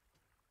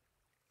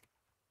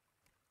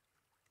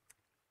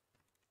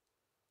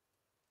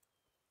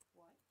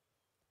 What?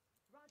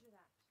 Roger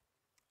that.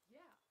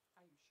 Yeah,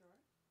 are you sure?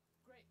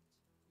 Great.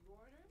 You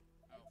order?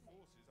 Our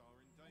forces are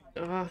in My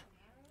danger. bow Ah, and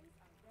arrows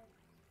are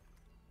ready.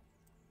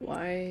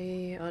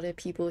 why are there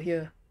people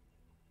here?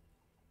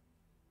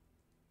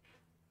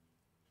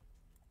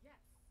 Yes,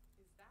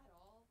 is that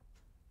all?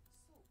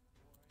 So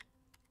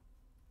boring.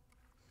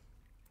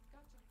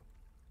 Gotcha.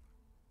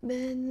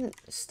 Man,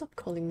 stop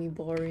calling me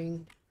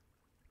boring.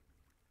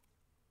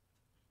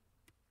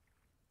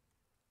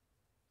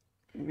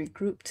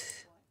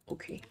 Regrouped. What?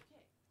 Okay, Okay.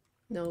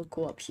 now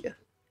go up here.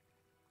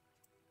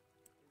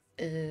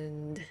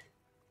 And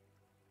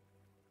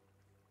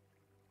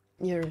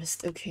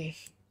nearest, okay.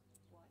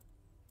 What?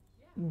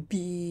 Yeah.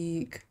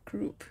 Big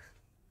group.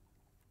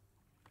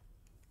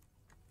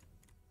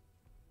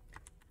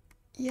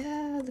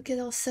 Yeah, look at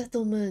our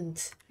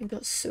settlement. We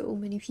got so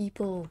many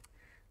people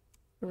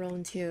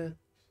around here.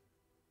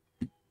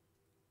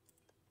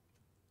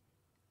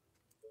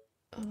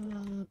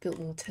 Build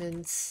more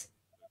tents.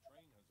 The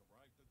train has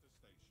arrived at the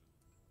station.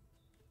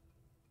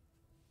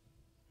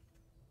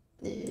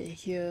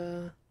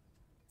 Here.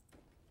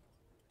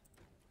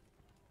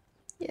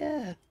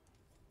 Yeah.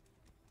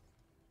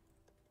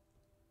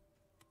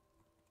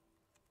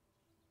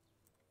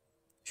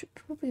 Should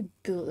probably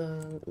build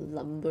a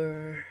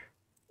lumber.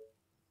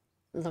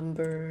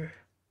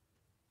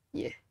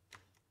 Yeah.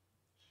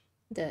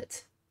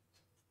 That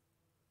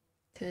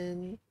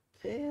 10,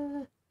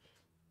 yeah.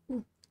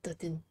 Ooh,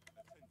 13,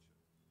 Attention.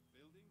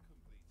 Building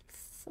completed.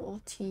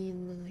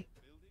 14, like,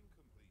 Building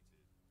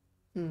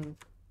completed. hmm.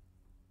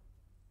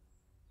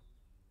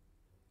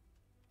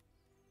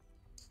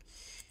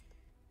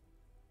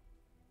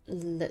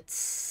 Let's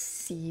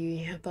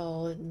see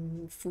about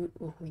food.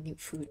 Oh, we need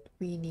food.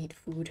 We need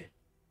food.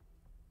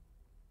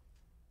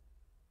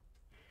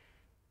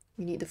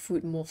 We need the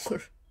food more.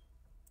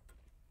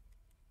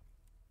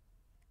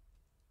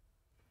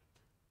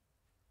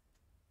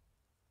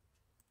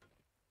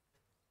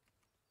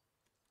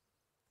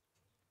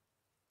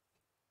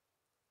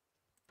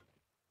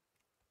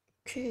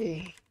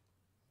 Okay.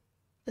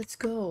 Let's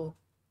go.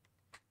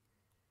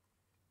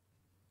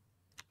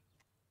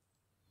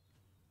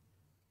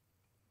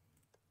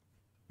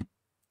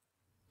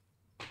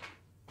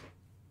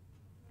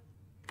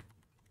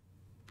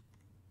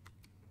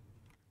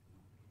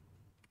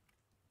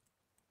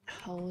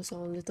 How's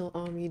our little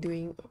army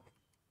doing?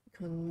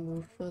 Can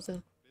move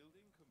further.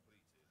 Building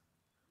completed.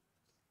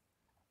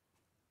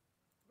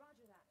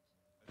 Roger that.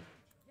 Attention.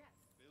 Yes.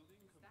 Building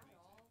Is that completed.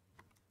 all?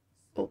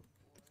 Oh.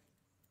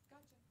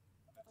 Gotcha.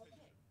 Attention.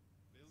 Okay.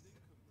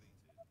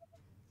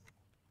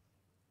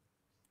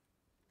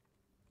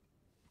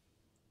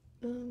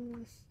 Building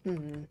completed.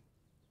 Hmm.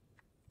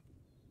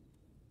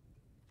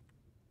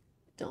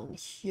 Down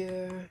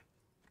here.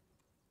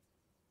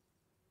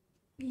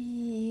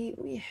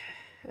 We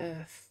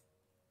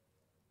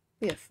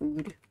have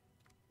food.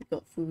 We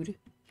got food.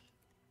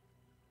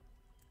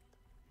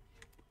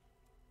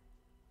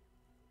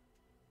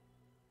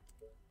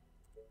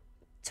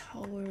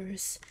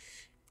 Towers.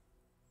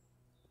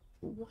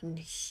 One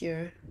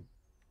here.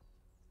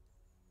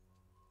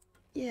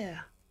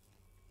 Yeah.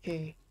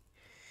 Okay.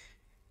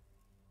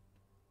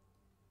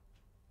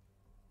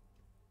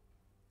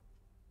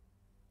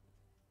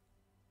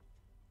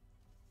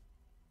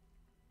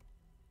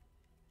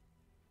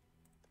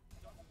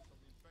 Dozens of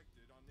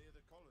infected are near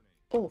the colony.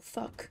 Oh,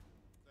 fuck.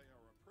 They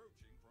are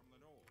approaching from the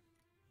north.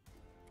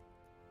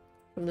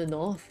 From the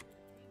north.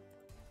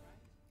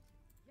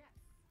 Yes.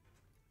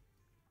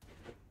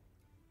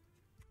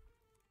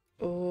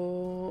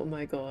 Oh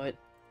my god.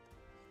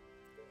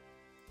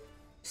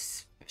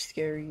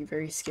 Scary,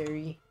 very scary.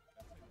 Attention.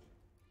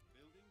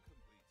 Building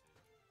completed.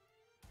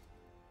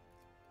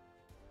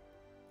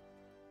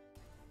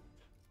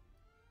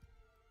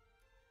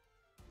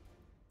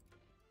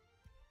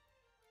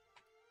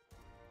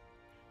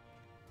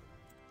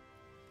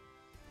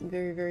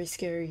 Very, very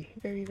scary.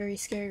 Very, very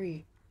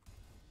scary.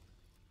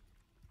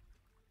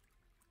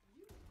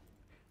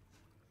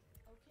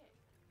 Okay.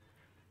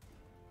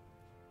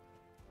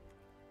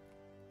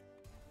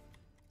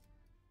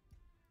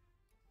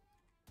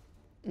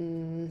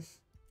 Mm.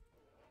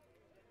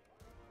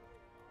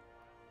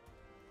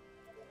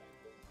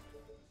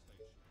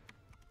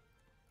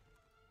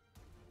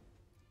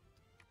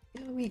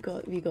 Yeah, we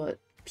got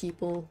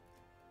people.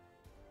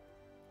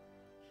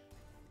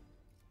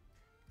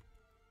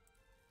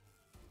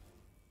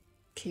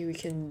 Okay, we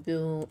can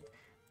build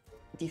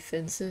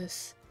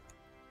defenses.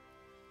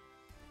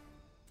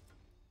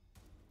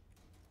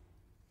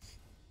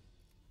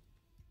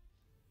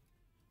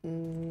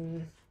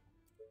 Mm.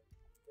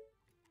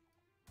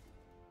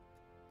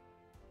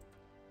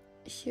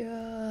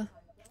 Yeah. My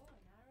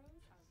bow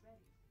and arrows are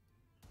ready.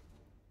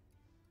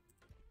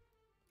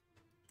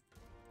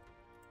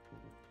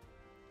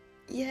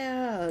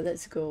 Yeah,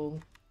 let's go.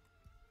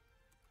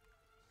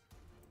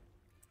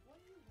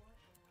 What do you want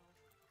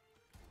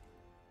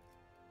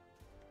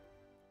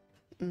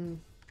now? Mm.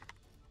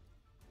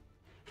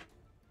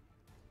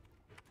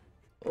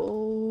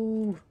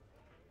 Oh.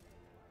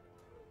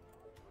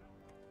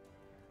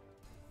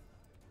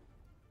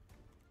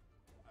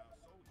 Our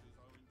soldiers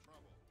are in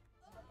trouble.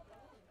 My bow and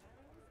arrows are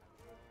ready.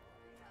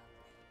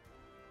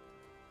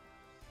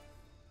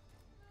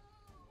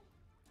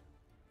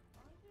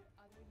 Aren't there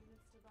other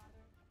units to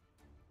bother?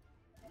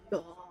 Units are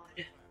God. under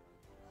attack.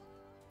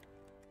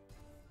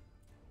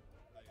 They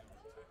are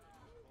attacking the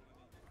colony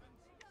defenses.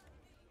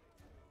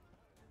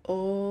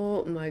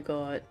 Oh my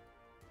god.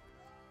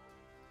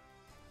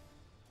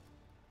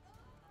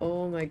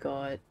 Oh my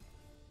god.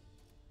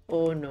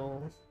 Oh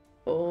no.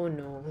 Oh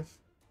no.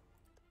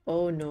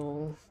 Oh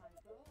no.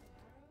 My bow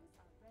and arrows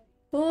are ready.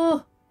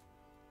 Oh!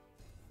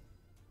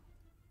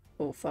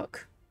 Oh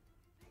fuck.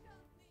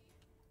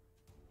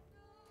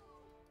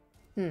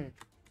 Hmm.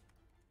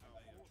 Our forces are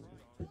breaking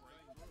through.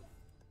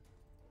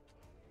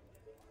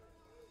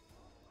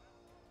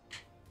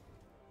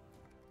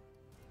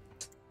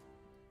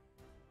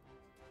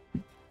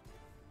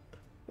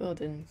 Well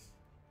then.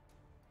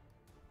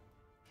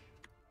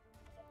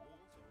 The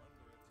walls are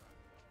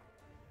under attack.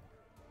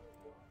 My bow and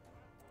arrows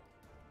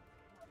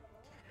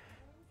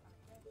are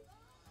ready. They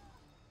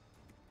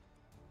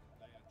are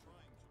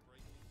trying to break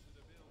into the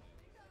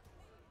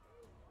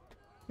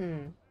building.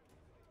 Hmm.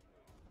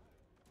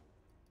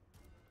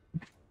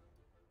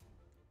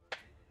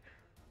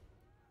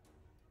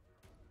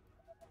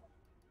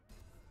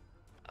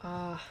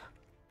 Ah.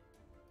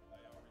 They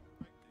are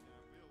infecting our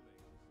buildings.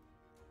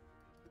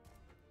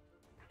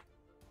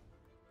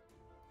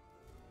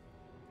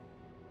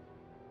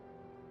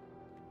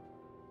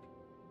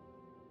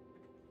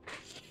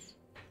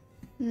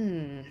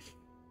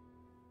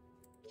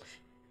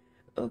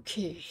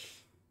 Okay.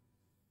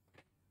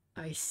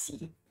 I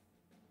see.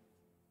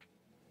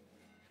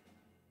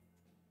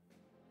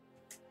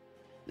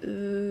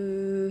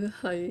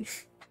 I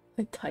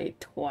died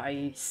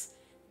twice.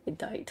 I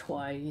died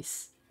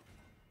twice.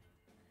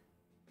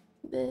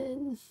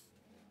 Man.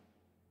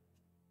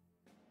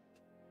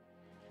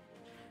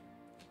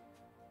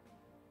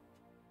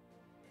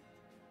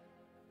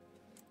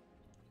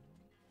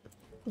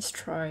 Let's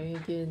try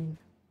again.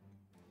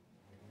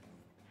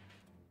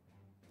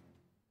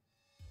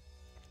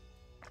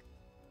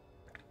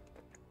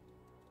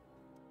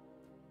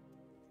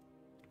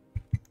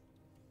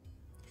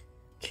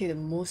 Okay, the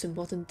most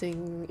important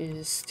thing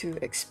is to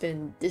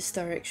expand this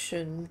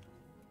direction,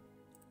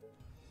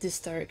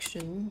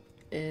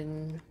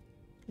 and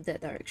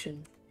that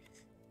direction.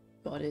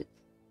 Got it.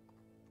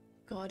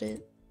 Got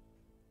it.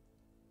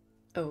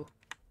 Oh.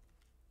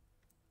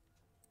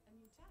 A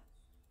new test.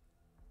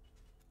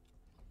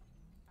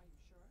 Are you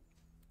sure?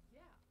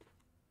 Yeah.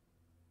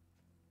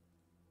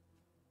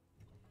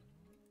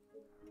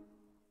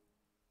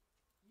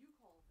 You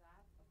call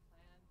that a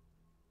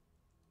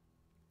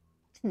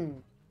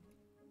plan?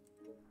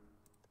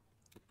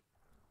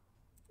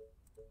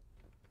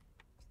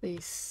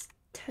 Place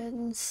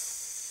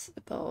tens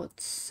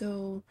about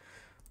so.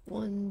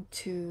 1,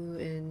 2,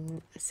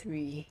 and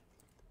 3.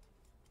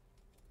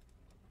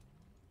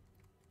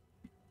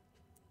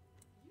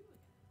 You again.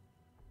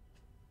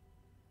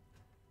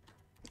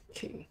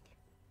 Okay.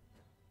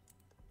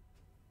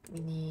 We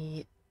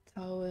need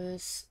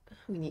towers.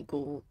 We need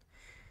gold.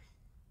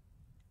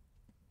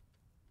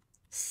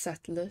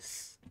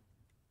 Settlers.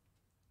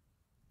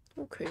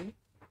 Okay.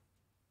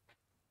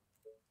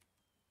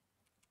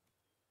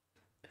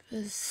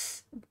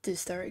 Is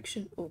this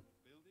direction? Oh.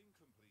 Building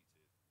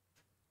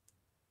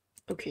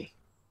completed. Okay.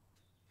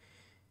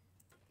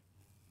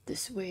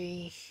 This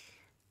way.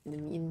 In the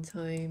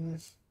meantime.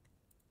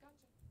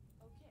 Gotcha.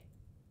 Okay.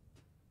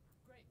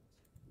 Great.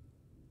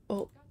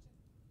 Oh. Gotcha.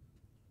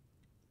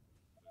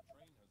 The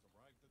train has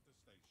arrived at the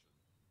station.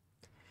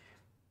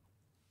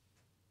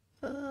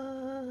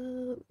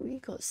 We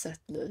got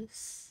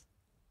settlers.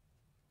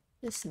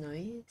 That's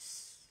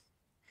nice.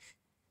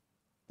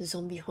 The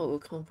zombie horde will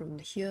come from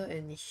here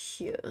and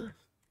here. Are you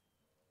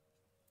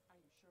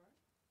sure?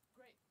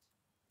 Great.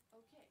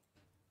 Okay.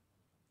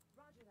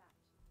 Roger that.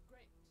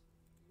 Great.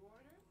 You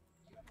order,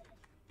 you pay.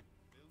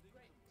 Building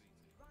Great.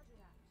 completed. Roger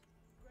that.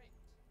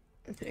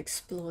 Great.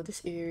 Explore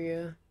this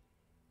area.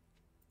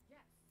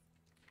 Yes.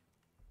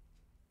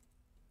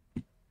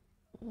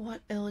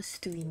 What else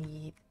do we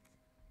need?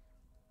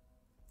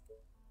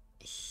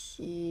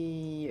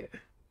 Here.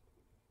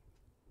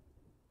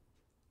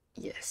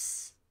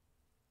 Yes.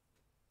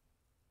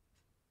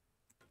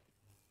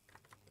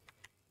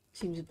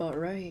 Seems about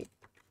right.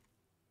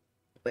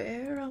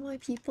 Where are my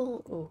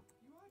people? Oh.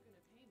 You are gonna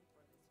pay me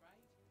for this,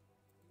 right?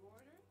 You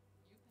order,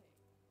 you pay.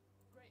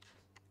 Great.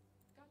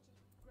 Gotcha.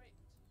 Great.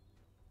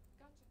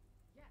 Gotcha.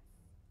 Yes.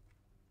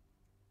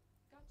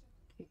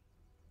 Gotcha.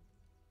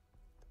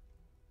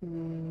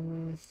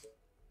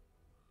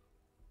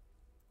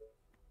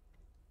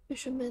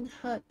 Fisherman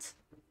hut.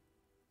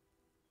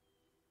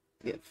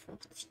 We have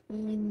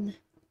 14.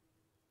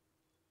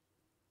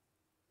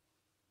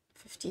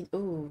 15.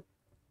 Oh.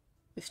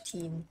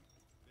 15. Building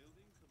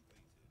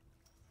completed.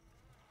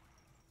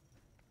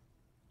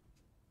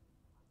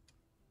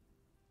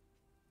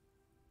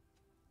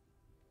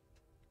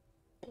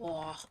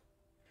 Oh.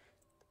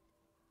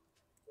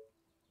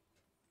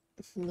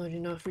 Not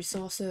enough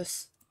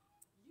resources.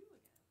 You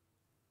again.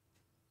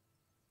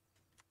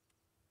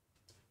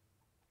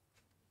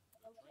 The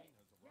Okay. train has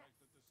arrived Yes.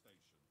 at the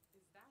station.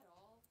 Is that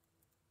all?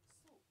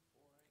 So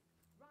boring.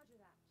 Roger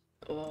that.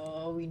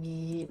 Oh, we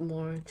need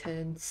more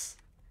tents.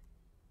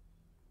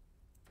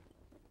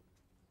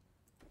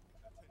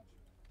 Attention.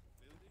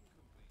 Building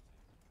completed.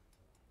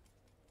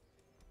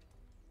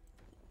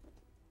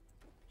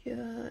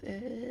 Yeah,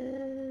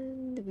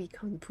 and we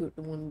can't put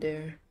one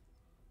there.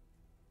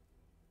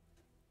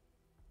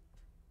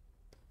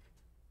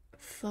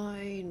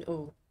 Fine.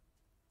 Oh.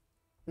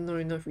 Not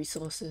enough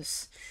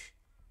resources.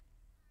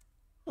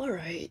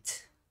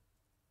 Alright.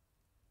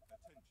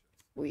 Attention.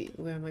 Wait,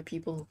 where are my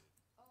people?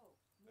 Oh,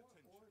 more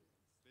Attention. orders.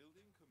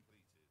 Building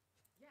completed.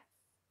 Yes.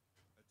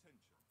 Attention.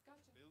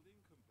 Gotcha.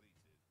 Building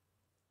completed.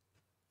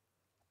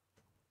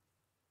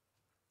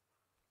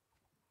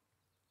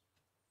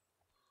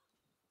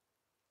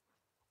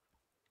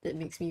 That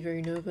makes me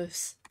very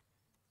nervous.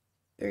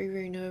 Very,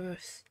 very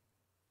nervous.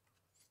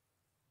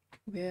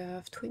 We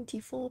have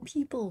 24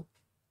 people.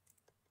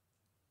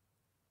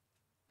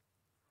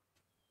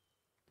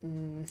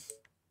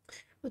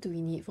 What do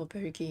we need for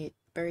barricade?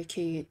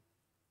 Barricade.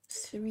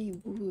 3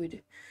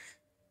 wood.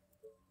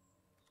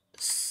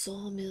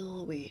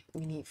 Sawmill. Wait,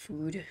 we need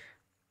food.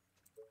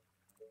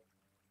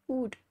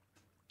 Food.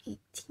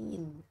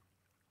 18.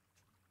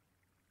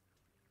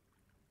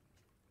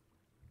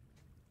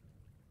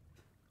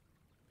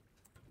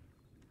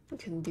 I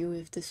can deal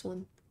with this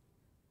one.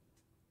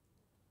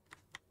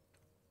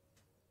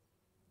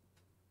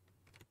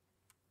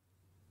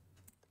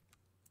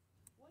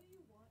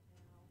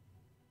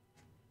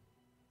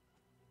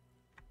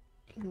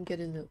 You can get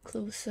a little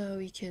closer,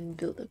 we can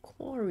build a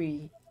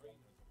quarry.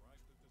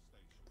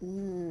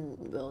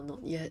 Well,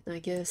 not yet, I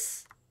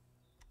guess.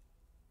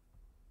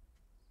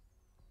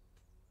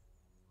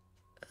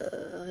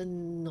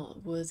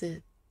 Not worth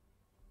it.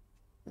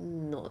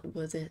 Not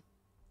worth it.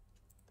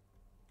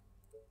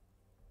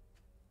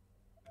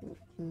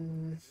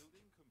 Oh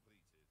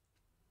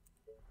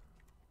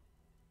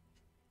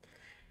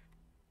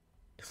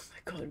my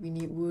god, we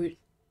need wood.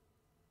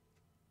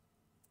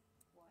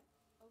 What?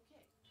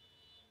 Okay.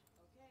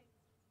 Okay.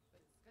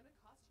 But it's gonna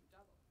cost you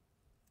double.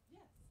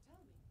 Yes, tell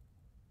me.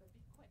 But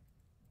be quick.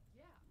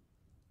 Yeah.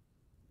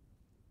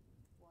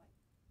 What?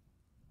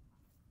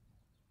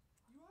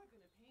 You are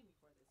gonna pay me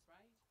for this,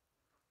 right?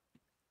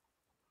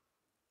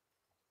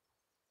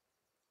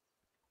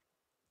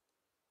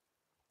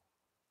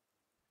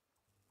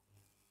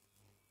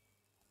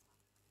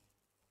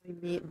 I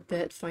made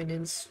bad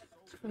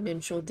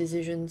financial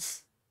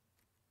decisions.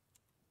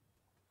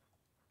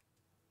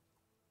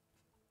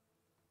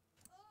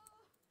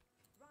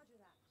 Roger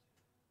that.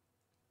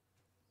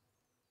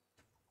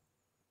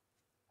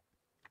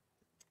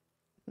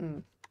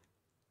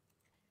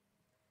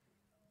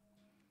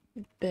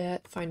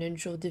 Bad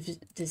financial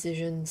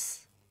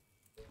decisions.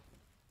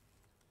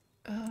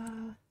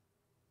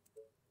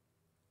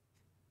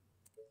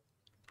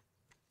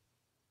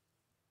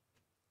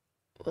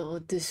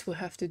 Well, this will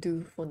have to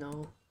do for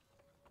now.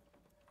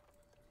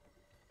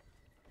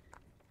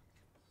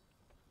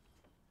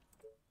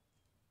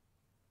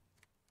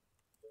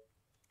 So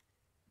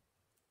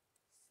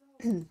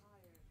tired.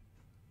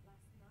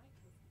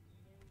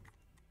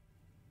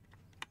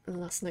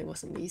 Last night was amazing. Last night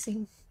was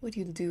amazing. What did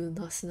you do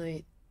last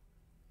night?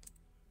 The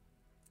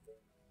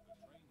train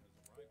has arrived at the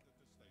station.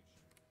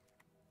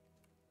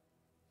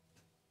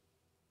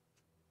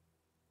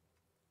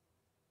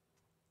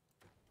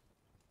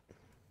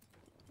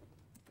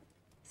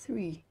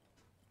 3.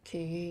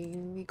 Okay,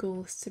 we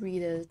go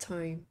 3 at a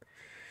time.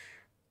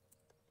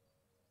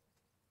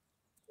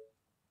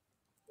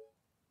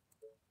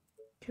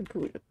 Can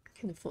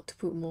afford to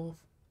put more.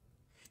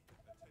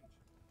 Attention.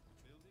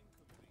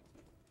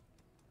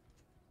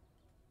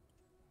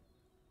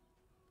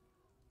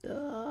 Building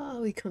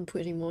completed. We can't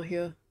put any more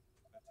here.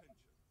 Attention.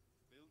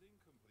 Building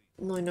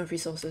completed. Not enough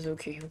resources.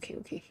 Okay.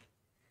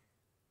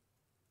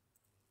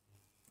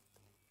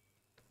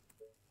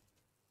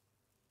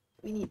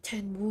 We need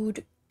 10 wood.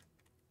 This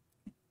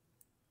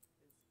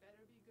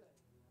better be good.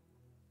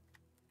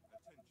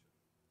 Attention.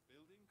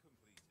 Building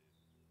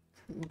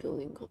completed.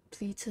 Building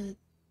completed.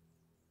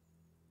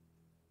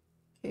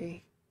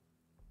 Okay.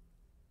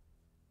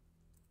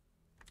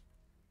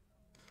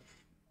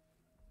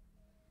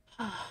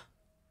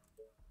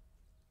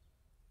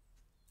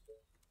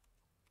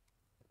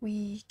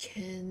 We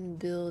can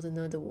build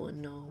another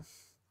one now.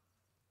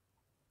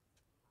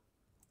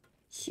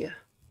 Here.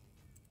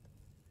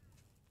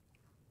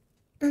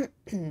 Am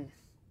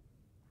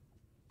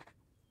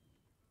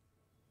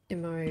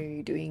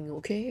I doing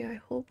okay? I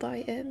hope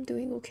I am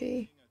doing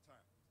okay. Being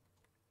attacked.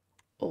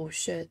 Oh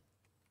shit.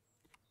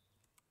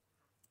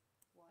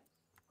 What?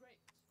 Great.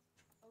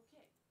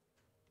 Okay.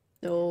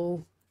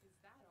 No. Is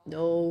that all?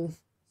 No.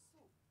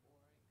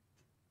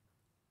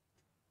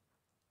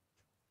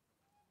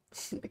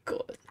 So boring. Oh my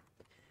god.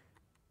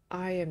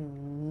 I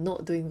am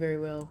not doing very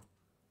well.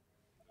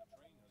 The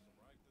train has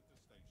arrived at the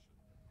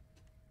station.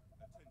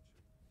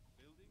 Attention.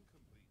 Building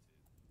completed.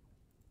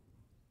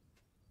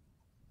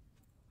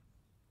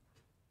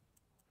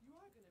 You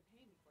are gonna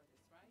pay me for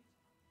this, right?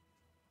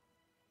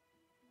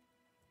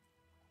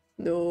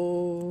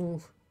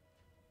 No.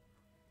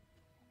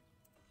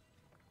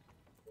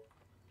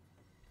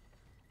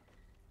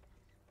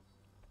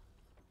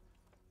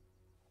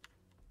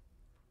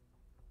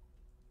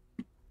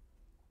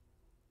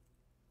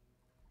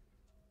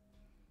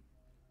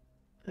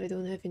 I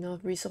don't have enough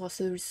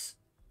resources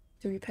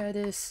to repair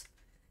this.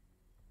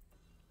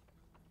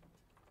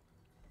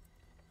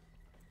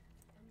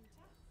 A new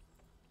task.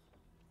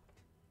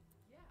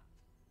 Yeah.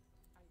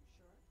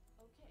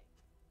 Are you sure?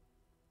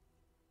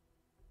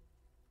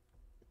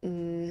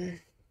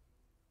 Okay.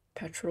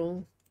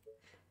 Petrol.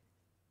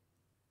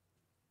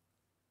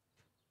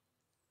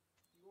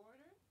 You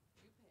order,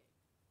 you pay.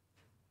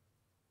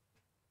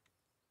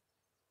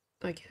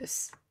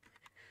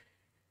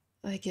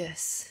 I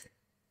guess.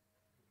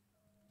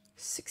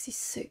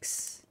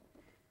 66.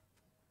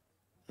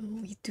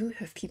 Oh, we do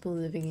have people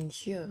living in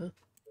here.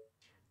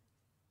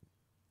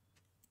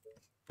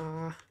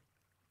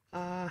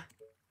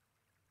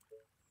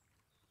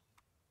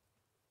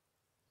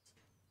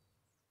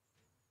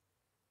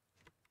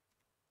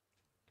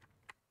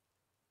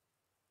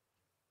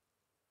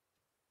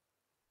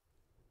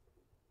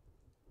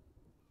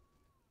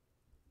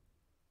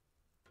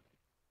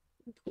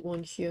 Put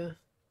one here.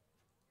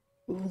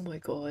 Oh my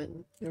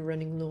god, we're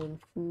running low on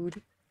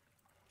food.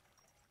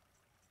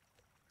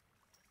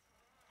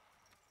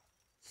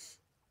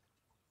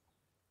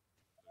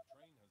 The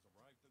train has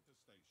arrived at the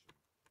station.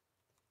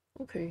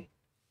 Okay.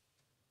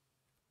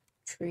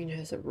 Train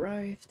has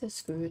arrived,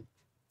 that's good.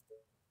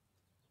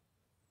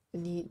 I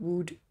need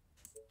wood.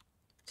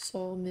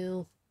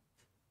 Sawmill.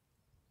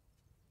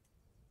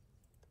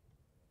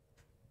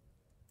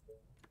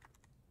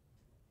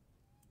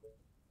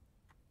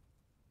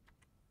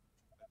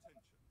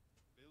 Attention.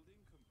 Building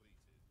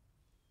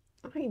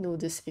completed. I know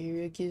this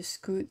area gives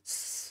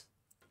goods.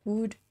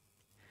 Wood.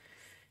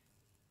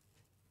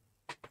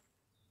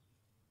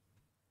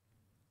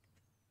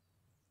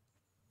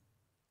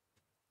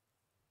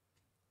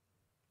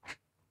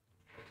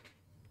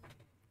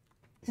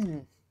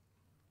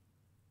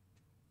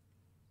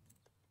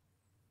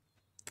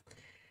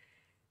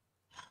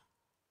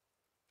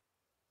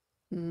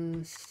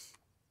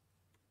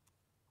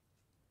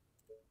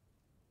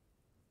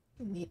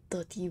 Need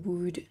 30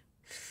 wood.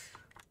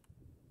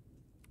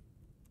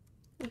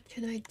 What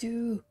can I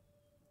do?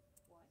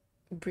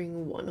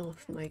 Bring one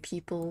of my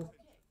people.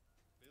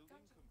 Building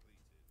completed.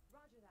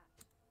 Roger that.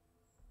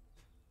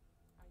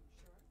 Are you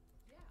sure?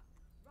 Yeah,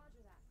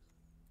 roger that.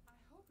 I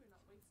hope you're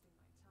not wasting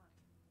my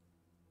time.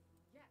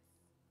 Yes.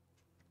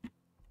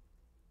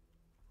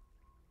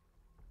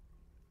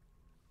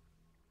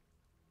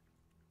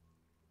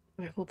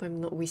 I hope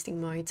I'm not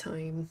wasting my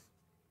time.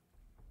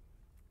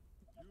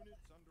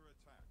 Units under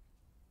attack.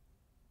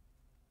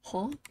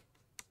 Huh?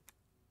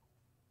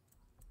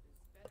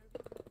 This better be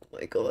good. Oh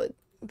my god.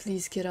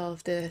 Please get out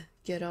of there.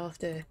 Get out of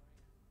there.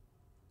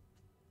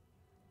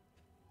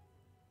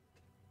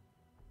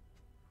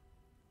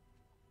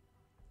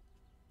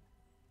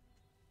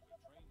 The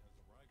train has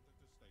arrived at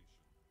the station.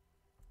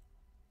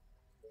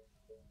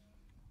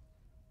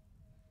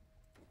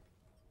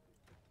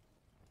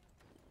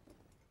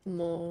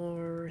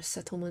 More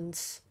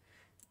settlements.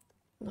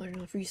 Not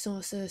enough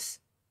resources.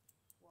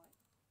 What?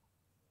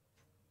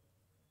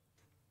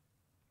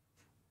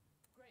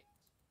 Great.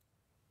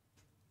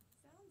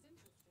 Sounds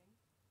interesting.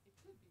 It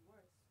could be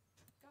worse.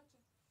 Gotcha.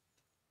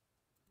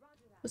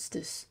 Roger that. What's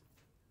this?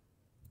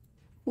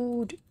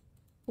 Food.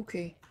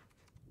 Okay.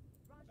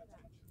 Roger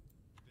that.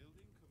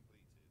 Attention.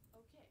 Building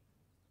completed.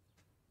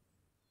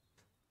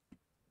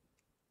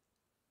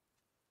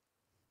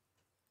 Okay.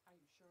 Are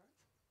you sure?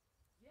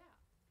 Yeah.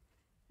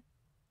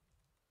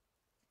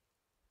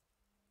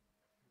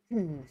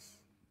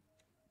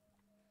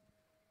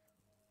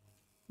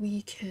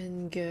 We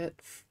can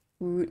get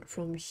food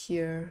from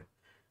here.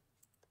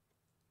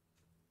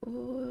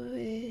 Oh,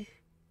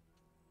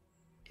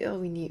 yeah,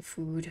 we need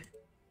food.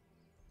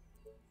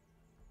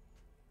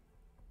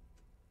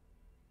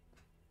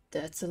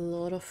 That's a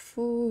lot of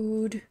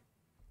food.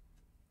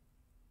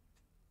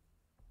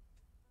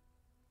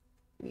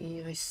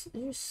 Yeah,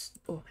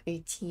 oh,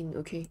 18,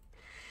 okay.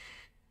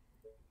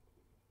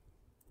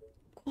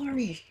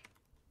 Quarry.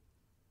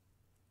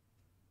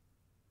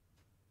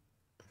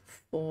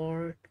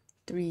 4,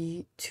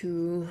 3,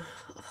 2.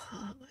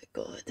 Oh my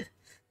god.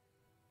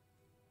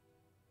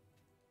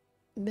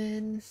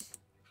 Man.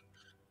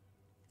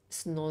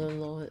 It's not a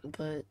lot,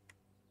 but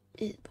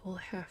it will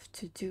have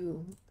to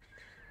do.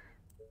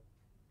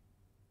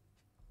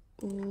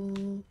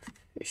 Oh,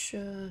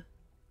 Fisher.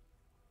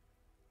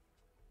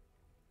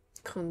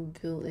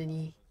 Can't build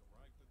any.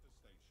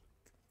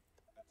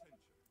 Has arrived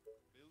at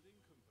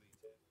the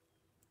station.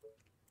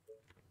 Attention.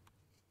 Building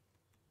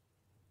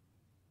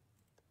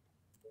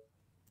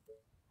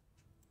completed.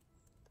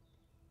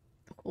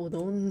 Hold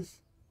on.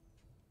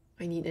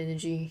 I need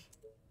energy.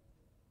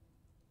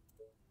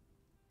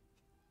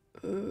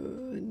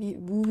 Need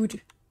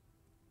wood.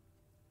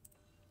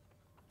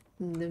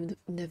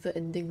 Never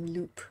ending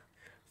loop.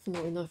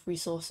 Not enough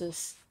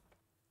resources.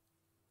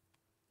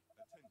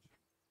 Attention.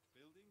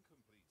 Building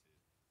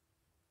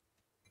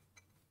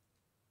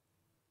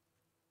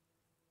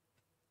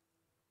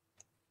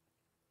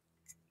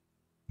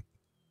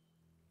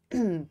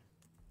completed.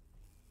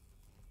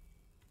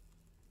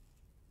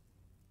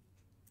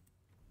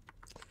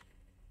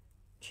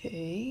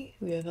 Okay,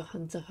 we have a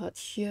hunter hut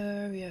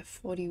here. We have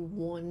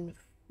 41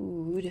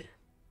 food.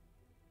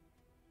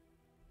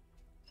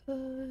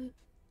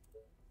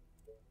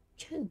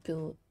 Can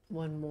build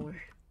one more.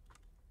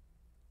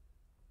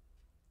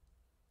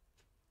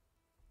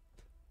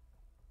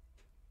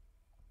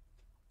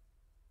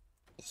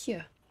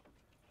 Here.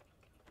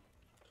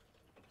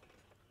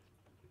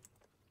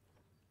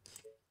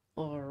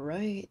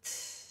 Alright.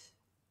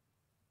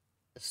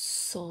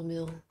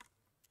 Sawmill.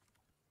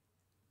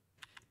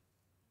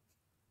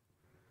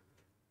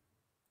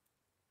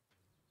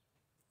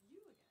 You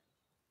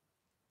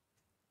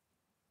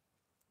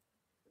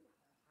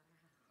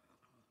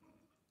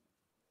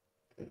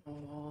again.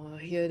 Oh,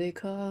 here they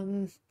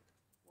come.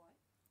 What?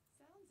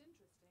 Sounds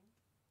interesting.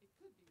 It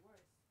could be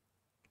worse.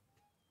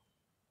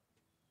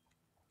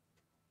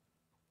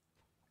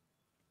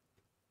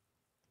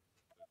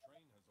 The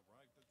train has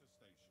arrived at the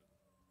station.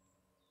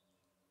 Attention.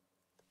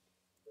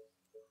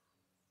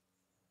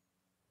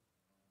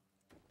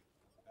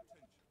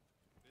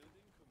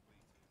 Building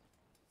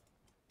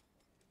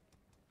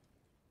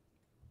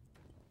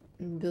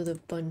completed. Build a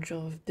bunch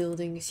of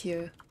buildings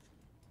here.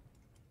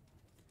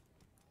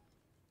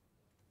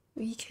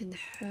 We can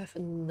have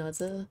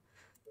another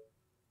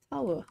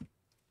tower.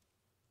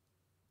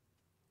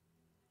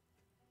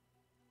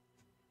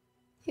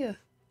 Here.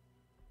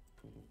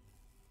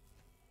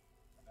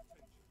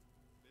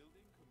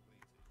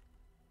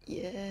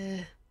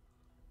 Yeah.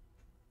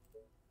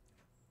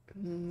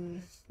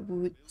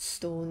 Wood,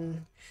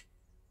 stone.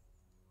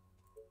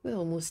 We're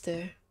almost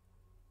there.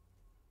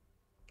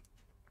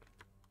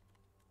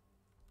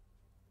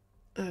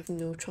 I have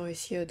no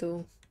choice here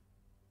though.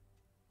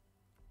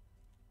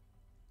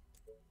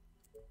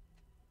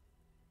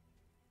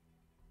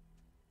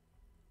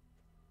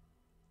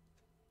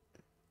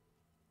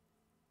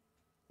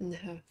 And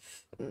have...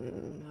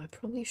 I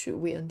probably should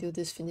wait until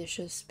this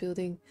finishes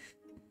building.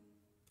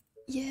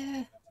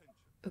 Yeah.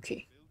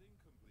 Okay.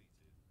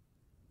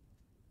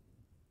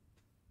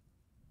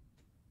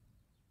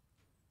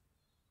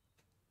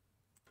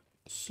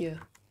 Here.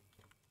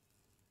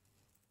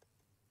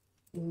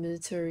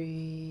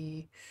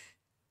 Military...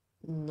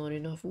 Not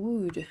enough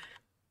wood.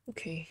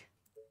 Okay.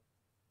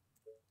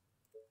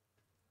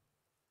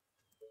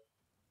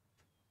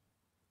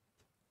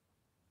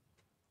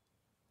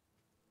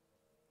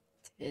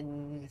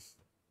 And...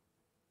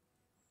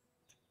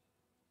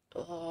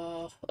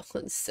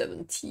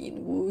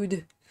 17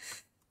 wood.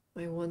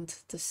 I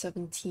want the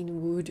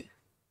 17 wood.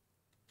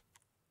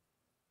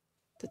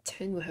 The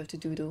 10 will have to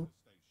do though.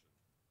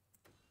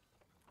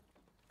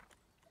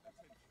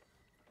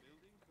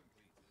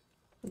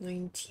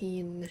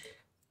 19.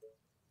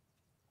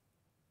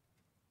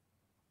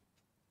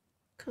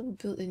 Can't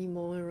build any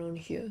more around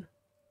here.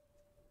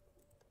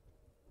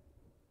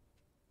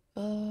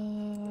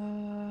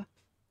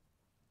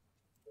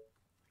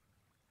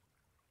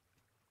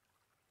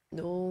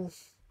 No.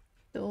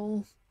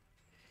 No.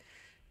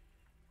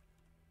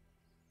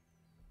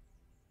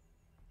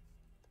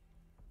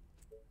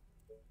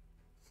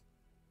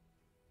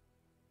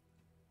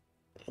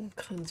 I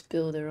can't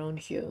build around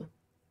here.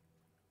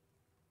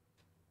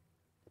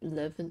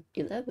 11.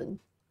 11?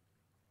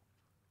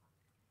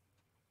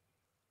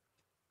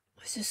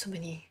 Why is there so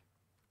many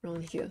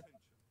around here?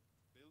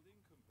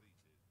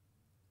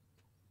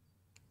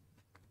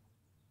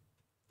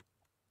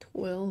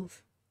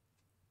 12,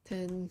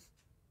 10,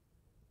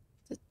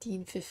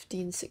 13,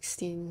 15,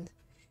 16,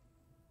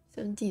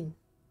 17.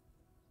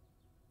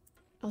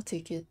 I'll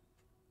take it.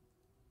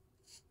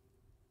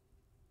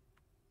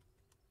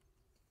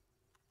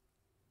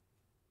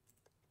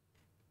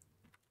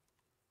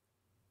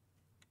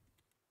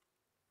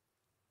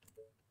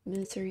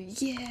 Military,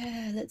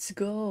 yeah, let's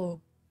go.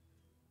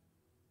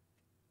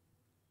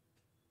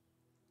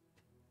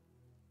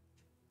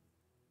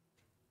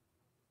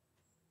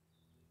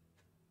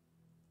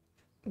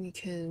 We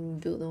can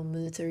build our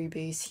military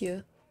base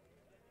here.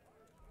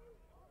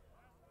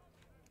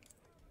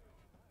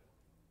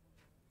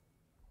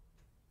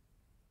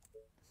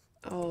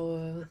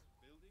 Our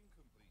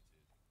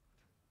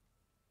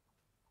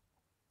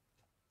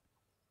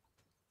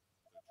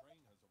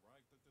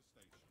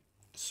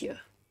here.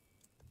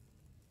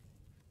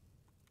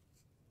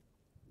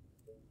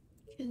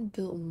 Can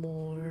build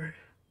more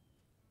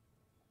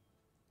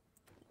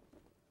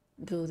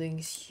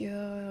buildings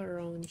here,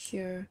 around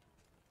here.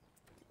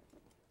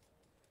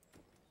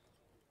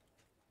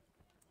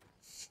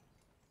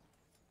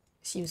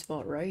 Seems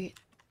about right,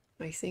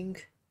 I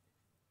think.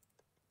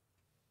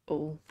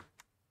 Oh.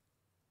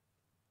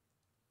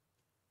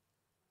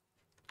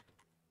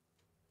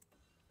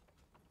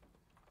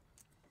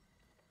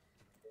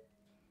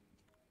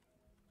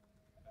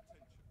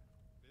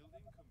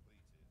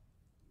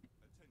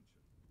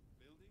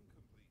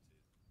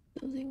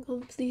 Building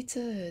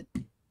completed.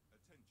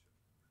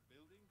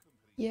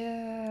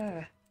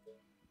 Yeah.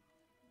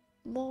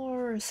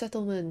 More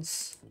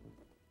settlements.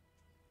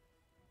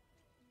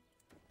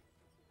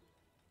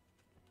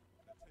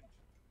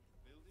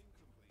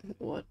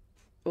 What?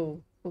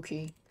 Oh,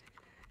 okay.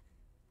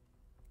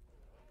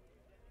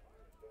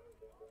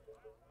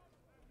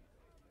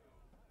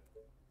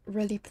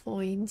 Rally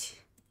point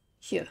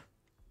here.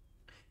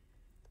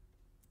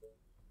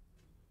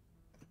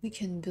 We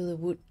can build a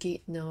wood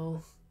gate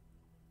now.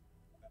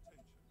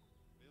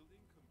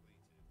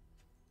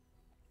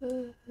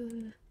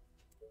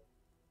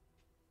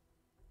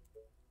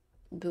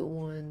 Build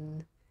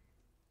one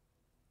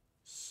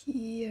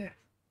here.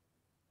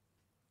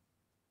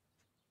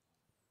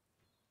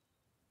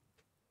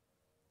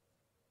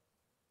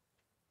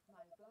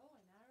 My bow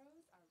and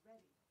arrows are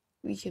ready.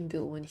 We can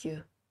build one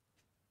here.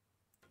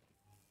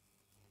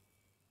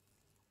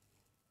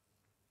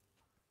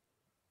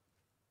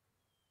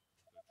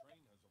 The train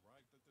has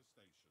arrived at the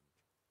station.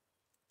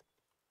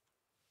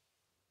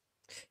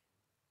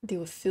 They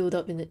were filled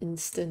up in an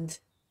instant.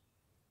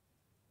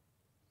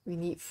 We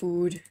need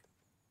food.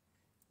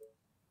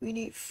 We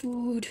need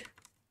food.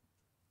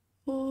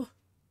 Oh.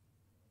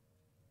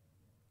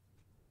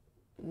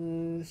 My bow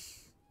and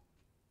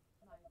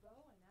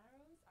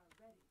arrows are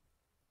ready.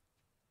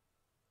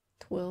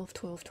 12,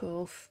 12,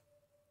 12.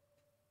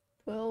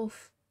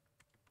 12.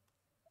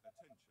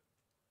 Attention.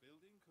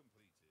 Building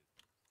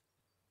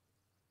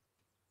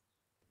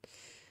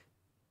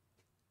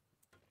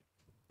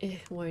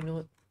completed. Why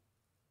not?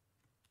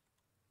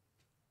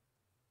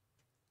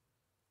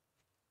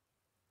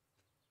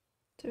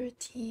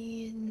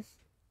 $13.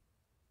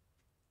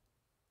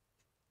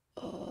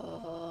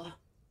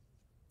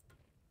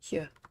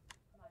 Here.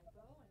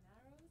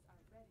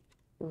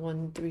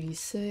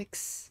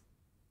 136.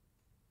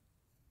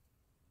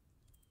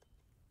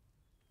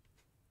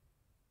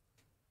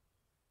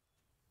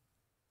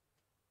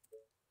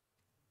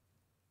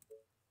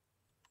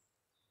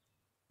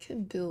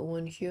 Can build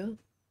one here.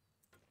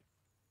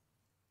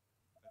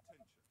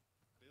 Attention.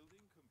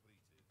 Building completed.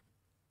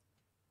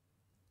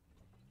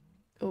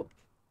 Oh.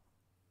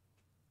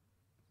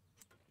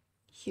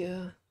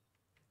 Here.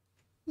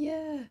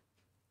 Yeah.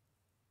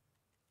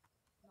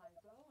 My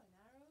bow and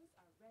arrows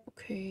are ready.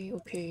 Okay,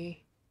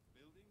 okay.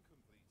 Building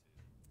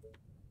completed.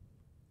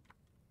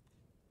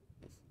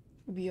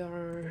 We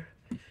are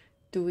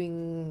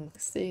doing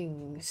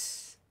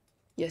things.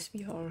 Yes,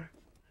 we are.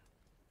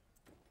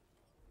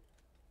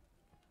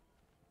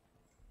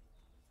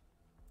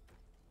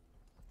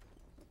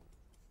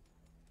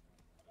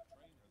 The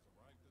train has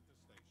arrived at the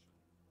station.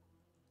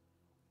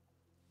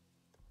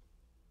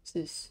 What's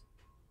this?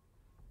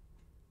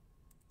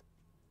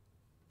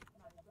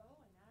 My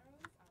bow and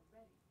arrows are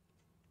ready.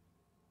 Attention.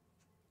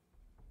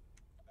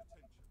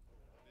 Building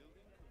completed.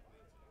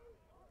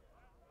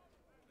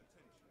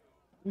 Attention.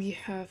 We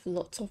have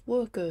lots of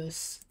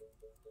workers.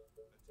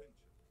 Attention.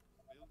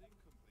 Building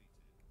completed.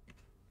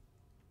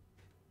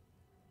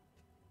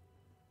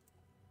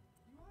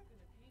 You are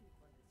gonna pay me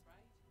for this,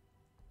 right?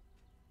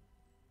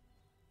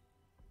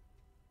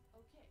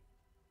 Okay.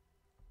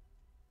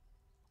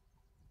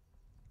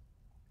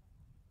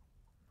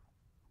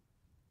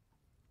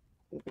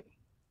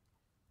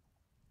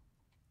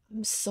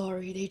 I'm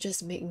sorry, they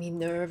just make me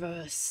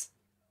nervous.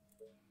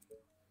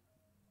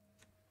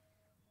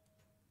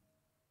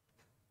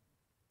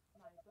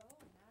 My bow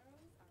and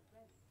arrows are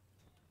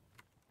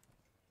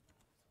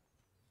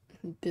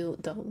ready.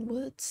 Build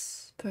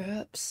downwards,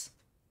 perhaps?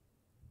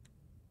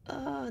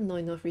 Not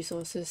enough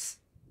resources.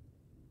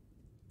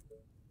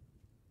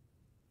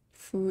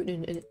 Food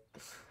and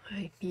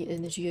I need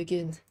energy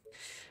again.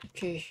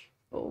 Okay,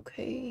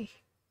 okay.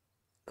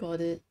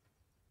 Got it.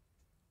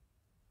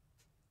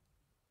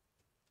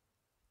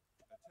 Attention.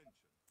 Building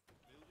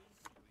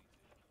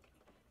completed.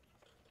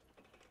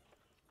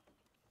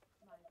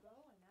 My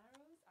bow and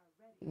arrows are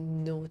ready.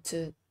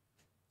 Noted.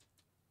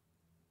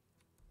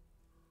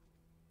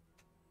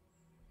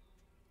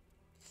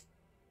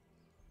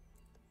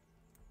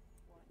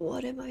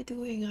 What am I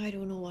doing? I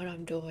don't know what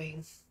I'm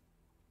doing.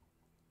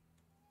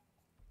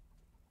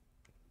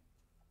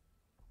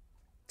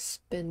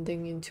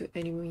 Spending into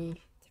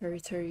enemy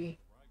territory.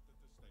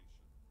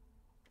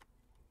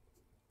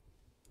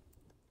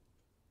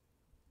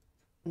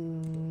 Arrived at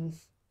the station.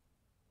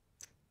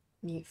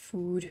 Need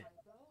food. My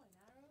bow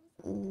and arrows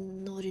are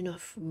Not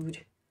enough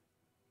food.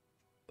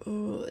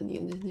 Oh, I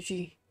need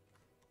energy.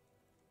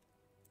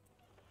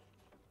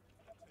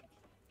 Attention.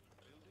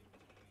 Building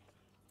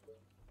completed.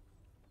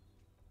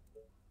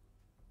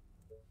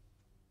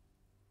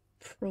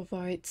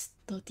 Provides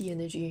 30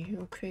 energy.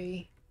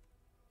 Okay.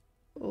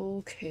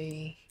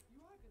 Okay.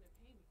 You are gonna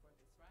pay me for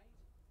this, right?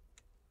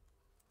 My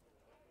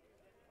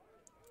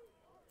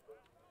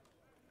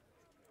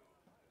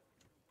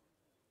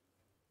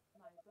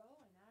bow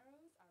and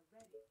arrows are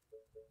ready.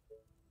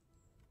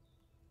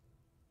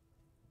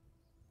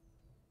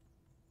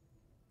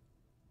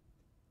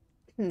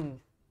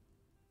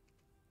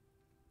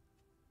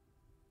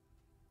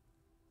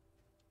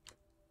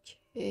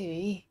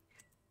 Okay.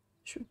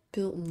 Should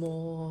build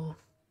more.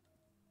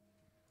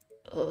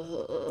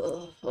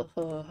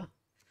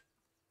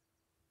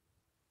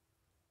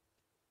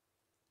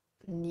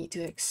 Need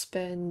to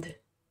expand.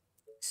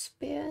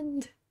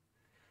 Expand.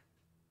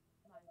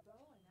 My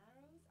bow and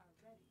arrows are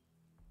ready.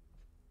 My bow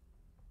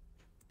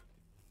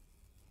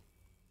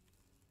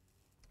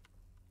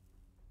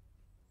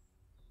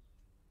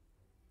and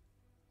arrows are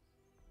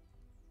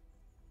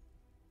The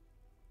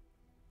train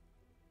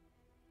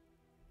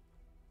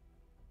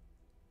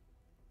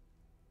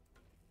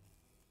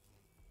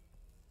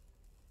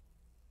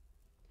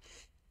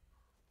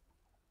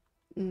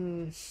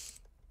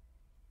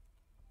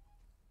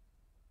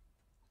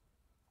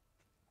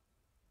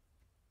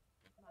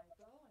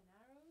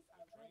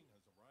ready.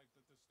 has arrived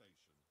at the station.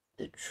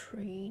 The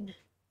train.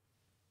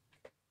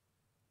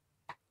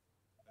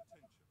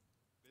 Attention.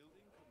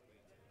 Building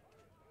completed.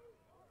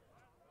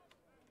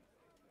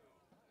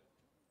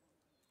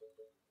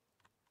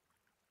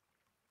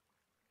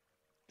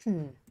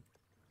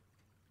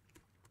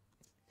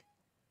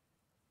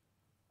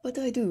 What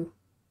do I do?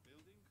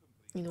 Building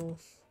completed. You know,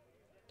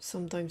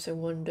 sometimes I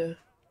wonder.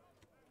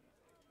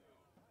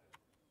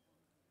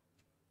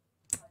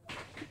 My bow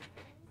and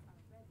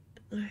arrows are ready.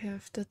 I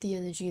have 30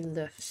 energy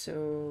left,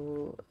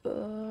 so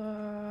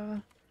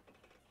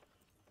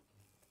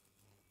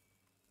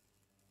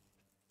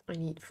I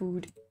need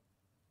food.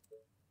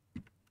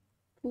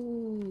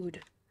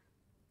 Food.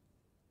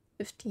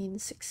 15,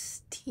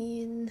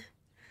 16.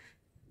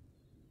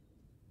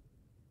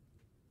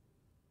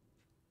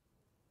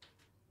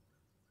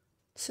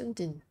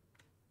 Something.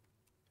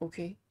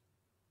 Okay.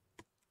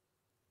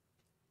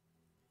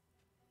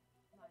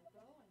 My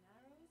bow and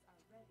arrows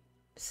are ready.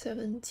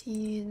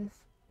 17.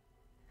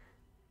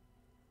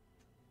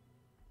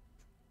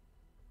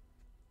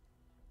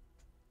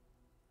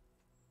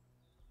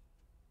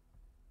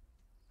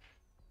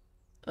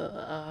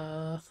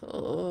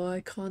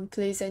 I can't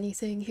place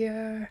anything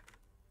here.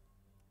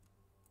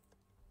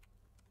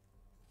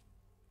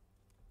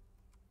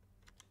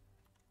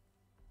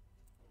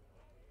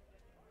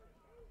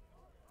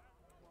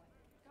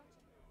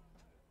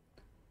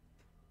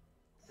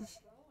 Bow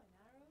and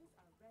arrows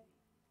are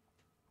ready.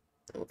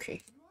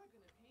 Okay. You are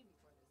gonna pay me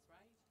for this,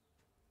 right?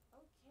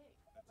 Okay,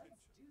 let's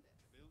do this.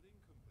 Building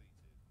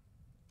completed.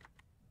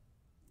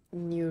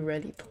 New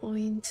rally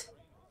point.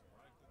 Train has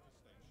arrived at the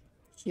station.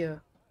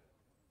 Here.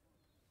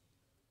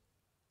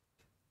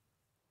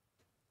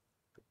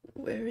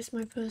 Where is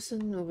my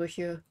person? Over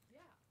here. Yeah.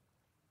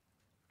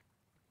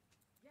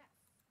 Yes.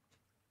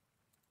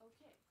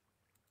 Okay.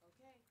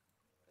 Okay.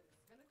 But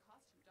it's gonna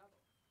cost you double.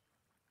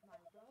 My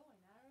bow and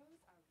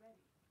arrows are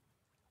ready.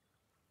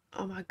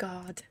 Oh my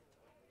god.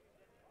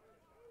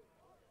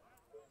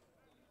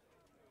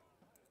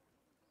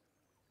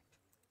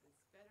 This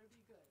better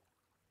be good.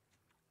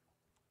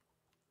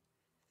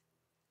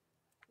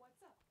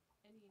 What's up?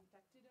 Any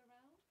infected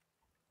around?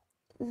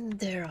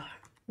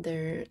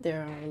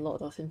 There are a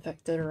lot of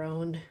infected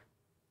around.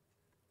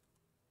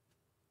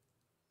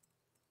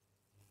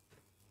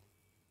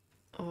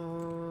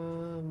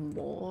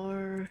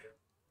 More My bow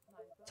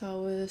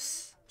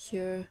towers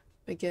here,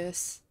 I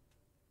guess.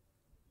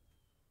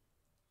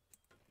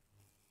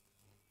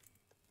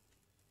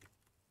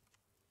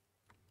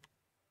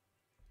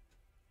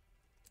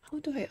 How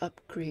do I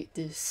upgrade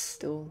this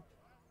though?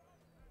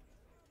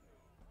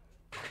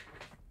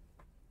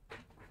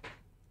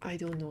 I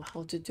don't know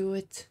how to do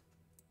it.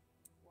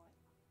 What?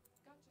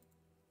 Gotcha.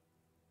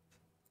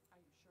 Are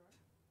you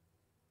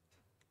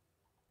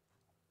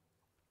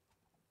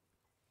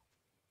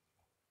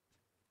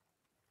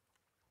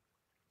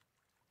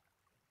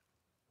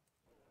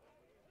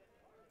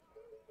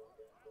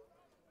sure? Building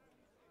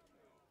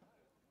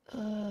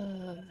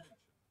completed.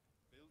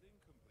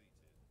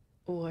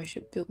 Oh, I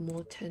should build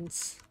more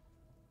tents.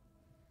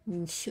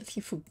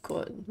 Nearly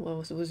forgot what I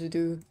was supposed to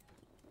do.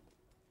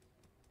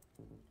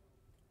 The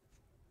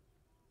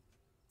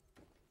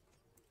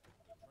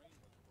train has arrived at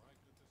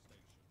the station.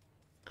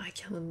 I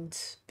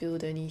can't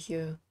build any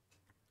here.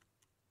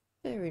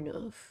 Fair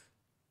enough.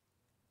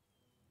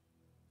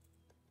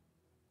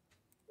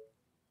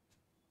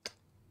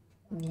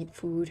 Need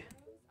food.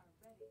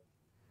 Arrows are ready.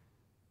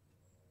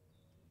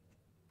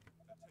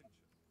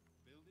 Attention.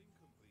 Building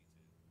completed.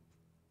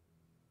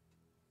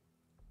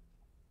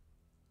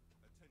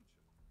 Attention.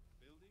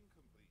 Building completed.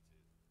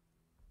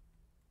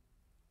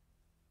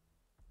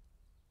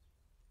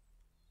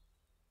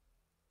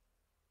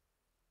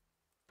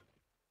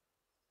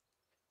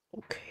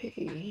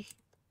 Okay.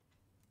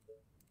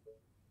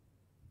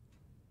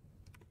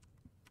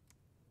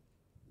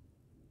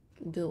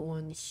 Build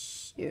one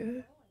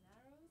here.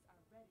 Bow and arrows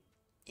are ready.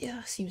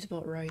 Yeah, seems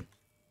about right.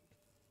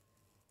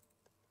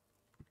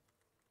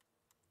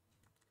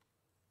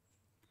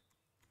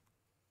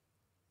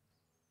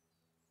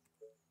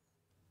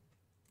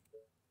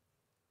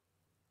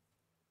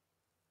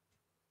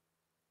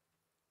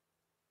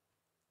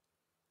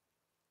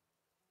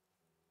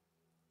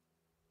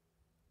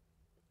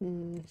 Attention.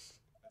 Building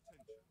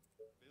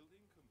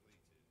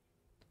completed.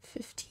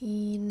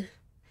 15.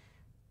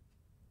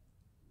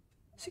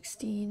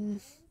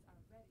 16. Arrows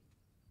are ready.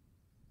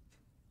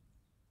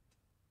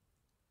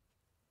 Attention.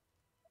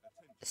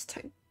 Let's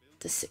type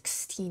the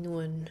 16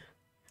 one.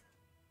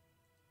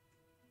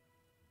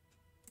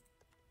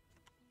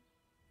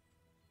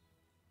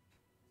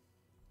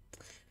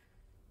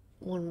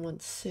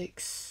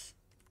 116.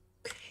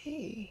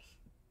 Okay.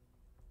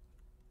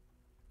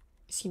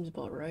 Seems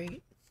about right.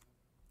 The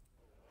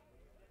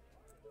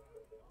train has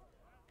arrived at the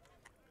station.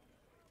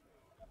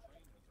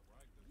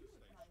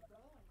 My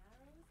bow and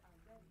arrows are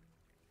ready.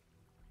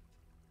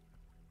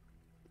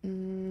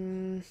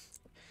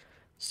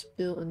 Let's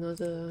build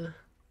another.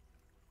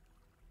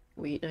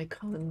 Wait, I can't.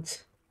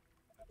 Attention.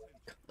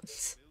 Building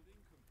completed.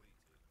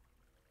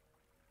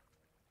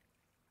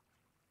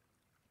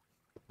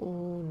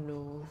 Oh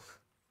no.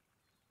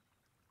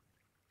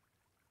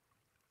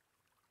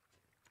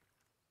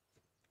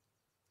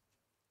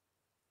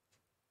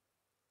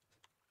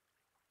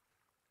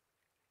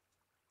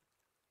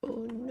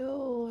 Oh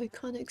no, I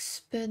can't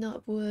expand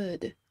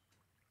upward.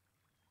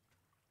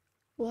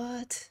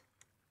 What?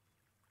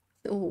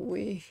 No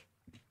way.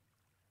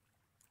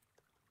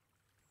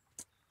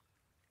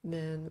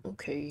 Man,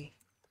 okay.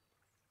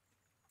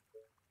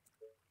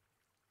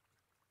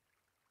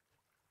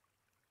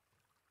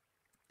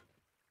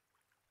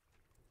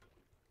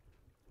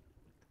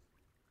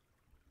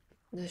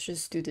 Let's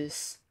just do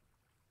this.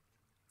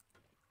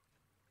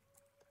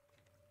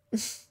 Bow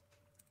and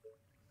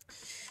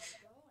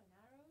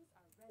arrows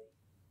are ready.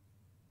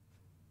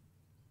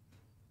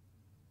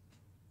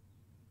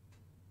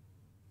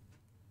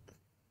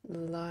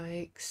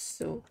 Like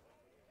so.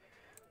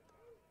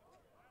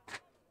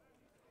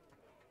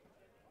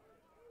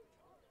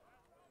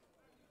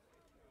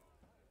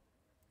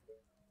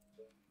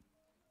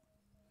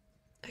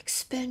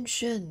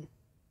 Expansion.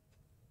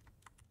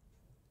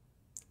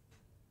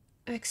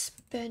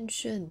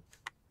 Expansion.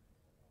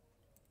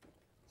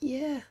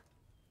 Yeah.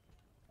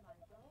 My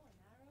bow and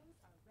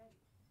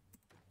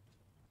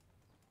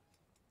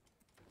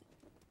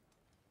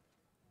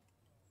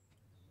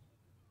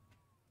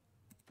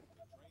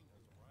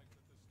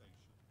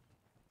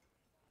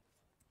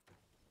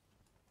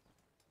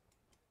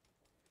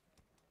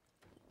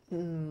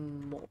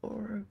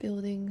More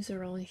buildings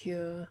around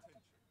here.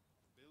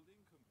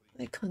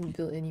 I can't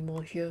build any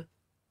more here.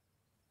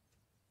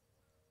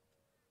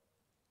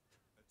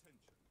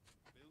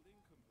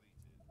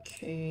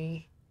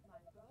 Okay,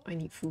 I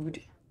need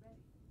food.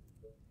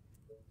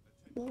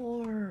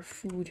 More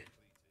food.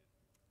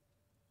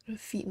 Gotta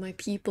feed my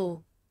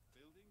people.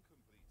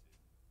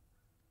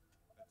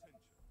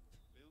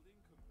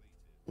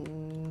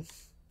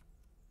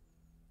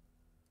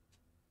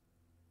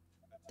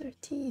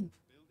 13.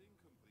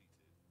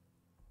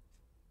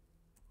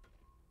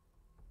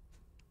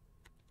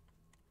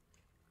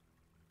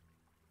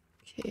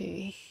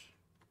 Okay.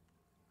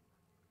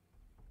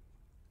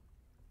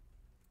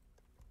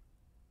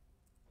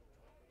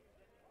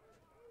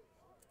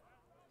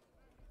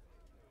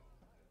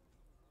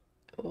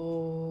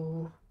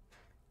 Oh,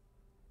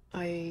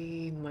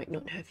 I might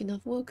not have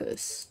enough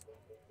workers.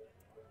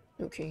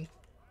 Okay.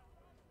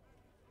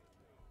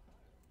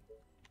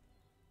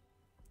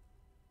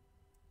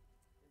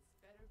 This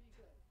better be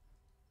good.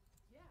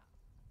 Yeah.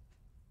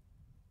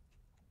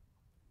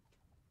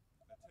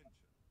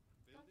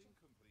 Building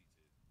completed.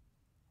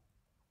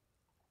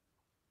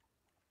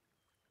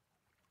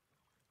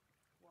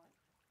 What?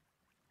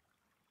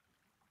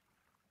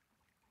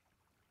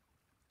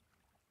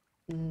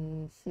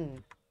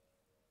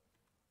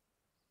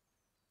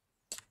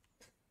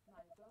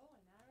 My bow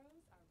and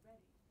arrows are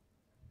ready.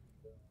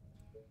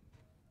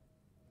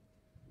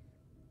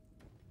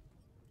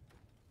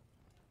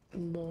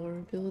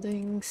 More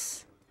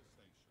buildings.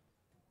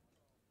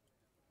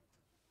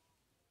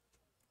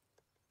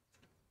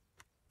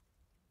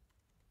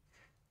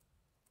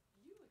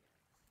 You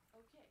again.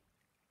 Okay.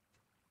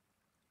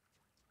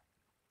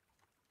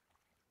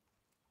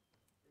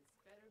 This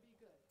better be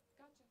good.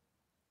 Gotcha.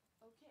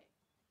 Okay.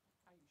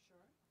 Are you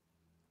sure?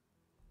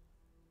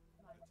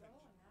 My bow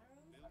and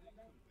arrows are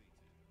ready.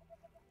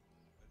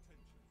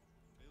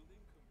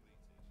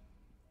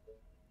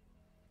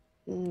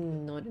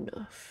 Not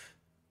enough.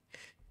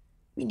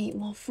 We need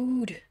more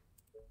food.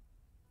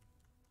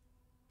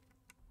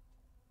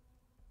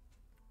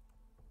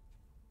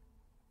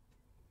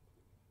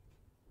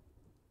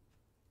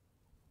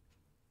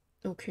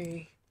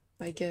 Okay,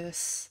 I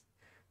guess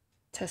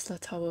Tesla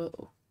Tower.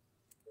 Oh,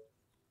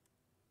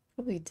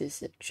 probably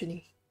this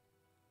actually.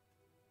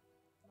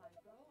 My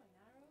bow and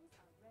arrows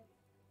are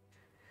ready.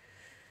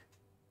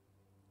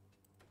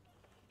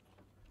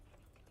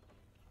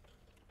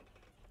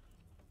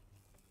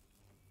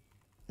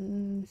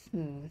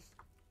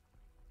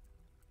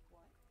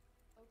 What?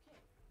 Okay.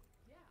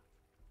 Yeah.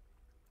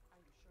 Are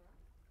you sure?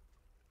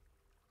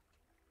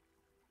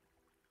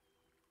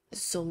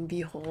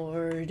 Zombie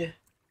horde. You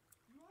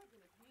are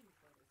gonna pay me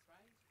for this,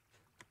 right?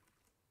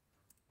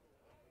 My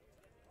bow and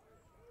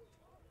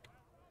arrows are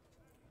ready.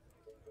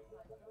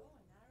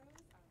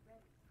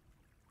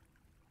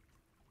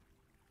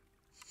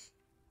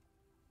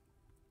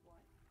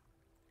 What?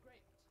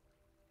 Great.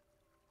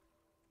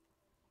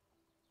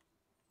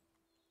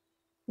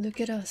 Look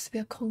at us, we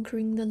are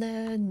conquering the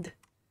land.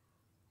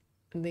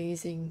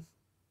 Amazing.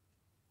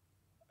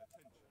 So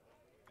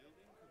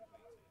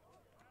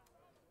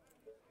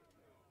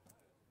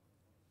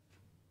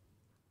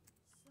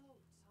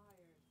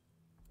tired.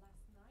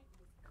 Last night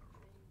was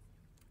amazing.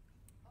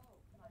 Oh,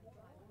 my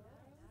bow and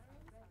arrows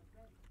are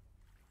ready.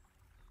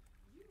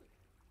 You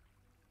again.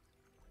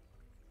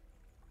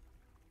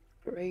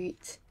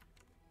 Great.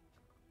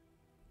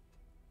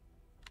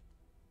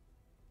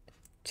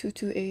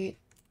 228.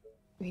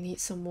 We need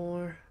some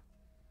more.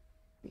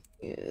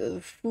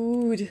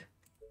 Food.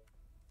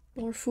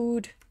 More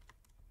food.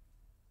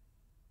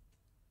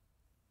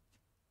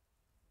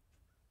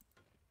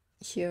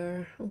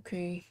 Here,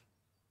 okay.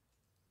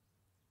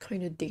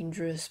 Kind of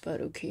dangerous,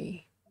 but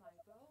okay. My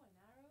bow and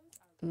arrows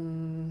are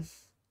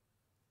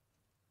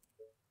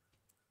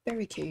ready.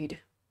 Barricade.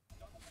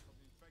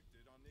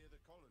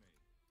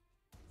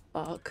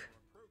 Fuck.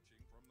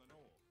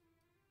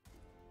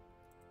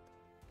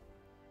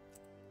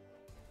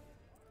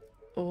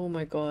 Oh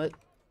my god.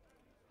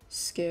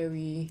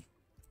 Scary. This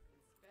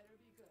better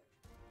be good.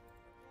 Okay.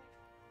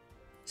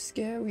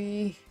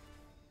 Scary.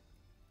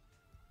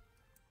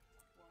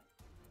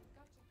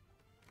 What?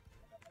 Gotcha.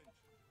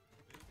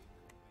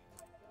 My bow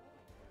and arrows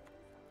are ready.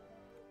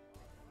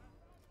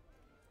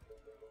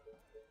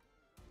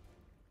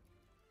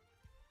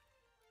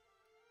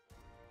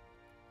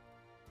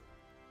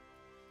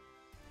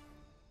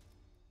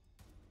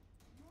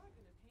 You are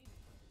gonna pay me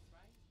for this,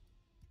 right?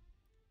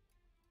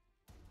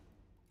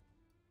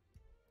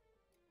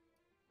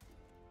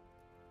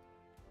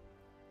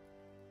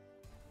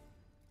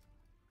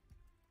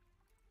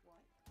 What?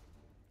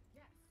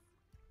 Yes.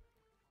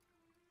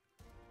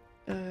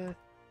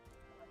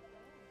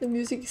 The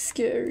music is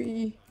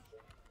scary.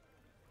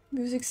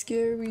 Music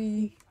scary. Are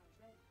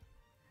ready.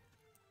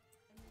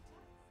 A new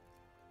task.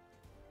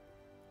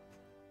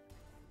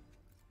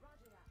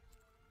 Roger that.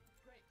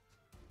 Great.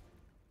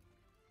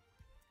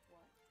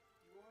 What?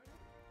 You order?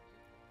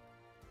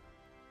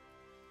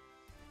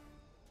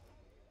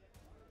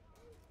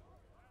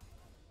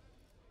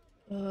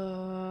 You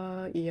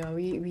pay. Yeah,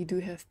 we do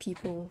have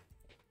people.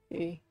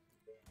 Okay.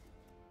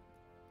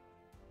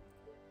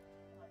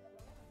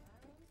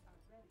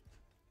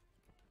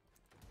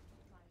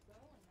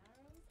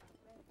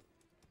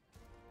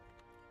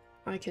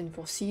 I can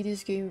foresee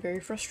this game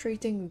very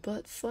frustrating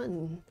but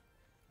fun.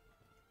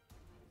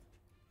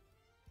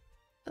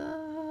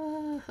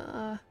 Oh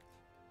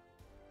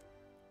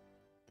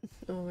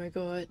my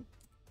god.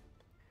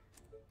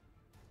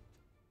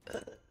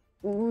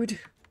 Wood.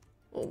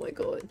 Oh my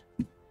god.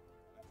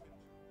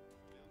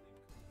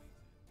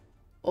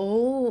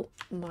 Oh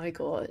my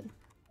god.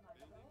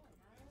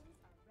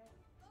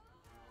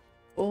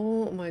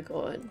 Oh my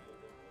god.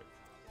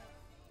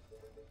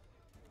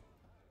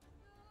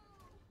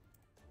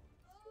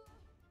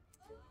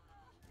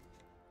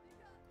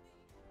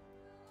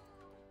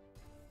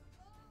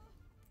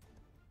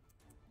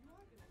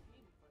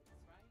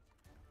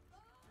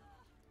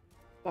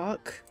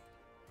 Fuck.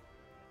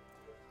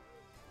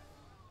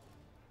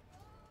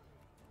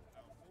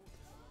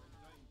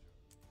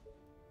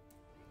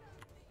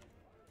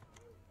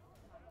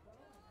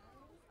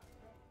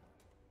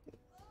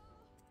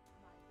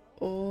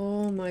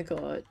 Oh my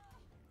god.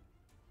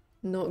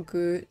 Not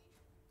good.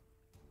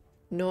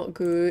 Not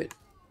good.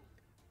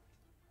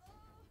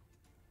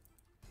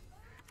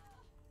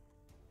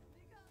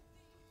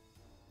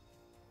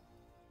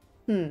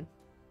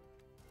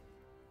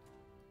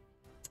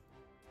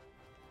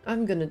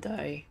 I'm gonna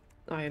die.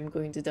 I am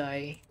going to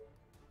die.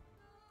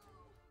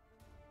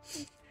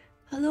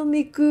 Hello,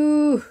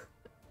 Miku!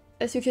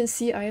 As you can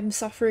see, I am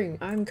suffering.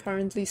 I'm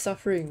currently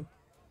suffering.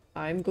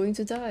 I'm going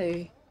to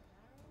die.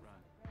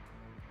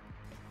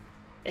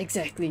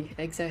 Exactly,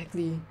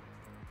 exactly.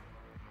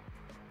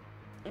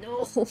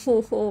 No!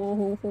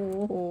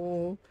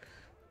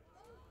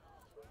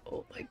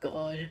 Oh my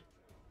god.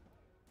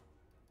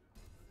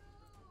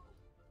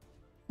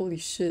 Holy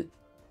shit.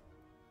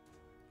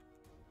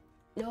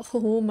 No,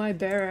 my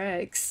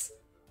barracks.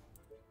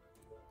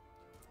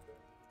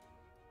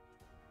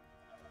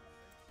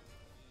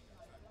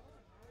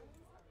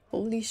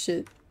 Holy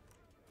shit.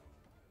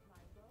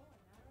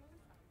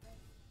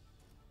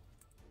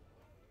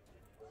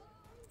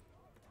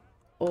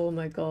 Oh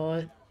my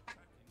god.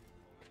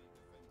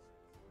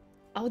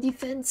 Our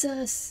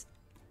defenses!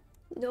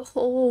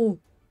 No!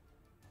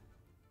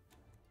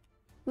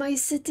 My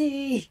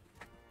city!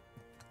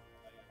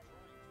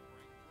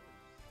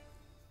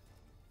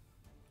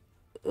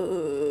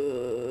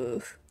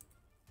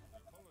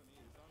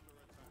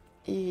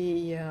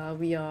 Yeah,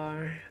 we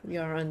are. We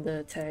are under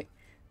attack.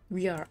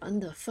 We are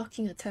under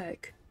fucking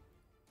attack.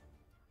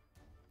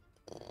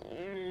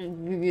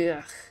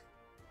 Yeah.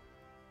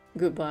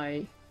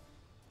 Goodbye.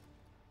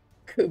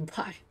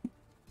 Goodbye.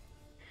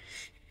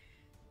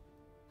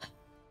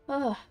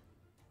 Ah.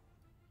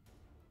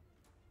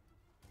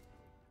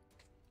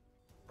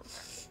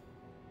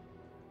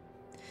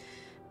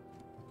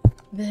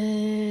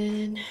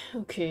 Man,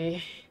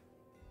 okay.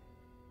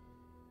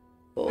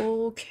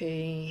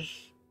 Okay.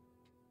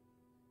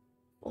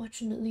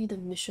 Fortunately, the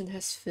mission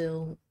has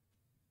failed.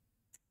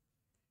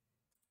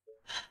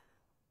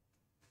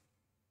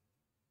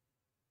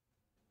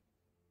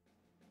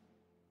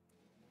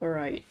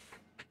 Alright.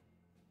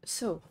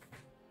 So,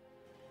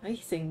 I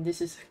think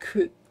this is a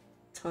good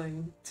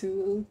time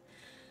to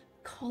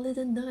call it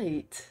a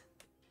night.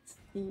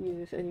 See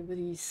if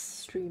anybody's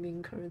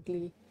streaming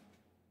currently.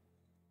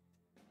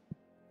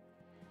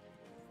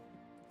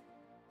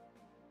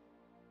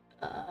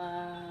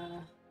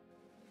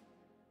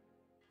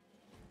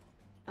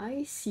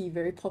 I see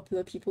very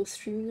popular people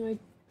streaming.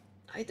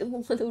 I don't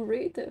want to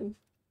raid them.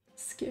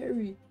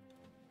 Scary.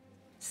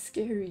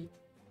 Scary.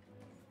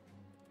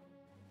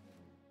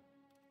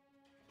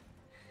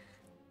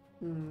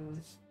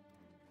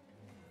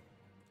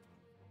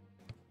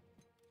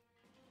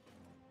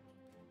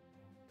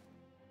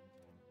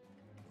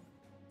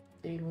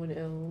 Anyone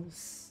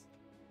else?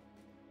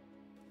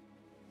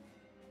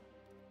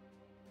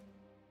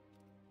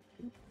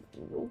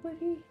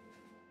 Nobody?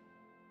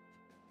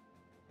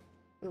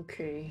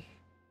 Okay.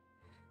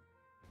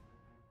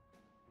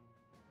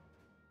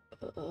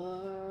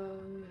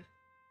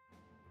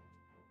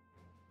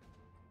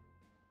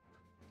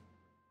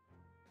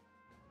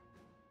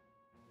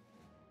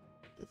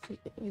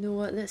 You know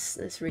what?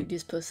 Let's rate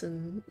this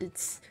person.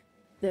 It's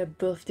their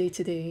birthday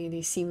today.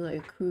 They seem like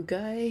a cool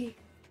guy.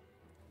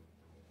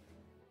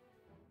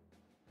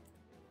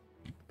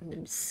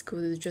 Let's go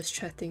to just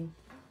chatting.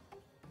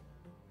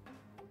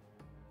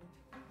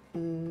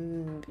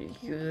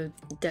 Your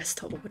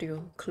desktop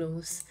audio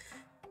close.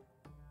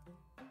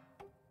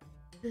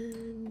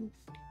 And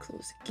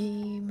close the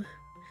game.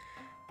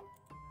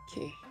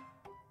 Okay.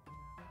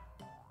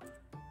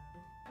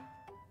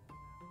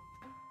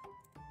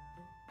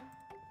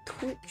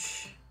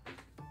 Twitch.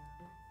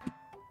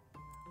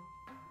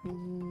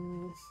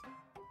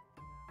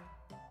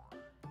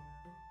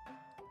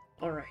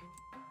 Alright.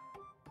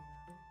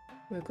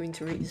 We're going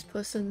to rate this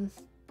person.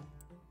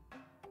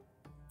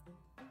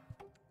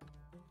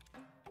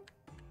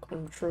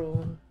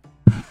 Control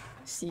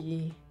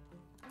C.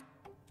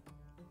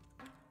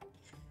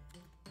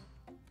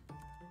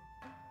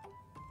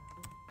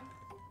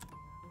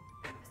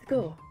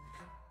 go.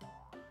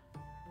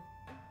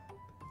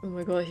 Oh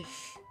my god,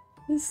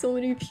 there's so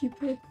many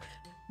people.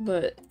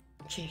 But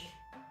okay.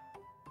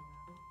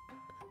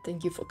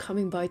 Thank you for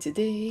coming by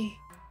today.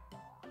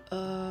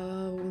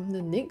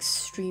 The next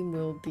stream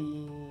will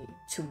be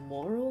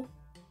tomorrow.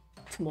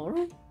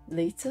 Tomorrow?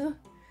 Later?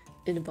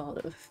 In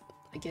about,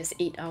 I guess,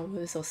 8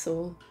 hours or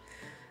so.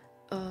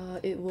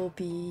 It will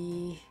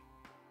be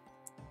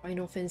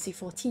Final Fantasy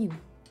 14.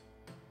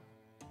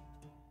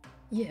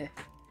 Yeah.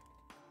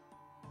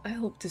 I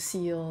hope to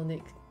see y'all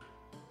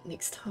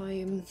next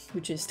time,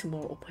 which is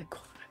tomorrow. Oh my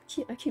god,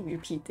 I keep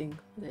repeating.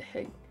 What the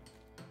heck?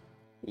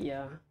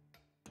 Yeah.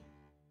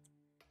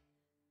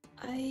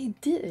 I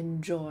did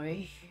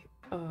enjoy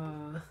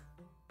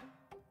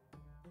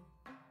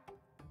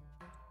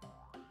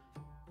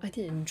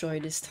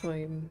this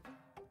time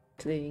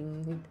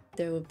playing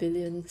There Were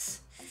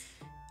Billions.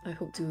 I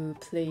hope to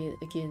play it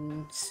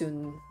again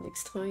soon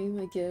next time,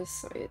 I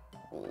guess.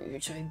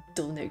 Which I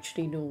don't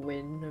actually know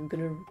when I'm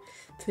gonna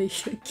play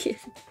it again.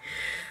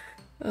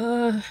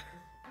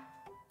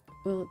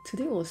 Well,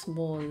 today was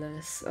more or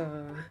less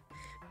a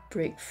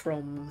break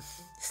from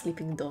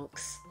Sleeping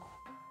Dogs.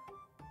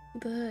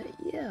 But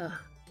yeah.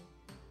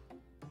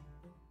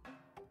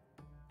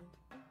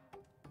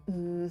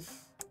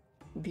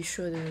 Be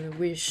sure to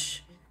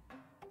wish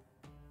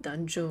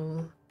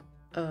Danjo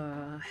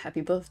a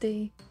happy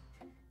birthday.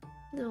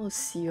 And I'll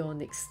see you all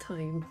next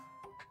time.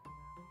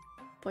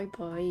 Bye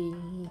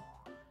bye.